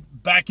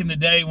back in the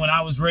day when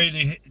I was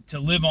ready to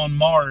live on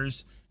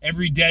Mars,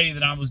 every day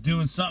that I was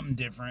doing something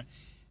different,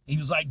 he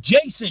was like,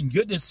 Jason,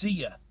 good to see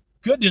you.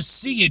 Good to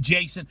see you,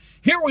 Jason.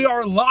 Here we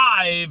are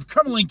live,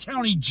 Cumberland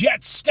County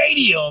Jets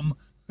Stadium.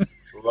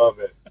 Love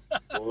it.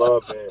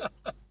 Love it.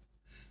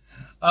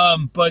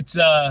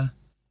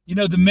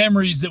 The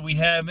memories that we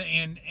have,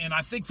 and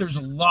I think there's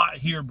a lot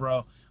here,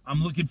 bro.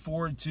 I'm looking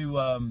forward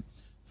to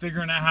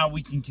figuring out how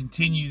we can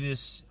continue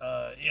this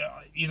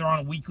either on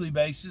a weekly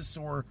basis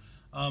or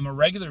a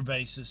regular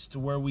basis, to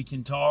where we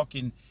can talk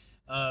and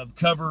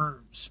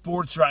cover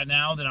sports right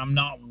now that I'm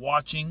not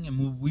watching,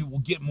 and we will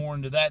get more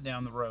into that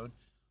down the road.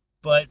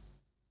 But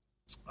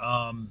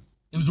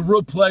it was a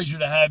real pleasure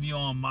to have you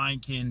on,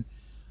 Mike, and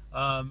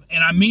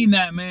I mean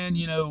that, man.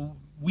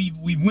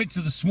 We went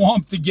to the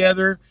swamp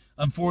together.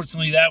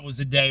 Unfortunately, that was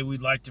a day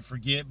we'd like to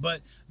forget. But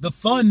the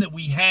fun that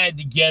we had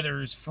together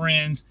as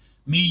friends,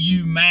 me,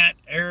 you, Matt,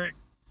 Eric,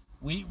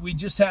 we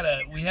just had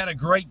a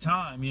great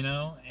time,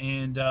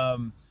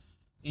 And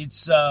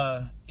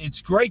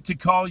it's great to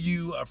call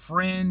you a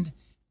friend,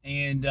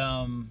 and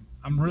I'm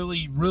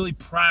really, really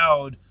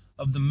proud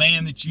of the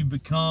man that you've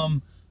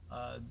become.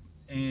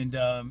 And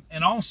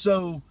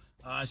also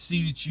I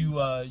see that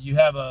you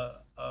have a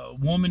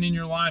woman in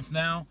your life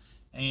now,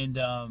 and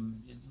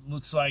it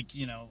looks like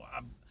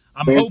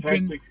I'm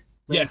hoping.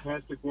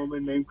 Fantastic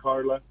woman named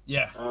Carla.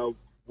 Yeah.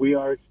 We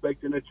are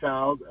expecting a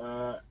child.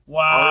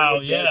 Wow.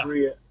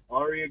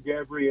 Aria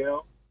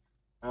Gabrielle.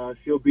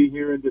 She'll be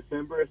here in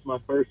December. It's my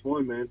first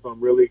one, man, so I'm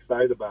really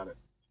excited about it.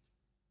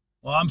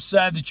 Well, I'm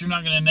sad that you're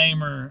not going to name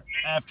her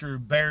after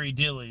Barry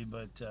Dilly,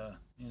 but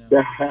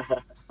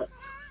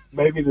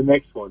maybe the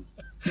next one.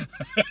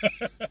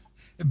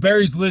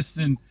 Barry's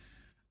listening.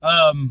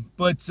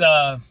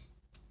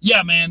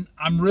 Yeah, man,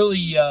 I'm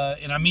really,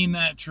 and I mean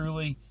that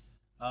truly.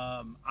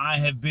 I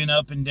have been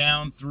up and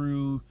down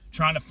through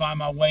trying to find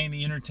my way in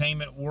the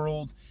entertainment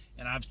world,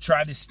 and I've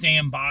tried to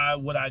stand by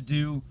what I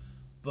do.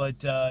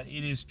 But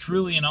it is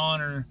truly an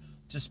honor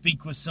to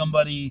speak with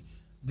somebody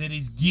that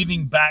is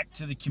giving back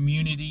to the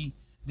community,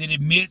 that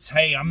admits,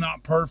 hey, I'm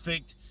not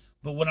perfect,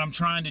 but what I'm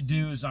trying to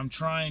do is I'm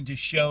trying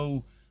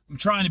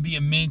to be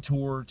a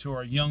mentor to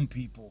our young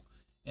people,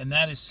 and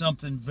that is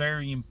something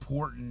very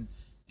important.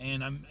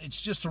 And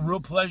it's just a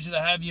real pleasure to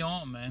have you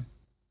on, man.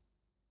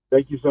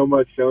 Thank you so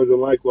much, Jones,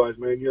 and likewise,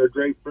 man. You're a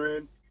great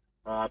friend.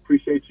 I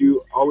appreciate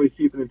you always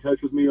keeping in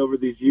touch with me over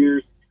these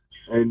years,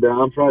 and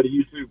I'm proud of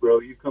you too, bro.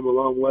 You've come a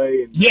long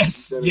way, and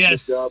yes, you've done a good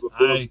job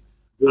of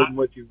building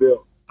what you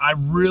built. I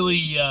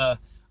really,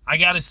 I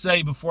got to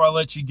say before I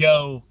let you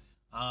go,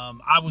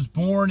 I was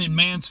born in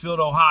Mansfield,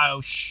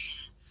 Ohio,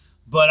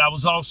 but I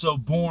was also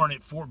born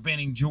at Fort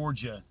Benning,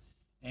 Georgia,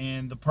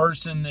 and the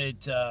person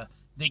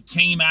that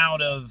came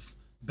out of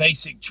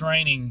basic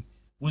training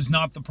was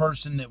not the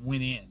person that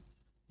went in.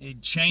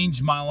 It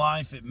changed my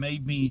life. It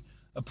made me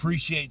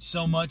appreciate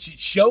so much. It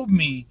showed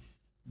me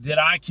that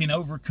I can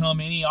overcome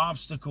any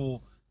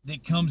obstacle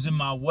that comes in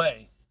my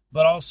way.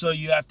 But also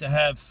you have to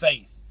have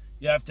faith.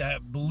 You have to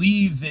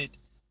believe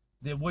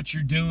that what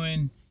you're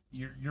doing,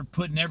 you're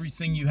putting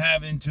everything you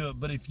have into it.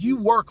 But if you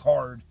work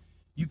hard,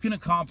 you can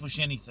accomplish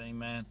anything,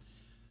 man.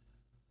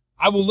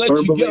 I will let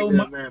you go,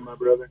 my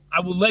brother.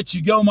 I will let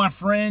you go, my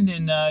friend.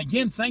 And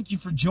again, thank you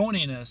for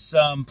joining us.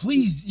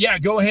 Please,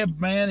 go ahead,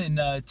 man, and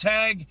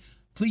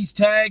please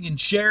tag and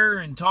share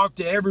and talk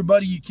to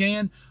everybody you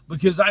can,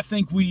 because I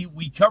think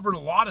we covered a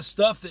lot of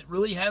stuff that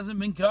really hasn't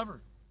been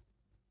covered.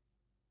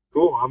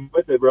 Cool, I'm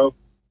with it, bro.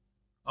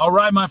 All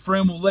right, my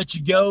friend, we'll let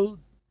you go.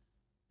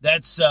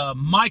 That's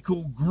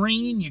Michael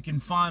Greene. You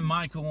can find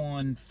Michael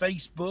on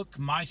Facebook,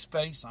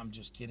 MySpace. I'm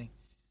just kidding.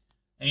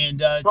 And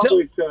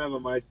probably still have a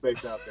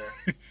MySpace out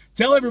there.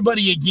 Tell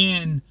everybody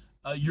again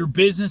your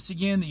business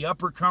again, the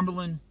Upper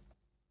Cumberland.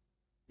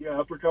 Yeah,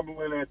 Upper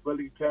Cumberland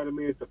Athletic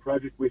Academy. It's a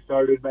project we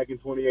started back in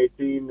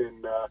 2018,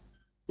 and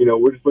you know,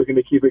 we're just looking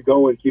to keep it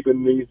going,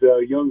 keeping these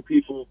young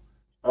people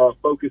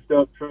focused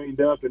up, trained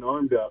up, and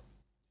armed up.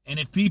 And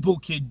if people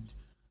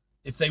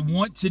if they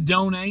want to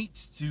donate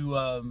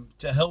to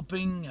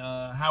helping,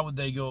 how would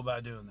they go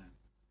about doing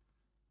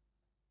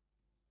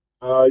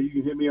that? You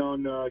can hit me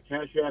on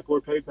Cash App or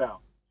PayPal.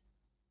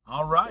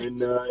 All right.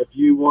 And if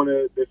you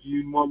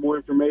want more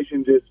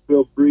information, just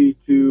feel free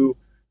to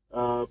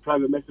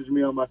private message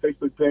me on my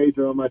Facebook page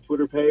or on my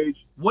Twitter page.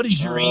 What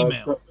is your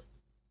email?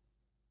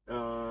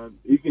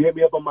 You can hit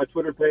me up on my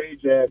Twitter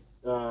page at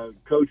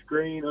Coach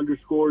Greene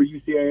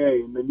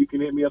 _UCAA, and then you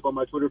can hit me up on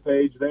my Twitter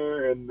page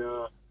there, and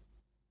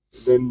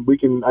then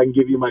I can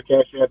give you my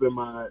Cash App and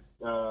my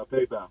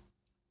PayPal.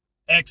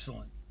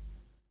 Excellent.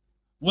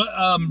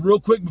 Well, real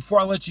quick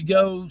before I let you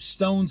go,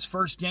 Stone's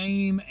first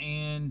game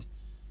and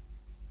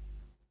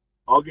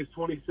August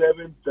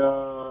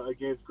 27th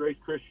against Grace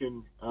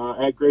Christian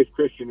at Grace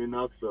Christian in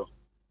Knoxville.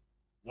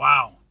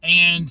 Wow.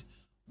 And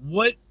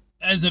what,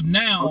 as of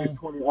now,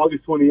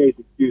 August 28th.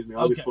 Excuse me,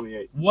 August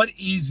 28th. What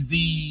is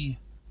the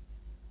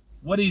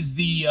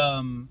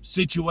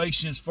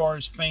situation as far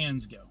as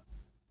fans go?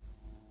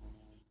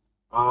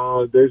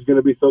 There's going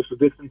to be social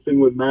distancing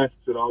with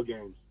masks at all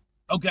games.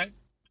 Okay.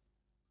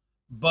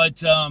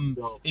 But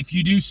if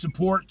you do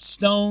support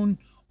Stone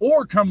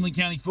or Cumberland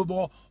County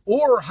football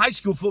or high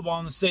school football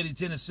in the state of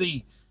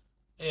Tennessee,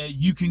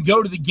 you can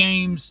go to the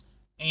games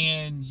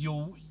and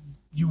you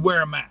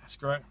wear a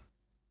mask, right?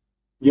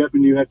 Yep,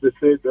 and you have to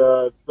sit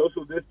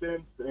social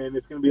distance, and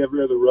it's going to be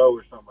every other row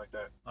or something like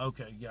that.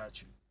 Okay,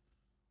 got you.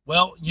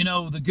 Well, you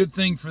know, the good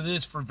thing for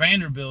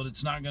Vanderbilt,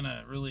 it's not going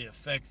to really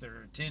affect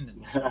their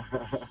attendance.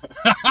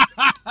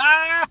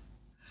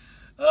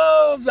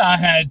 Oh, I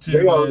had to.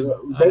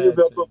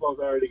 Vanderbilt football's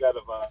already got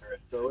a virus.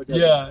 So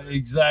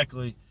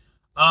exactly.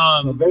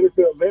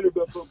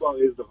 Vanderbilt football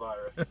is the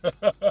virus.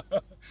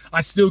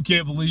 I still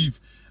can't believe,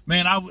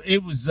 man,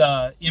 it was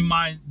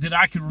that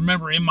I could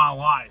remember in my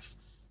life,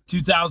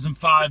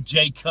 2005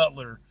 Jay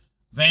Cutler,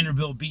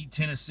 Vanderbilt beat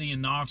Tennessee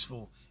in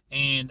Knoxville,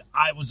 and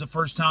it was the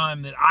first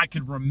time that I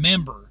could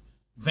remember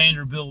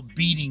Vanderbilt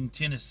beating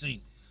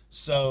Tennessee.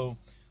 So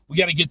we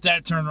got to get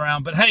that turned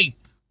around. But hey,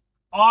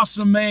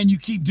 awesome, man. You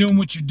keep doing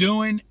what you're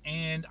doing,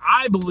 and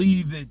I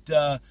believe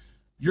that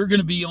you're going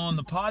to be on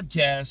the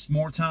podcast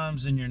more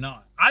times than you're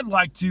not. I'd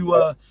like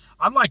to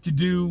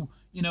do,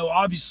 you know,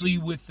 obviously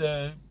with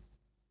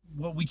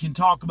what we can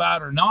talk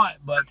about or not,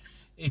 but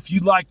if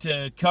you'd like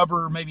to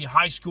cover maybe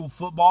high school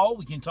football,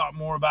 we can talk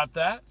more about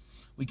that.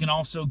 We can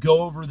also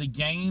go over the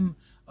game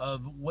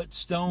of what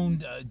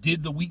Stone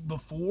did the week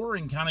before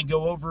and kind of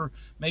go over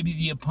maybe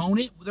the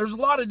opponent. There's a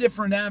lot of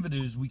different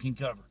avenues we can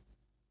cover.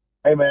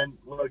 Hey, man,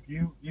 look,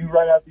 you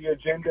write out the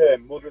agenda,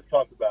 and we'll just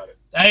talk about it.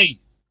 Hey,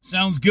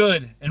 sounds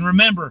good. And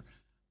remember,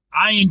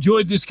 I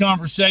enjoyed this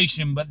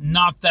conversation, but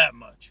not that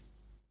much.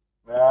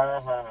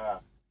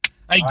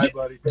 Hey,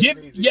 buddy,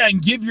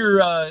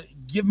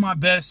 give my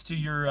best to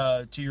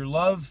your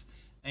love,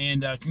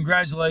 and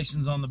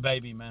congratulations on the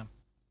baby, man.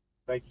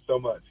 Thank you so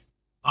much.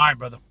 All right,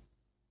 brother.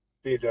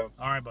 See you, Joe.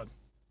 All right, bud.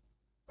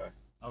 Bye.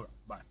 All right,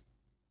 bye.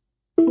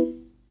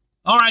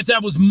 All right,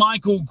 that was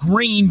Michael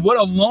Greene. What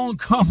a long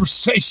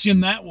conversation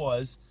that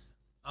was,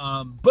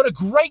 but a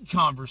great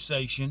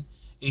conversation.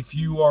 If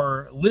you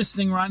are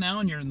listening right now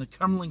and you're in the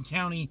Cumberland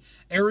County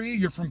area,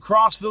 you're from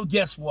Crossville,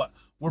 guess what?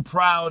 We're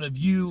proud of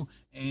you,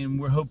 and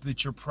we hope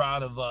that you're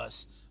proud of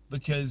us,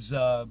 because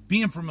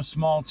being from a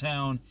small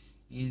town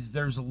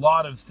there's a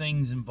lot of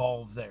things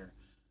involved there.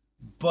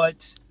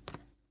 But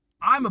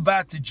I'm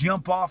about to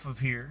jump off of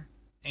here,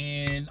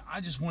 and I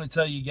just want to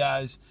tell you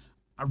guys,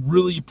 I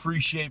really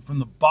appreciate from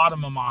the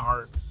bottom of my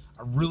heart,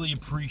 I really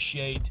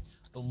appreciate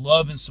the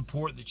love and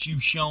support that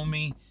you've shown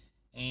me.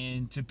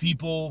 And to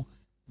people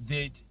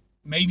that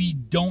maybe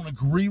don't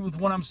agree with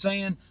what I'm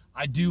saying,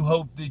 I do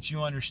hope that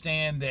you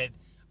understand that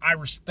I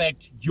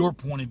respect your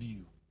point of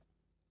view.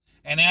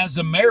 And as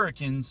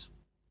Americans,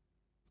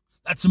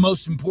 that's the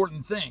most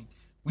important thing.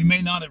 We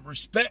may not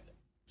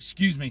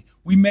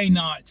we may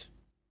not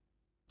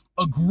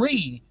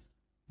agree,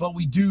 but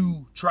we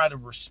do try to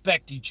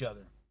respect each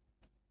other.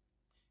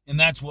 And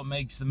that's what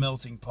makes the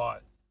melting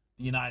pot,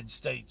 the United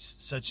States,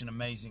 such an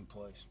amazing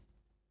place.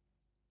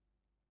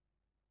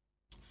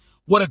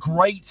 What a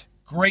great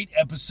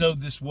episode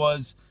this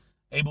was.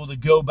 Able to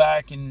go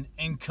back and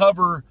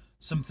cover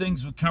some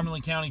things with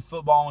Cumberland County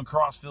football in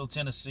Crossville,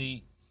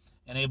 Tennessee,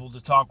 and able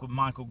to talk with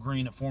Michael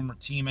Greene, a former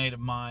teammate of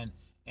mine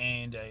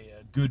and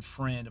a good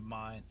friend of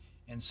mine,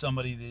 and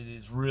somebody that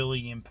is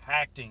really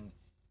impacting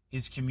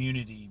his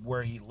community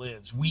where he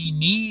lives. We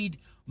need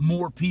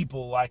more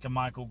people like a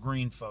Michael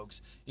Greene,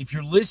 folks. If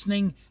you're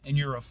listening and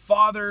you're a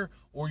father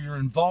or you're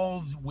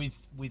involved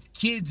with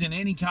kids in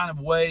any kind of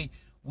way,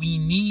 we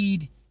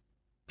need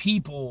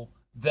people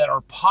that are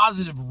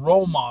positive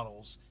role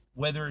models,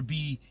 whether it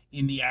be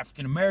in the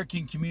African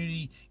American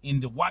community,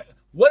 in the white,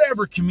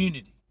 whatever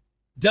community,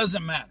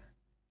 doesn't matter.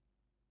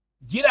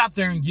 Get out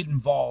there and get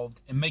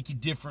involved and make a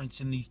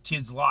difference in these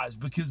kids' lives,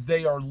 because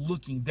they are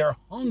they're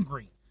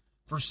hungry.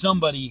 for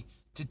somebody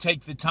to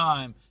take the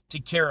time to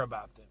care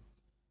about them.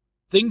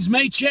 Things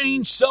may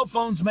change. Cell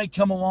phones may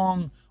come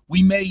along.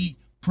 We may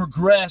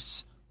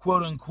progress,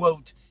 quote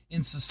unquote,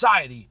 in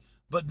society.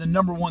 But the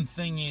number one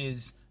thing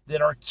is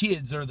that our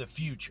kids are the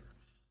future.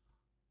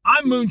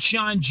 I'm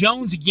Moonshine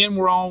Jones. Again,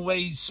 we're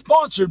always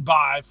sponsored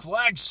by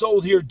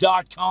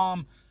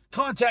FlagsSoldHere.com.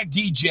 Contact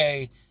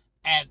DJ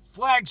at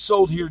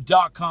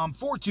FlagsSoldHere.com,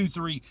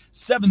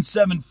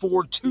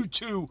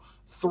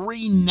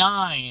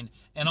 423-774-2239.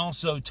 And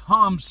also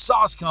Tom's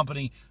Sauce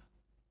Company.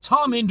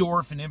 Tom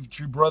Endorf, an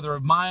infantry brother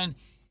of mine,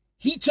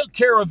 he took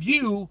care of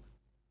you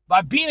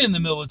by being in the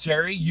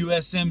military,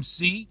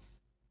 USMC.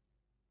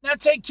 Now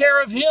take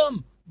care of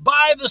him.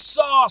 Buy the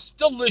sauce,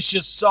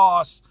 delicious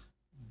sauce,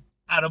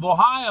 out of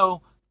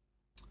Ohio,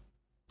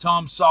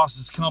 Tom's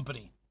Sauce's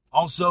company.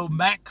 Also,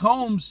 Matt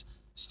Combs,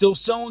 still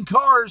selling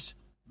cars.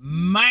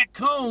 Matt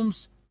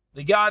Combs,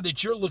 the guy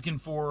that you're looking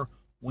for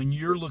when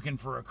you're looking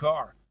for a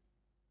car.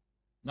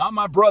 Not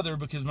my brother,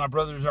 because my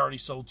brother's already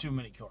sold too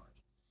many cars.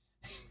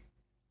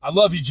 I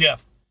love you,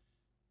 Jeff.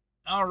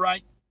 All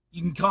right.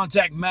 You can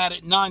contact Matt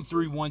at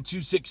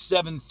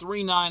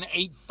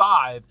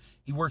 931-267-3985.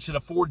 He works at a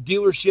Ford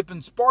dealership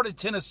in Sparta,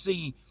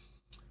 Tennessee.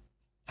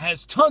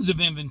 Has tons of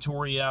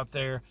inventory out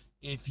there.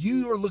 If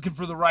you are looking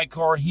for the right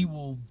car, he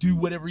will do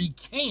whatever he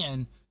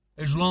can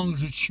as long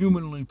as it's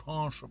humanly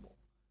possible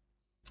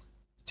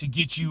to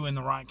get you in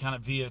the right kind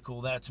of vehicle.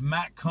 That's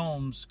Matt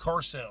Combs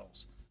Car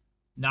Sales,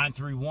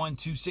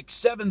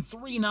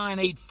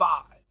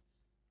 931-267-3985.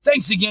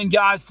 Thanks again,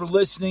 guys, for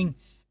listening,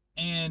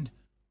 and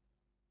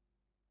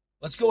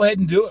let's go ahead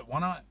and do it. Why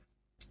not?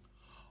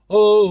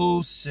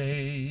 Oh,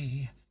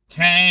 say,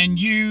 can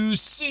you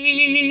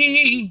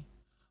see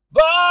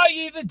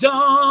by the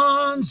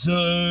dawn's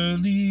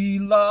early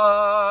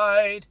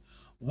light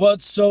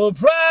what so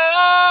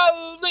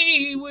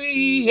proudly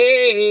we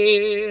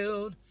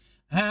hailed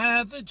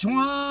at the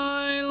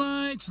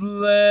twilight's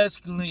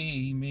last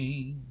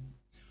gleaming,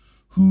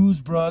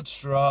 whose broad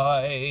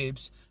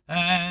stripes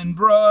and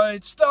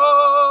bright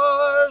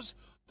stars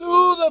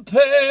through the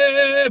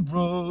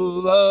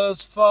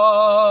perilous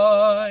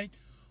fight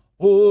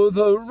o'er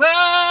the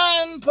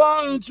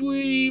ramparts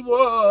we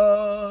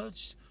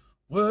watched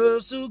were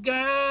so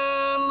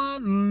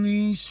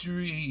gallantly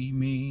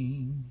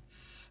streaming,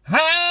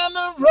 and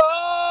the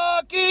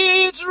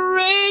rockets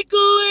rake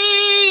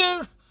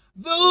clear,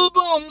 the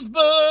bombs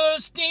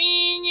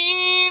bursting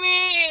in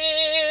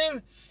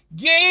air,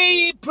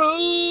 gave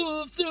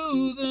proof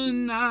through the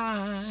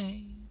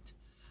night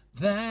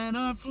that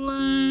our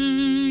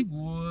flag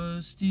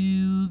was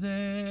still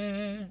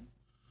there.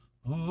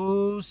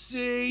 Oh,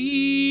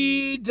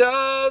 say,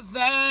 does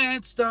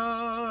that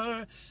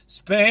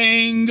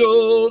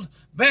star-spangled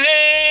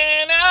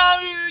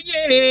banner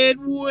yet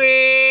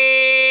wave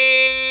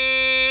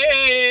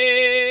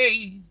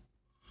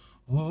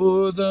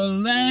o'er the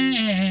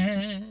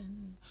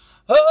land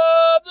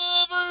of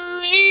the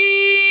free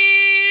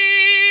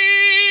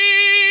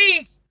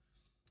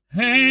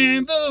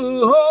and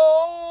the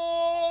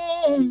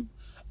home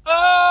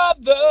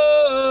of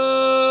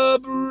the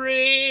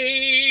brave?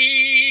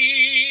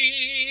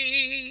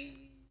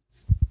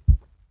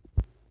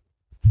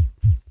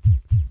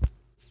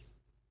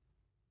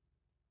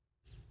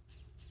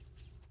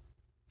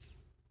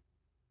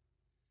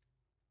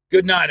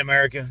 Good night,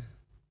 America.